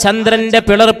 ആ ചന്ദ്രന്റെ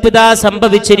പിളർപ്പിതാ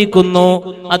സംഭവിച്ചിരിക്കുന്നു.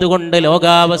 അതുകൊണ്ട്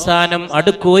ലോകാവസാനം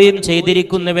അടുക്കുകയും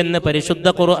ചെയ്തിരിക്കുന്നുവെന്ന് പരിശുദ്ധ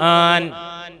ഖുർആൻ.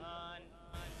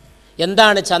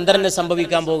 എന്താണ് ചന്ദ്രന്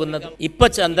സംഭവിക്കാൻ പോകുന്നത്? ഇപ്പൊ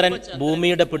ചന്ദ്രൻ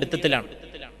ഭൂമിയുടെ പിടുത്തത്തിലാണ്.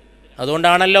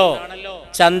 അതുകൊണ്ടാണല്ലോ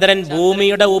ചന്ദ്രൻ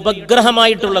ഭൂമിയുടെ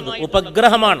ഉപഗ്രഹമായിട്ടുള്ളത്.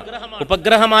 ഉപഗ്രഹമാണ്.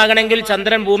 ഉപഗ്രഹമാകണമെങ്കിൽ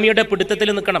ചന്ദ്രൻ ഭൂമിയുടെ പിടുത്തത്തിൽ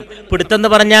നിൽക്കണം. പിടുത്തം എന്ന്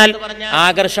പറഞ്ഞാൽ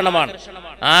ആകർഷണമാണ്.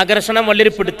 ആകർഷണം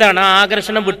വലിയൊരു പിടുത്താണ്. ആ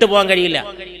ആകർഷണം വിട്ടുപോകാൻ കഴിയില്ല.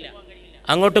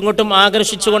 അങ്ങോട്ടും ഇങ്ങോട്ടും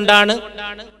ആകർഷിച്ചുകൊണ്ടാണ്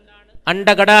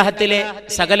അണ്ടഘടാഹത്തിലെ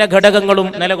സകല ഘടകങ്ങളും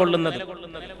നിലകൊള്ളുന്നത്.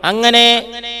 അങ്ങനെ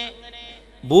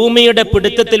ഭൂമിയുടെ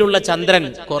പിടുത്തത്തിലുള്ള ചന്ദ്രൻ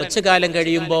കുറച്ചു കാലം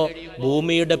കഴിയുമ്പോൾ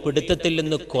ഭൂമിയുടെ പിടുത്തത്തിൽ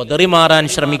നിന്ന് കൊതറി മാറാൻ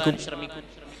ശ്രമിക്കും.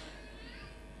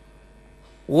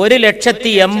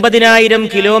 1,80,000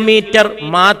 കിലോമീറ്റർ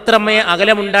മാത്രമേ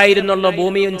അകലമുണ്ടായിരുന്നുള്ളൂ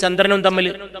ഭൂമിയും ചന്ദ്രനും തമ്മിൽ.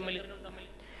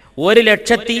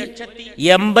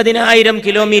 1,80,000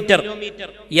 കിലോമീറ്റർ.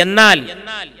 എന്നാൽ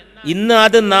ഇന്ന്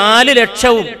അത്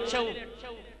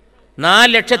 4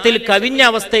 ലക്ഷത്തിൽ കവിഞ്ഞ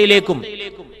അവസ്ഥയിലേക്കും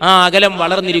ആ അകലം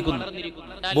വളർന്നിരിക്കുന്നു.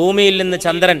 ഭൂമിയിൽ നിന്ന്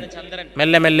ചന്ദ്രൻ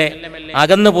മെല്ലെ മെല്ലെ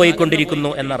അകന്നു പോയിക്കൊണ്ടിരിക്കുന്നു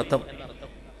എന്നർത്ഥം.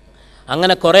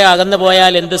 അങ്ങനെ കുറെ അകന്നു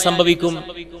പോയാൽ എന്ത് സംഭവിക്കും?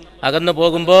 അകന്നു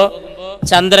പോകുമ്പോ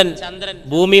ചന്ദ്രൻ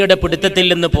ഭൂമിയുടെ പിടുത്തത്തിൽ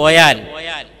നിന്ന് പോയാൽ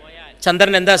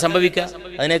ചന്ദ്രൻ എന്താ സംഭവിക്കുക?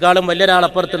 അതിനേക്കാളും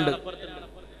വലിയൊരാളപ്പുറത്തുണ്ട്,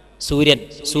 സൂര്യൻ.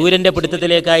 സൂര്യന്റെ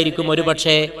പിടുത്തത്തിലേക്കായിരിക്കും ഒരു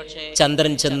പക്ഷേ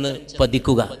ചന്ദ്രൻ ചെന്ന്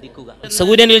പതിക്കുക.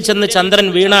 സൂര്യനിൽ ചെന്ന് ചന്ദ്രൻ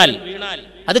വീണാൽ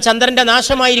അത് ചന്ദ്രന്റെ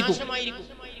നാശമായിരിക്കും.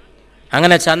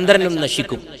 അങ്ങനെ ചന്ദ്രനും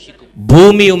നശിക്കും,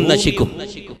 ഭൂമിയും നശിക്കും.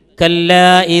 കല്ലാ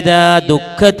ഇദാ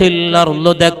ദുഃഖത്തിൽ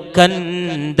അർളു ദക്കൻ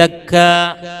ദക്ക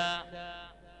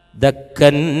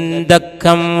ദക്കൻ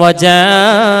ദക്കം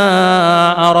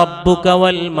വജാഅ റബ്ബുക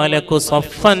വൽ മലകു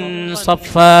സഫൻ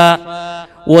സഫാ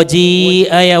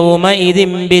വജീഅ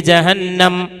യൗമഇദിൻ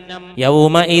ബിജഹന്നം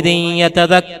യൗമഇദിൻ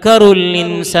യതദക്കറുൽ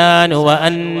ഇൻസാനു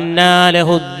വഅന്നാ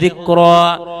ലഹു الذിക്റാ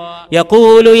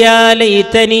യഖൂലു യാ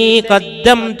ലൈതനി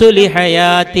ഖദ്ദംതു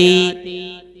ലിഹയാതി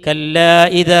കല്ലാ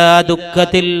ഇദാ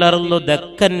ദുഃഖത്തിൽ അർളു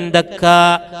ദക്കൻ ദക്ക.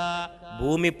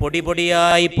 ഭൂമി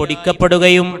പൊടിപൊടിയായി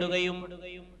പൊടിക്കപ്പെടുകയും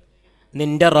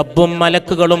നിന്റെ റബ്ബും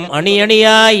മലക്കുകളും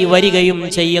അണിയണിയായി വരികയും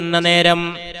ചെയ്യുന്ന നേരം,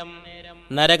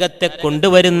 നരകത്തെ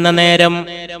കൊണ്ടുവരുന്ന നേരം,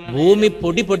 ഭൂമി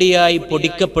പൊടിപൊടിയായി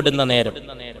പൊടിക്കപ്പെടുന്ന നേരം,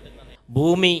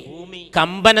 ഭൂമി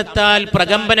കമ്പനത്താൽ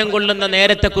പ്രകമ്പനം കൊള്ളുന്ന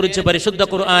നേരത്തെക്കുറിച്ച് പരിശുദ്ധ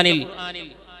ഖുർആനിൽ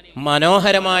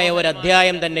മനോഹരമായ ഒരു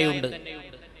അധ്യായം തന്നെയുണ്ട്.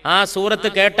 ആ സൂറത്ത്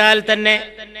കേട്ടാൽ തന്നെ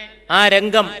ആ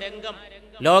രംഗം,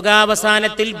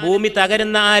 ലോകാവസാനത്തിൽ ഭൂമി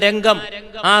തകരുന്ന ആ രംഗം,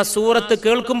 ആ സൂറത്ത്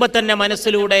കേൾക്കുമ്പോൾ തന്നെ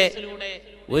മനസ്സിലൂടെ,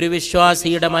 ഒരു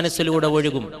വിശ്വാസിയുടെ മനസ്സിലൂടെ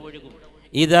ഒഴുകും.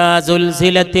 ഇദാ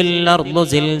സുൽസിലത്തിൽ അർളു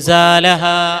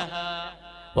സിൽസാലഹാ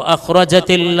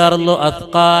വഅഖ്റജത്തിൽ അർളു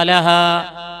അസ്ഖാലഹാ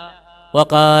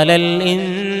വഖാലൽ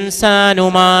ഇൻസാനു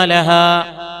മാ ലഹാ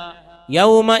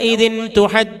യൗമഇദിൻ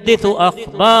തുഹദ്ദിസു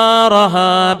അഖ്ബാറഹാ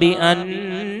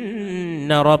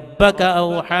ബിഅന്ന റബ്ബക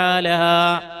ഔഹാ ലഹാ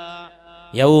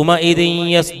യൗമഇദിൻ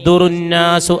യസ്ദുറുൻ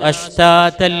നാസു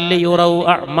അശ്താതൻ ലിയുറൗ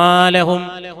അഅ്മാലഹും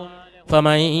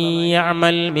فمن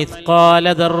يعمل مثقال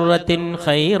ذرة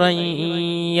خيرا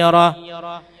يره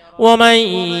ومن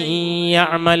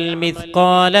يعمل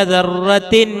مثقال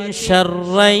ذرة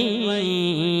شرا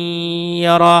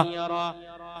يره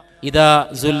إذا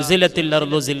زلزلت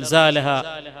الأرض زلزالها.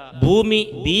 ഭൂമി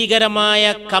ഭീകരമായ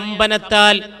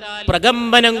കമ്പനത്താൽ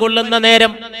പ്രകമ്പനം കൊള്ളുന്ന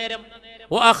നേരം,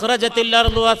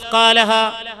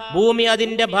 ഭൂമി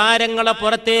അതിന്റെ ഭാരങ്ങളെ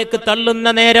പുറത്തേക്ക് തള്ളുന്ന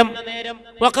നേരം,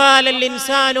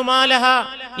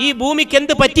 ഈ ഭൂമിക്ക്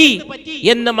എന്ത് പറ്റി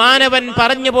എന്ന് മാനവൻ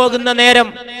പറഞ്ഞു പോകുന്ന നേരം,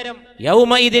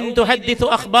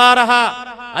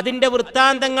 അതിന്റെ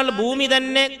വൃത്താന്തങ്ങൾ ഭൂമി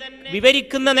തന്നെ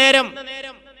വിവരിക്കുന്ന നേരം,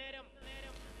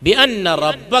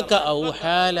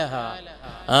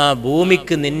 ആ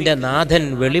ഭൂമിക്ക് നിന്റെ നാഥൻ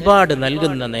വെളിപാട്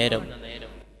നൽകുന്ന നേരം.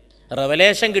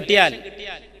 റെവലേഷൻ കിട്ടിയാൽ,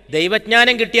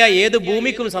 ദൈവജ്ഞാനം കിട്ടിയ ഏത്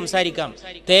ഭൂമിക്കും സംസാരിക്കാം.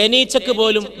 തേനീച്ചക്ക്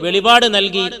പോലും വെളിപാട്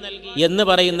നൽകി എന്ന്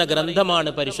പറയുന്ന ഗ്രന്ഥമാണ്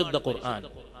പരിശുദ്ധ ഖുർആൻ.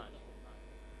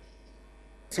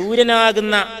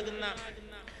 സൂര്യനാകുന്ന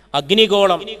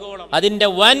അഗ്നിഗോളം, അതിന്റെ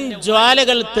വൻ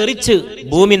ജ്വാലകൾ തെറിച്ച്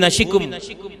ഭൂമി നശിക്കും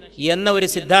എന്ന ഒരു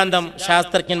സിദ്ധാന്തം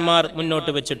ശാസ്ത്രജ്ഞന്മാർ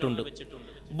മുന്നോട്ട് വെച്ചിട്ടുണ്ട്.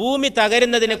 ഭൂമി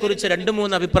തകരുന്നതിനെ കുറിച്ച്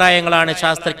 2-3 അഭിപ്രായങ്ങളാണ്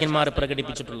ശാസ്ത്രജ്ഞന്മാർ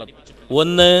പ്രകടിപ്പിച്ചിട്ടുള്ളത്.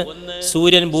 ഒന്ന്,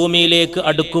 സൂര്യൻ ഭൂമിയിലേക്ക്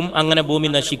അടുക്കും, അങ്ങനെ ഭൂമി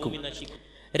നശിക്കും.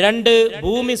 2,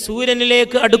 ഭൂമി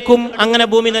സൂര്യനിലേക്ക് അടുക്കും, അങ്ങനെ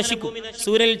ഭൂമി നശിക്കും,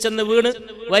 സൂര്യനിൽ ചെന്ന് വീണ്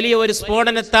വലിയ ഒരു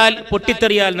സ്ഫോടനത്താൽ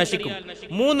പൊട്ടിത്തെറിയാൽ നശിക്കും.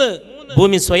 3,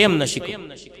 ഭൂമി സ്വയം നശിക്കും.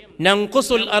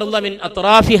 നൻഖുസുൽ അർള മിൻ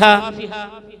അത്റാഫിഹാ,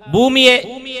 ഭൂമിയെ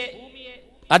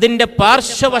അതിന്റെ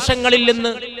പാർശ്വവശങ്ങളിൽ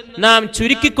നിന്ന് നാം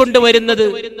ചുരുക്കിക്കൊണ്ടുവരുന്നത്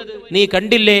നീ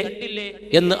കണ്ടില്ലേ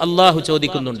എന്ന് അള്ളാഹു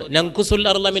ചോദിക്കുന്നുണ്ട്. നൻഖുസുൽ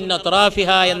അർള മിൻ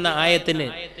അത്റാഫിഹാ എന്ന ആയത്തിന്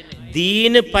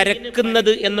ദീന്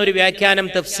പരക്കുന്നത് എന്നൊരു വ്യാഖ്യാനം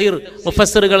തഫ്സീർ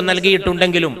മുഫസ്സിറുകൾ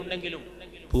നൽകിയിട്ടുണ്ടെങ്കിലും,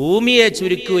 ഭൂമിയെ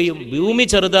ചുരുക്കുകയും ഭൂമി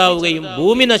ചെറുതാവുകയും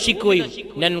ഭൂമി നശിക്കുകയും,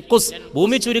 നൻഖുസ്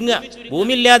ഭൂമി ചുരുങ്ങുക,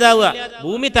 ഭൂമി ഇല്ലാതാവുക,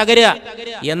 ഭൂമി തകരുക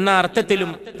എന്ന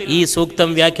അർത്ഥത്തിലും ഈ സൂക്തം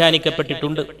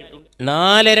വ്യാഖ്യാനിക്കപ്പെട്ടിട്ടുണ്ട്.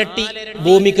 4 ഇരട്ടി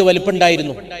ഭൂമിക്ക്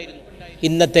വലിപ്പമുണ്ടായിരുന്നു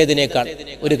ഇന്നത്തേതിനേക്കാൾ.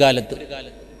 ഒരു കാലത്ത്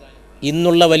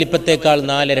ഇന്നുള്ള വലിപ്പത്തേക്കാൾ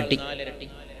 4 ഇരട്ടി.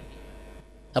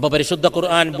 അപ്പൊ പരിശുദ്ധ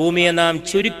ഖുർആൻ ഭൂമിയെ നാം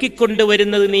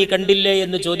ചുരുക്കിക്കൊണ്ടുവരുന്നത് നീ കണ്ടില്ലേ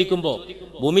എന്ന് ചോദിക്കുമ്പോൾ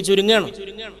ഭൂമി ചുരുങ്ങണം,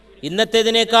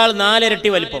 ഇന്നത്തേതിനേക്കാൾ 4 ഇരട്ടി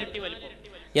വലിപ്പം.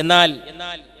 എന്നാൽ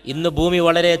ഇന്ന് ഭൂമി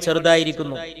വളരെ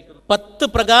ചെറുതായിരിക്കുന്നു. 10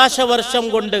 പ്രകാശവർഷം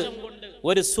കൊണ്ട്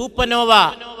ഒരു സൂപ്പർനോവ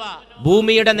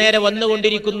ഭൂമിയുടെ നേരെ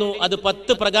വന്നുകൊണ്ടിരിക്കുന്നു. അത്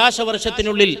 10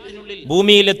 പ്രകാശവർഷത്തിനുള്ളിൽ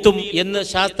ഭൂമിയിലെത്തും എന്ന്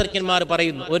ശാസ്ത്രജ്ഞന്മാർ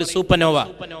പറയുന്നു. ഒരു സൂപ്പർനോവ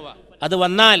അത്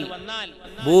വന്നാൽ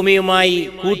ഭൂമിയുമായി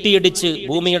കൂട്ടിയിടിച്ച്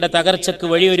ഭൂമിയുടെ തകർച്ചയ്ക്ക്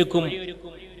വഴിയൊരുക്കും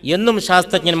എന്നും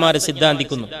ശാസ്ത്രജ്ഞന്മാർ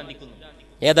സിദ്ധാന്തിക്കുന്നു.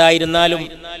 ഏതായിരുന്നാലും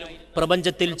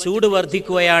പ്രപഞ്ചത്തിൽ ചൂട്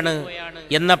വർദ്ധിക്കുകയാണ്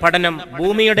എന്ന പഠനം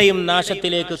ഭൂമിയുടെയും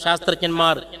നാശത്തിലേക്ക്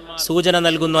ശാസ്ത്രജ്ഞന്മാർ സൂചന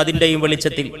നൽകുന്നു. അതിൻ്റെയും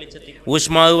വെളിച്ചത്തിൽ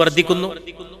ഊഷ്മാവ് വർദ്ധിക്കുന്നു.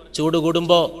 ചൂട്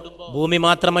കൂടുമ്പോൾ ഭൂമി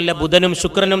മാത്രമല്ല ബുധനും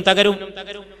ശുക്രനും തകരും.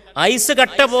 ഐസ്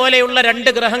കട്ട പോലെയുള്ള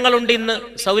 2 ഗ്രഹങ്ങളുണ്ട് ഇന്ന്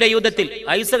സൗരയൂഥത്തിൽ.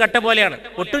 ഐസ് കട്ട പോലെയാണ്,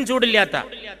 ഒട്ടും ചൂടില്ലാത്ത.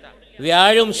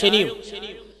 വ്യാഴവും ശനിയും.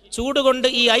 ചൂടുകൊണ്ട്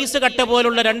ഈ ഐസ് കട്ട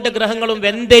പോലുള്ള 2 ഗ്രഹങ്ങളും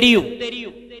വെന്തെരിയും.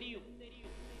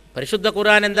 പരിശുദ്ധ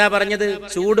ഖുർആൻ എന്താ പറഞ്ഞത്?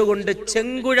 ചൂടുകൊണ്ട്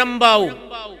ചെങ്കുഴമ്പാവും,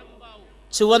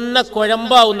 ചുവന്ന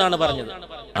കുഴമ്പാവും എന്നാണ് പറഞ്ഞത്.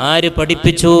 ആര്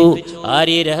പഠിപ്പിച്ചു?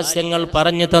 ആര് ഈ രഹസ്യങ്ങൾ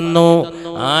പറഞ്ഞു തന്നു?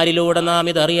 ആരിലൂടെ നാം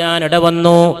ഇതറിയാൻ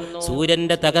ഇടവന്നു?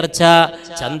 സൂര്യന്റെ തകർച്ച,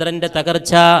 ചന്ദ്രന്റെ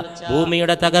തകർച്ച,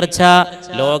 ഭൂമിയുടെ തകർച്ച,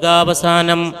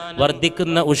 ലോകാവസാനം,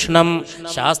 വർദ്ധിക്കുന്ന ഉഷ്ണം,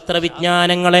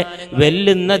 ശാസ്ത്രവിജ്ഞാനങ്ങളെ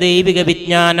വെല്ലുന്ന ദൈവിക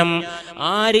വിജ്ഞാനം.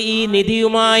 ആര് ഈ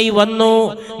നിധിയുമായി വന്നു?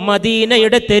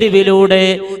 മദീനയുടെ തെരുവിലൂടെ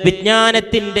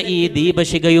വിജ്ഞാനത്തിന്റെ ഈ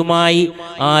ദീപശിഖയുമായി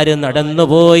ആര്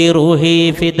നടന്നുപോയി? റൂഹി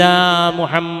ഫിദാ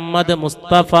മുഹമ്മദ്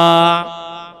മുസ്തഫ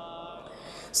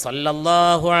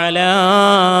സല്ലല്ലാഹു അലാ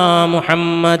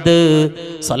മുഹമ്മദ്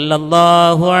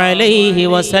സല്ലല്ലാഹു അലൈഹി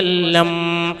വസല്ലം.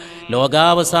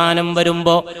 ലോകാവസാനം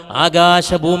വരുമ്പോ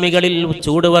ആകാശഭൂമികളിൽ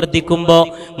ചൂട് വർദ്ധിക്കുമ്പോ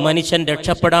മനുഷ്യൻ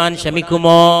രക്ഷപ്പെടാൻ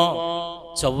ശ്രമിക്കുമോ?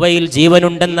 ചൊവ്വയിൽ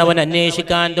ജീവനുണ്ടെന്നവൻ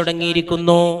അന്വേഷിക്കാൻ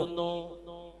തുടങ്ങിയിരിക്കുന്നു.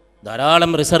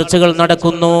 ധാരാളം റിസർച്ചുകൾ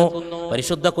നടക്കുന്നു.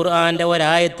 പരിശുദ്ധ ഖുർആന്റെ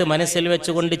ഒരായത്ത് മനസ്സിൽ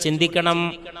വെച്ചുകൊണ്ട് ചിന്തിക്കണം.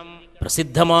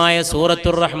 പ്രസിദ്ധമായ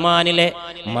സൂറത്തുർ റഹ്മാനിലെ,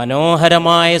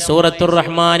 മനോഹരമായ സൂറത്തുർ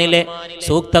റഹ്മാനിലെ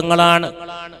സൂക്തങ്ങളാണ്.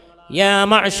 യാ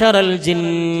മഅ്ശറൽ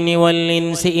ജിന്നി വൽ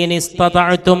ഇൻസി ഇൻ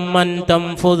ഇസ്തതഅ്തും അൻ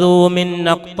തൻഫുദൂ മിൻ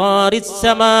അഖ്താരിസ്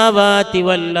സമാവാതി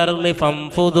വൽ അർളി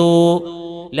ഫൻഫുദൂ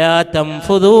ലാ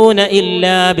തൻഫുദൂന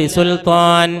ഇല്ലാ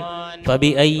ബിസുൽത്താൻ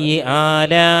ഫബിഅയ്യി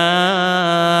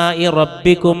ആലാഇ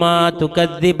റബ്ബികുമാ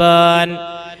തുകദ്ദിബാൻ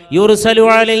യുർസലു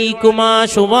അലൈക്കുമാ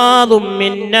ശുവാദും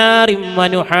മിൻ നാരിൻ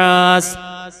വനുഹാസ്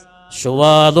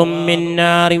ശുവാദും മിൻ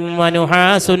നാരിൻ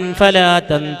വനുഹാസുൻ ഫലാ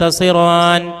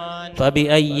തൻതസിറാൻ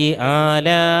ഫബിഅയ്യി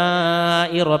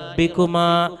ആലാഇ റബ്ബികുമാ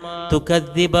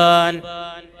തുകദ്ദിബാൻ.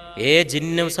 ഏ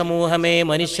ജിന്ന് സമൂഹമേ,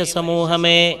 മനുഷ്യ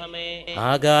സമൂഹമേ,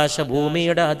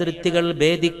 ആകാശഭൂമിയുടെ അതിർത്തികൾ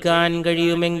ഭേദിക്കാൻ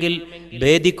കഴിയുമെങ്കിൽ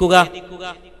ഭേദിക്കുക,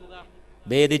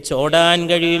 ഭേദിച്ചോടാൻ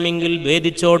കഴിയുമെങ്കിൽ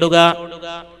ഭേദിച്ചോടുക.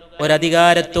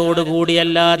 ഒരധികാരത്തോടു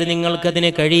കൂടിയല്ലാതെ നിങ്ങൾക്കതിന്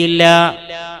കഴിയില്ല.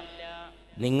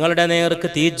 നിങ്ങളുടെ നേർക്ക്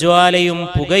തീജ്വാലയും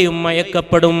പുകയും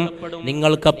മയക്കപ്പെടും.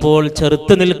 നിങ്ങൾക്കപ്പോൾ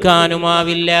ചെറുത്തു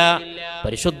നിൽക്കാനുമാവില്ല.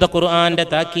 പരിശുദ്ധ ഖുർആന്റെ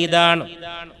താക്കീതാണ്.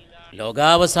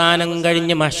 ലോകാവസാനം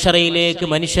കഴിഞ്ഞ് മഹ്ശറയിലേക്ക്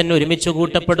മനുഷ്യൻ ഒരുമിച്ച്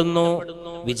കൂട്ടപ്പെടുന്നു.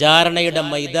 വിചാരണയുടെ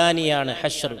മൈതാനിയാണ്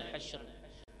ഹശ്ർ,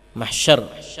 മഹ്ശർ.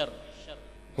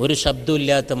 ഒരു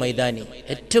ശബ്ദമില്ലാത്ത മൈതാനി,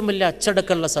 ഏറ്റവും വലിയ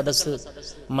അച്ചടക്കമുള്ള സദസ്സ്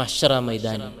മഹ്ശറ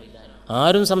മൈതാനി.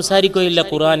 ആരും സംസാരിക്കുകയില്ല.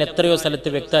 ഖുർആൻ എത്രയോ സ്ഥലത്ത്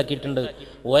വ്യക്തമാക്കിയിട്ടുണ്ട്.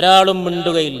 ഒരാളും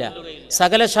മിണ്ടുകയില്ല.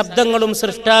 സകല ശബ്ദങ്ങളും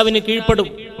സൃഷ്ടാവിന് കീഴ്പ്പെടും.